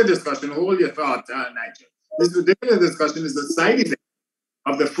particular discussion, hold your thought, Nigel. This particular discussion is a side effect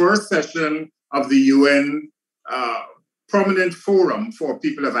of the first session of the UN Prominent Forum for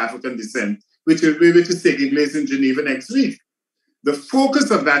People of African Descent, which is taking place in Geneva next week. The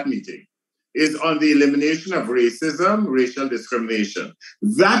focus of that meeting is on the elimination of racism, racial discrimination.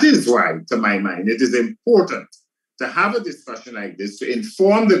 That is why, to my mind, it is important to have a discussion like this to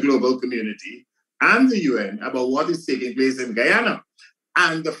inform the global community and the UN about what is taking place in Guyana.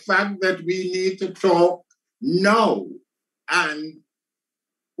 And the fact that we need to talk now, and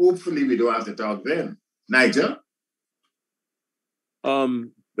hopefully we don't have to talk then. Nigel?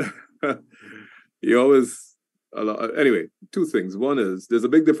 You always... Anyway, two things. One is, there's a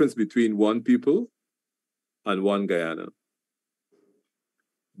big difference between one people and one Guyana.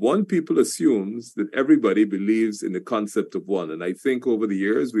 One people assumes that everybody believes in the concept of one. And I think over the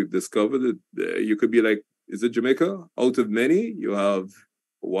years, we've discovered that you could be like, is it Jamaica? Out of many, you have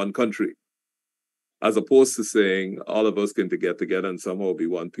one country. As opposed to saying all of us can get together and somehow be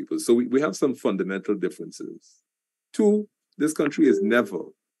one people. So we have some fundamental differences. Two, this country has never,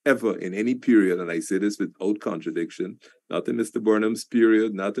 ever in any period, and I say this without contradiction, not in Mr. Burnham's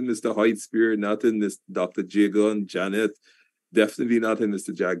period, not in Mr. Hoyt's period, not in this Dr. Jagon, Janet, definitely not in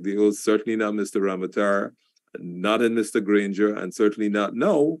Mr. Jagdeo, certainly not Mr. Ramatar, not in Mr. Granger, and certainly not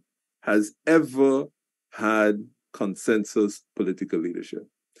now, has ever had consensus political leadership.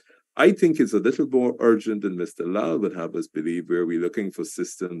 I think it's a little more urgent than Mr. Lal would have us believe, where we're looking for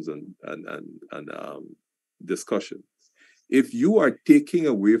systems and discussions. If you are taking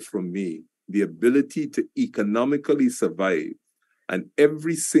away from me the ability to economically survive, and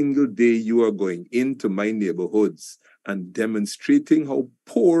every single day you are going into my neighborhoods and demonstrating how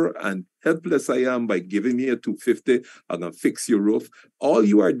poor and helpless I am by giving me a $250, I'm going to fix your roof, all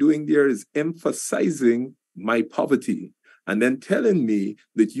you are doing there is emphasizing my poverty and then telling me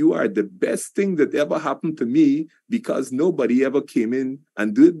that you are the best thing that ever happened to me because nobody ever came in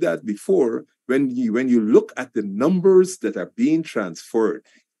and did that before. When you look at the numbers that are being transferred,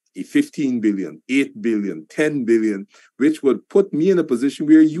 15 billion, 8 billion, 10 billion, which would put me in a position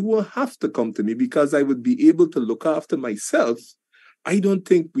where you will have to come to me because I would be able to look after myself. I don't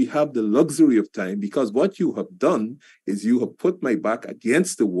think we have the luxury of time, because what you have done is you have put my back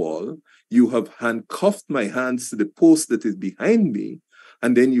against the wall, you have handcuffed my hands to the post that is behind me,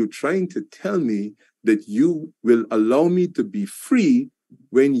 and then you're trying to tell me that you will allow me to be free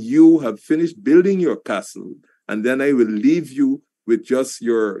when you have finished building your castle, and then I will leave you with just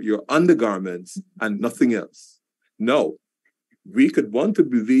your undergarments and nothing else. No, we could want to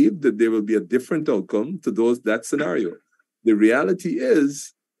believe that there will be a different outcome to that scenario. The reality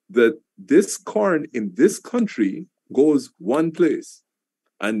is that this corn in this country goes one place,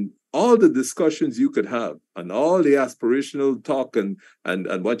 and all the discussions you could have and all the aspirational talk and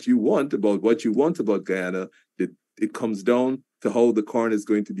what you want about Guyana, it comes down to how the corn is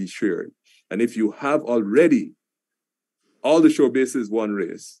going to be shared. And if you have already All the shore bases, one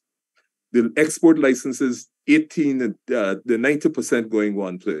race. The export licenses, 90% going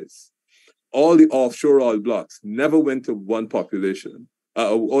one place. All the offshore oil blocks never went to one population,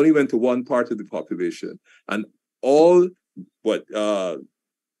 only went to one part of the population. And all,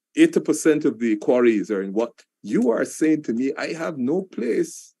 80% of the quarries are in what you are saying to me. I have no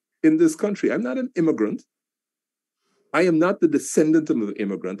place in this country. I'm not an immigrant. I am not the descendant of an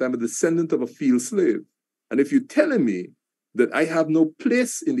immigrant. I'm a descendant of a field slave. And if you're telling me that I have no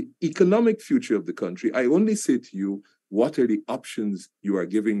place in the economic future of the country, I only say to you, what are the options you are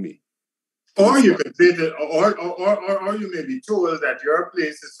giving me? Or you can say that, or you may be told that your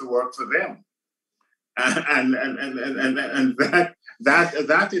place is to work for them, and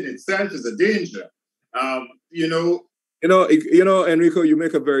that in itself is a danger. Enrico, you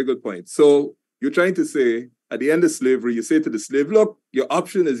make a very good point. So you're trying to say, at the end of slavery, you say to the slave, look, your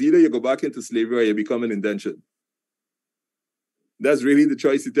option is either you go back into slavery or you become an indentured. That's really the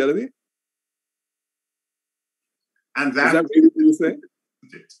choice you're telling me? And is that really what you're saying?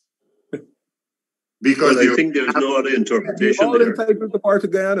 Because I think there's no other interpretation. We're all entitled to part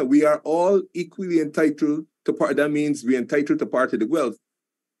of Guyana. We are all equally entitled to part. That means we're entitled to part of the wealth.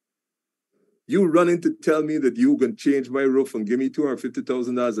 You running to tell me that you can change my roof and give me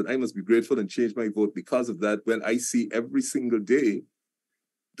 $250,000 and I must be grateful and change my vote because of that, when I see every single day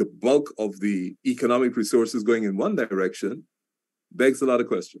the bulk of the economic resources going in one direction, begs a lot of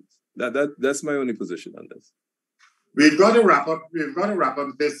questions. That's my only position on this. We've got to wrap up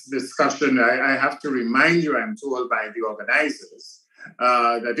this discussion. I have to remind you, I'm told by the organizers,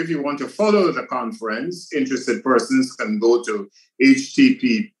 that if you want to follow the conference, interested persons can go to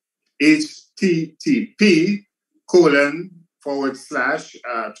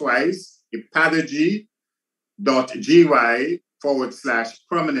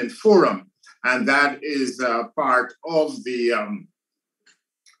forum. And that is part of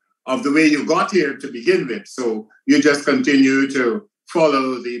the way you got here to begin with. So you just continue to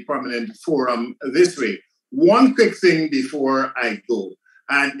follow the permanent forum this way. One quick thing before I go,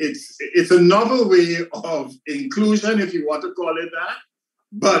 and it's a novel way of inclusion, if you want to call it that,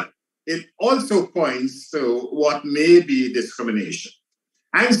 but it also points to what may be discrimination.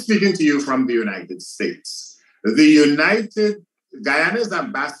 I'm speaking to you from the United States. Guyana's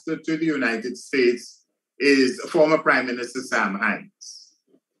ambassador to the United States is former Prime Minister Sam Hinds.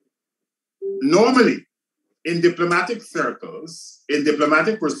 Normally, in diplomatic circles, in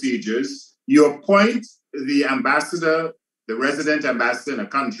diplomatic procedures, you appoint the ambassador, the resident ambassador in a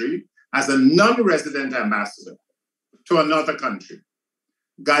country, as a non-resident ambassador to another country.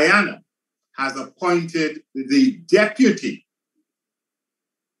 Guyana has appointed the deputy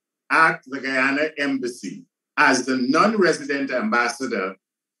at the Guyana embassy as the non-resident ambassador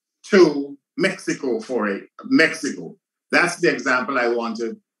to Mexico Mexico. That's the example I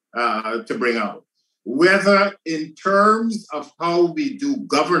wanted to bring out. Whether in terms of how we do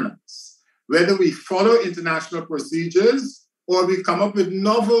governance, whether we follow international procedures or we come up with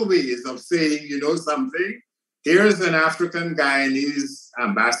novel ways of saying, something, here's an African Guyanese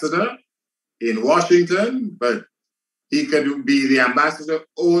ambassador in Washington, but he could be the ambassador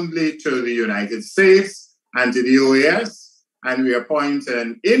only to the United States and to the OAS, and we appoint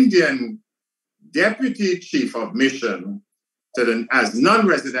an Indian deputy chief of mission as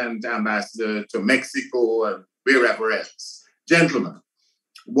non-resident ambassador to Mexico and wherever else. Gentlemen,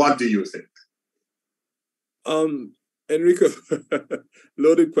 what do you think? Enrico,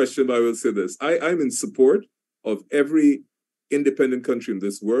 loaded question, but I will say this. I'm in support of every independent country in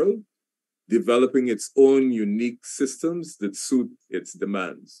this world developing its own unique systems that suit its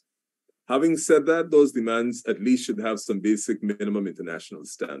demands. Having said that, those demands at least should have some basic minimum international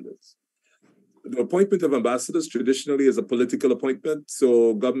standards. The appointment of ambassadors traditionally is a political appointment.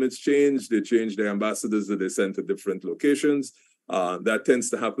 So governments change, they change their ambassadors that they send to different locations. That tends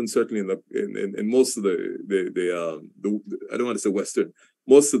to happen certainly in most of the I don't want to say Western,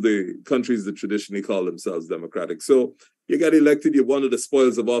 most of the countries that traditionally call themselves democratic. So you get elected, you're one of the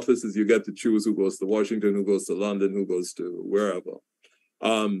spoils of office is you get to choose who goes to Washington, who goes to London, who goes to wherever.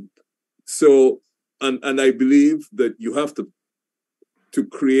 And I believe that you have to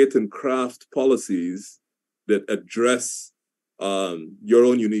create and craft policies that address your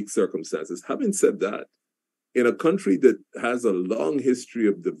own unique circumstances. Having said that, in a country that has a long history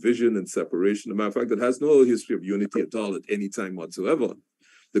of division and separation, as a matter of fact, that has no history of unity at all at any time whatsoever,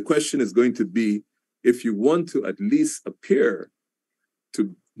 the question is going to be, if you want to at least appear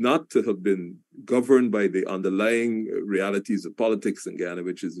to not to have been governed by the underlying realities of politics in Guyana,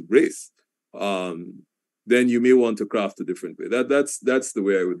 which is race, then you may want to craft a different way. That's the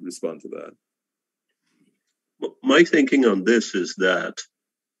way I would respond to that. My thinking on this is that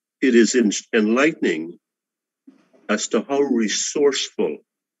it is enlightening as to how resourceful,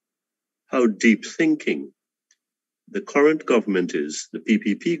 how deep thinking the current government is, the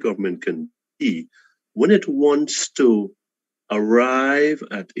PPP government can be, when it wants to arrive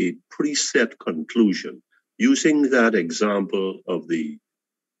at a preset conclusion, using that example of the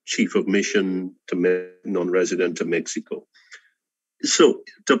chief of mission to non-resident to Mexico. So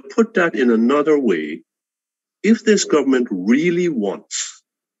to put that in another way, if this government really wants,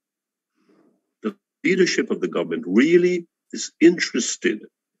 the leadership of the government really is interested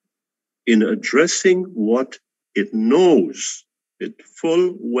in addressing what it knows, it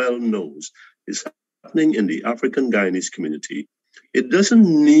full well knows is happening in the African Guyanese community, it doesn't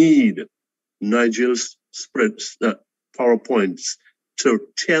need Nigel's PowerPoints to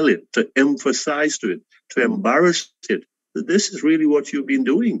tell it, to emphasize to it, to embarrass it, that this is really what you've been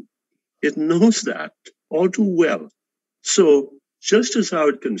doing. It knows that all too well. So just as how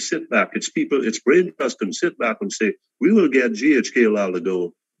it can sit back, its people, its brain trust can sit back and say, we will get GHK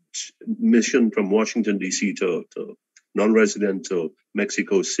Lalado mission from Washington, D.C. to non-resident to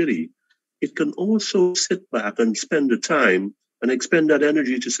Mexico City, it can also sit back and spend the time and expend that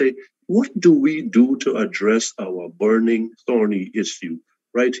energy to say, what do we do to address our burning, thorny issue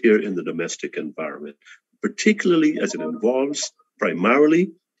right here in the domestic environment, particularly as it involves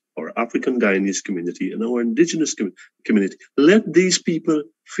primarily our African Guyanese community and our indigenous community. Let these people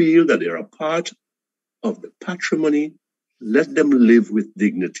feel that they're a part of the patrimony. Let them live with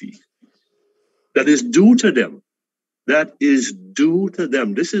dignity. That is due to them. That is due to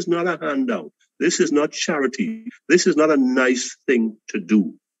them. This is not a handout. This is not charity. This is not a nice thing to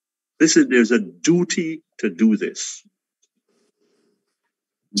do. There's a duty to do this.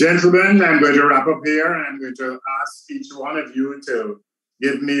 Gentlemen, I'm going to wrap up here. I'm going to ask each one of you to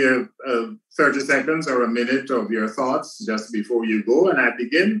give me a 30 seconds or a minute of your thoughts just before you go. And I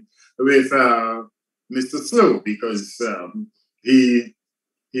begin with Mr. Slow, because he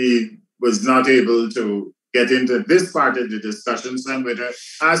was not able to get into this part of the discussion. So I'm going to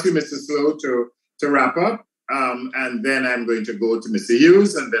ask you, Mr. Slow, to wrap up. And then I'm going to go to Mr.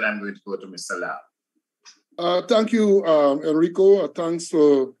 Hughes, and then I'm going to go to Mr. Lau. Thank you, Enrico. Thanks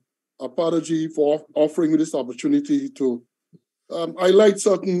to Apology for offering me this opportunity to highlight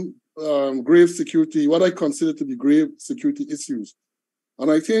certain grave security, what I consider to be grave security issues. And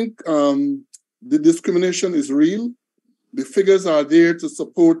I think the discrimination is real. The figures are there to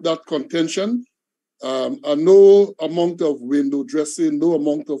support that contention. And no amount of window dressing, no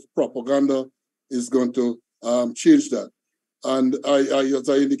amount of propaganda is going to change that. And as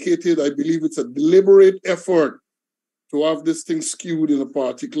I indicated, I believe it's a deliberate effort to have this thing skewed in a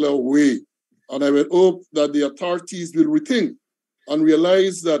particular way. And I would hope that the authorities will rethink and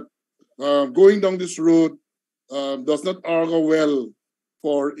realize that going down this road does not augur well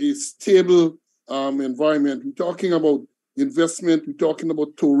for a stable environment. We're talking about investment, we're talking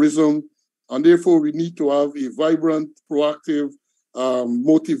about tourism, and therefore we need to have a vibrant, proactive,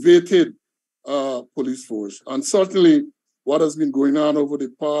 motivated police force. And certainly what has been going on over the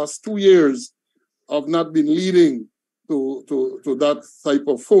past 2 years have not been leading to that type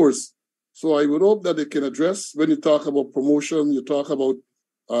of force. So I would hope that they can address, when you talk about promotion, you talk about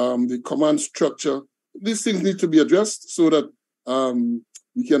the command structure, these things need to be addressed so that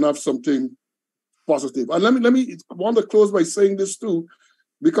we can have something positive. And let me I want to close by saying this too,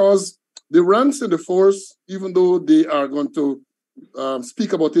 because the ranks in the force, even though they are going to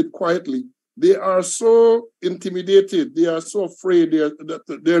speak about it quietly, they are so intimidated, they are so afraid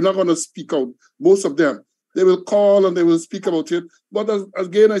that they're not going to speak out, most of them. They will call and they will speak about it. But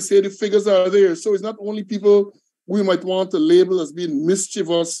again, I say the figures are there. So it's not only people we might want to label as being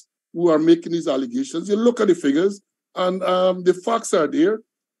mischievous who are making these allegations. You look at the figures and the facts are there.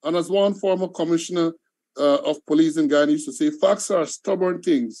 And as one former commissioner of police in Guyana used to say, facts are stubborn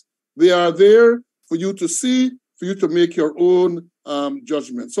things. They are there for you to see, for you to make your own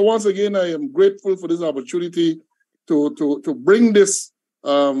judgment. So once again, I am grateful for this opportunity to bring this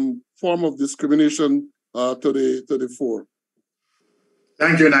form of discrimination to the fore.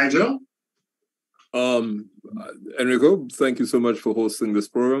 Thank you, Nigel. Enrico, thank you so much for hosting this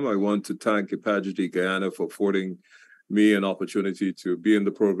program. I want to thank Epagity Guyana for affording me an opportunity to be in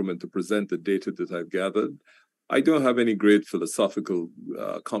the program and to present the data that I've gathered. I don't have any great philosophical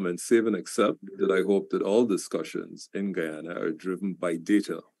comments, save and except that I hope that all discussions in Guyana are driven by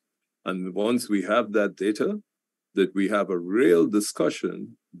data. And once we have that data, that we have a real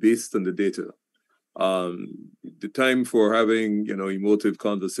discussion based on the data. The time for having, emotive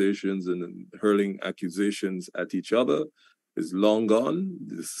conversations and hurling accusations at each other is long gone.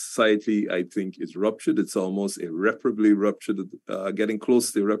 The society, I think, is ruptured. It's almost irreparably ruptured, getting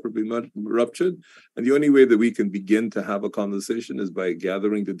close to irreparably ruptured. And the only way that we can begin to have a conversation is by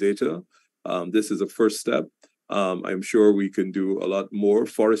gathering the data. This is a first step. I'm sure we can do a lot more.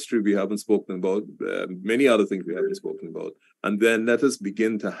 Forestry, we haven't spoken about. Many other things we haven't spoken about. And then let us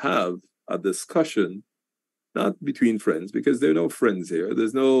begin to have a discussion, not between friends, because there are no friends here.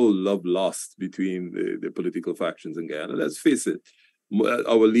 There's no love lost between the political factions in Guyana. Let's face it.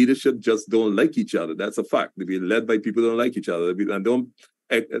 Our leadership just don't like each other. That's a fact. They're being led by people who don't like each other. And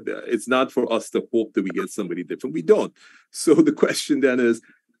it's not for us to hope that we get somebody different. We don't. So the question then is,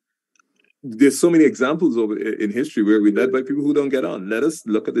 there's so many examples in history where we're led by people who don't get on. Let us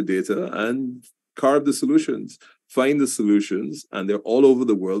look at the data and carve the solutions, find the solutions, and they're all over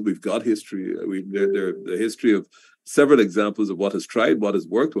the world. We've got history. They're the history of several examples of what has tried, what has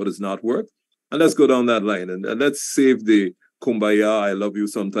worked, what has not worked. And let's go down that line. And let's save the kumbaya, I love you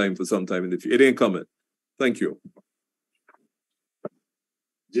sometime for sometime in the future. It ain't coming. Thank you.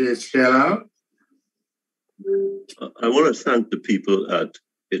 JHKL. I want to thank the people at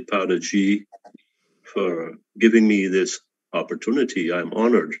IPADG for giving me this opportunity. I'm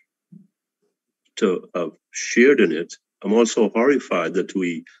honored to have shared in it. I'm also horrified that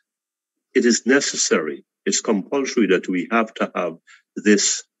it is necessary, it's compulsory that we have to have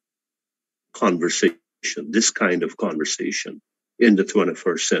this conversation, this kind of conversation in the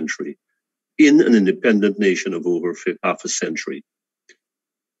 21st century, in an independent nation of over half a century.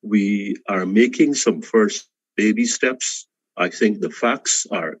 We are making some first baby steps. I think the facts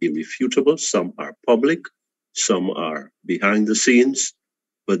are irrefutable. Some are public, some are behind the scenes,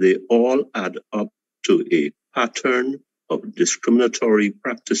 but they all add up to a pattern of discriminatory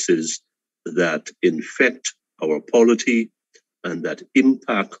practices that infect our polity and that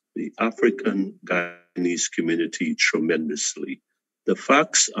impact the African Guyanese community tremendously. The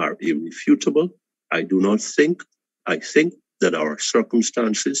facts are irrefutable. I think that our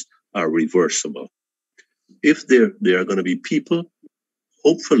circumstances are reversible. If there are going to be people,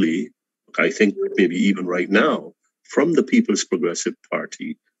 hopefully, I think maybe even right now, from the People's Progressive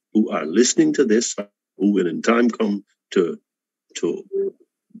Party, who are listening to this, who will in time come to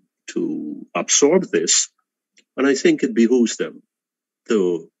absorb this, and I think it behooves them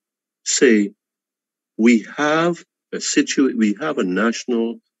to say, we have a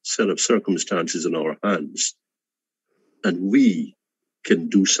national set of circumstances in our hands, and we can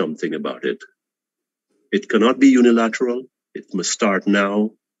do something about it. It cannot be unilateral. It must start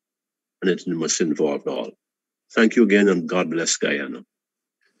now, and it must involve all. Thank you again, and God bless Guyana.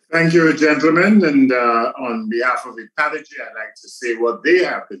 Thank you, gentlemen. And on behalf of IPADG, I'd like to say what they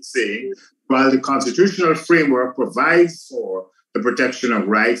have been saying. While the constitutional framework provides for the protection of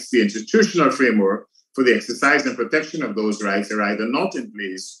rights, the institutional framework for the exercise and protection of those rights are either not in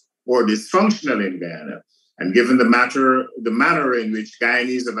place or dysfunctional in Guyana. And given the manner in which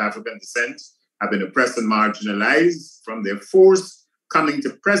Guyanese of African descent have been oppressed and marginalized from their forced coming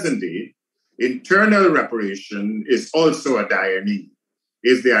to present day, internal reparation is also a dire need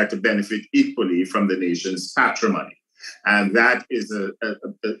if they are to benefit equally from the nation's patrimony. And that is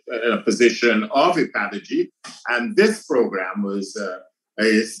a position of IPADG. And this program was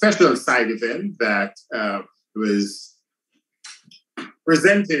a special side event that was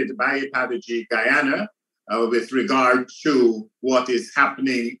presented by IPADG Guyana with regard to what is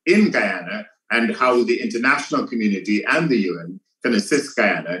happening in Guyana and how the international community and the UN can assist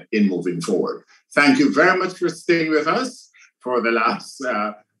Guyana in moving forward. Thank you very much for staying with us for the last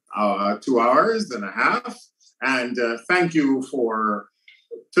 2 hours and a half. And thank you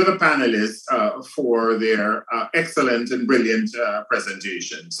to the panelists for their excellent and brilliant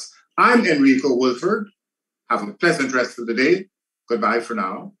presentations. I'm Enrico Wilford. Have a pleasant rest of the day. Goodbye for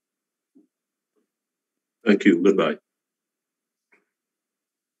now. Thank you. Goodbye.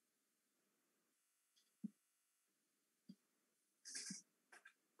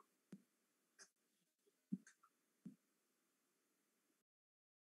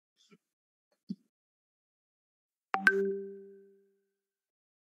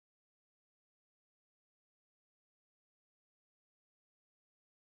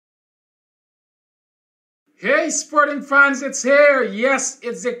 Hey sporting fans, it's here. Yes,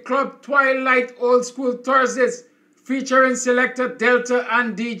 it's the Club Twilight Old School Thursdays featuring selector Delta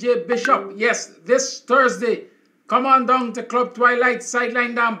and DJ Bishop. Yes, this Thursday, come on down to Club Twilight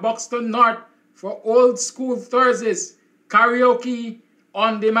Sideline down Buxton North for Old School Thursdays. Karaoke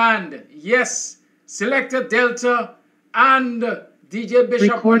on demand. Yes, selector Delta and DJ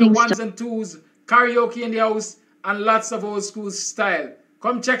Bishop on the ones and twos. Karaoke in the house and lots of old school style.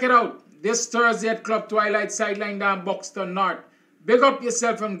 Come check it out. this Thursday at Club Twilight, sideline down Buxton North. Big up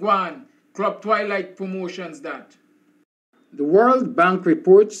yourself and Guan. Club Twilight Promotions that. The World Bank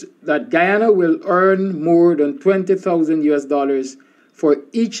reports that Guyana will earn more than $20,000 for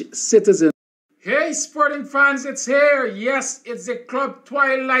each citizen. Hey sporting fans, it's here. Yes, it's the Club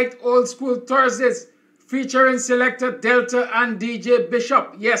Twilight Old School Thursdays featuring selector Delta and DJ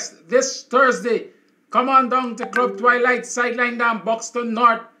Bishop. Yes, this Thursday, come on down to Club Twilight, sideline down Buxton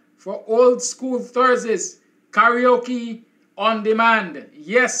North for Old School Thursdays. Karaoke on demand.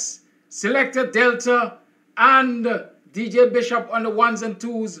 Yes, selector Delta and DJ Bishop on the ones and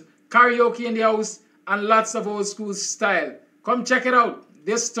twos. Karaoke in the house and lots of old school style. Come check it out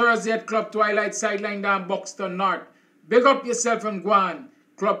this Thursday at Club Twilight, sideline down Buxton North. Big up yourself and Guan.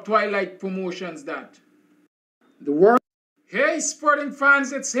 Club Twilight Promotions that. The world. Hey sporting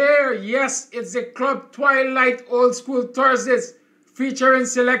fans, it's here. Yes, it's the Club Twilight Old School Thursdays featuring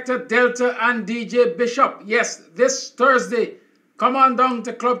selector Delta and DJ Bishop. Yes, this Thursday, come on down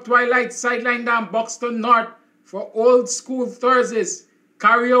to Club Twilight, sideline down Buxton North for Old School Thursdays.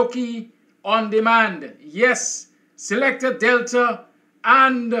 Karaoke on demand. Yes, selector Delta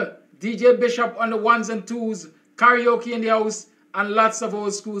and DJ Bishop on the ones and twos. Karaoke in the house and lots of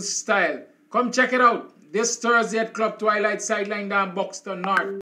old school style. Come check it out this Thursday at Club Twilight, sideline down Buxton North.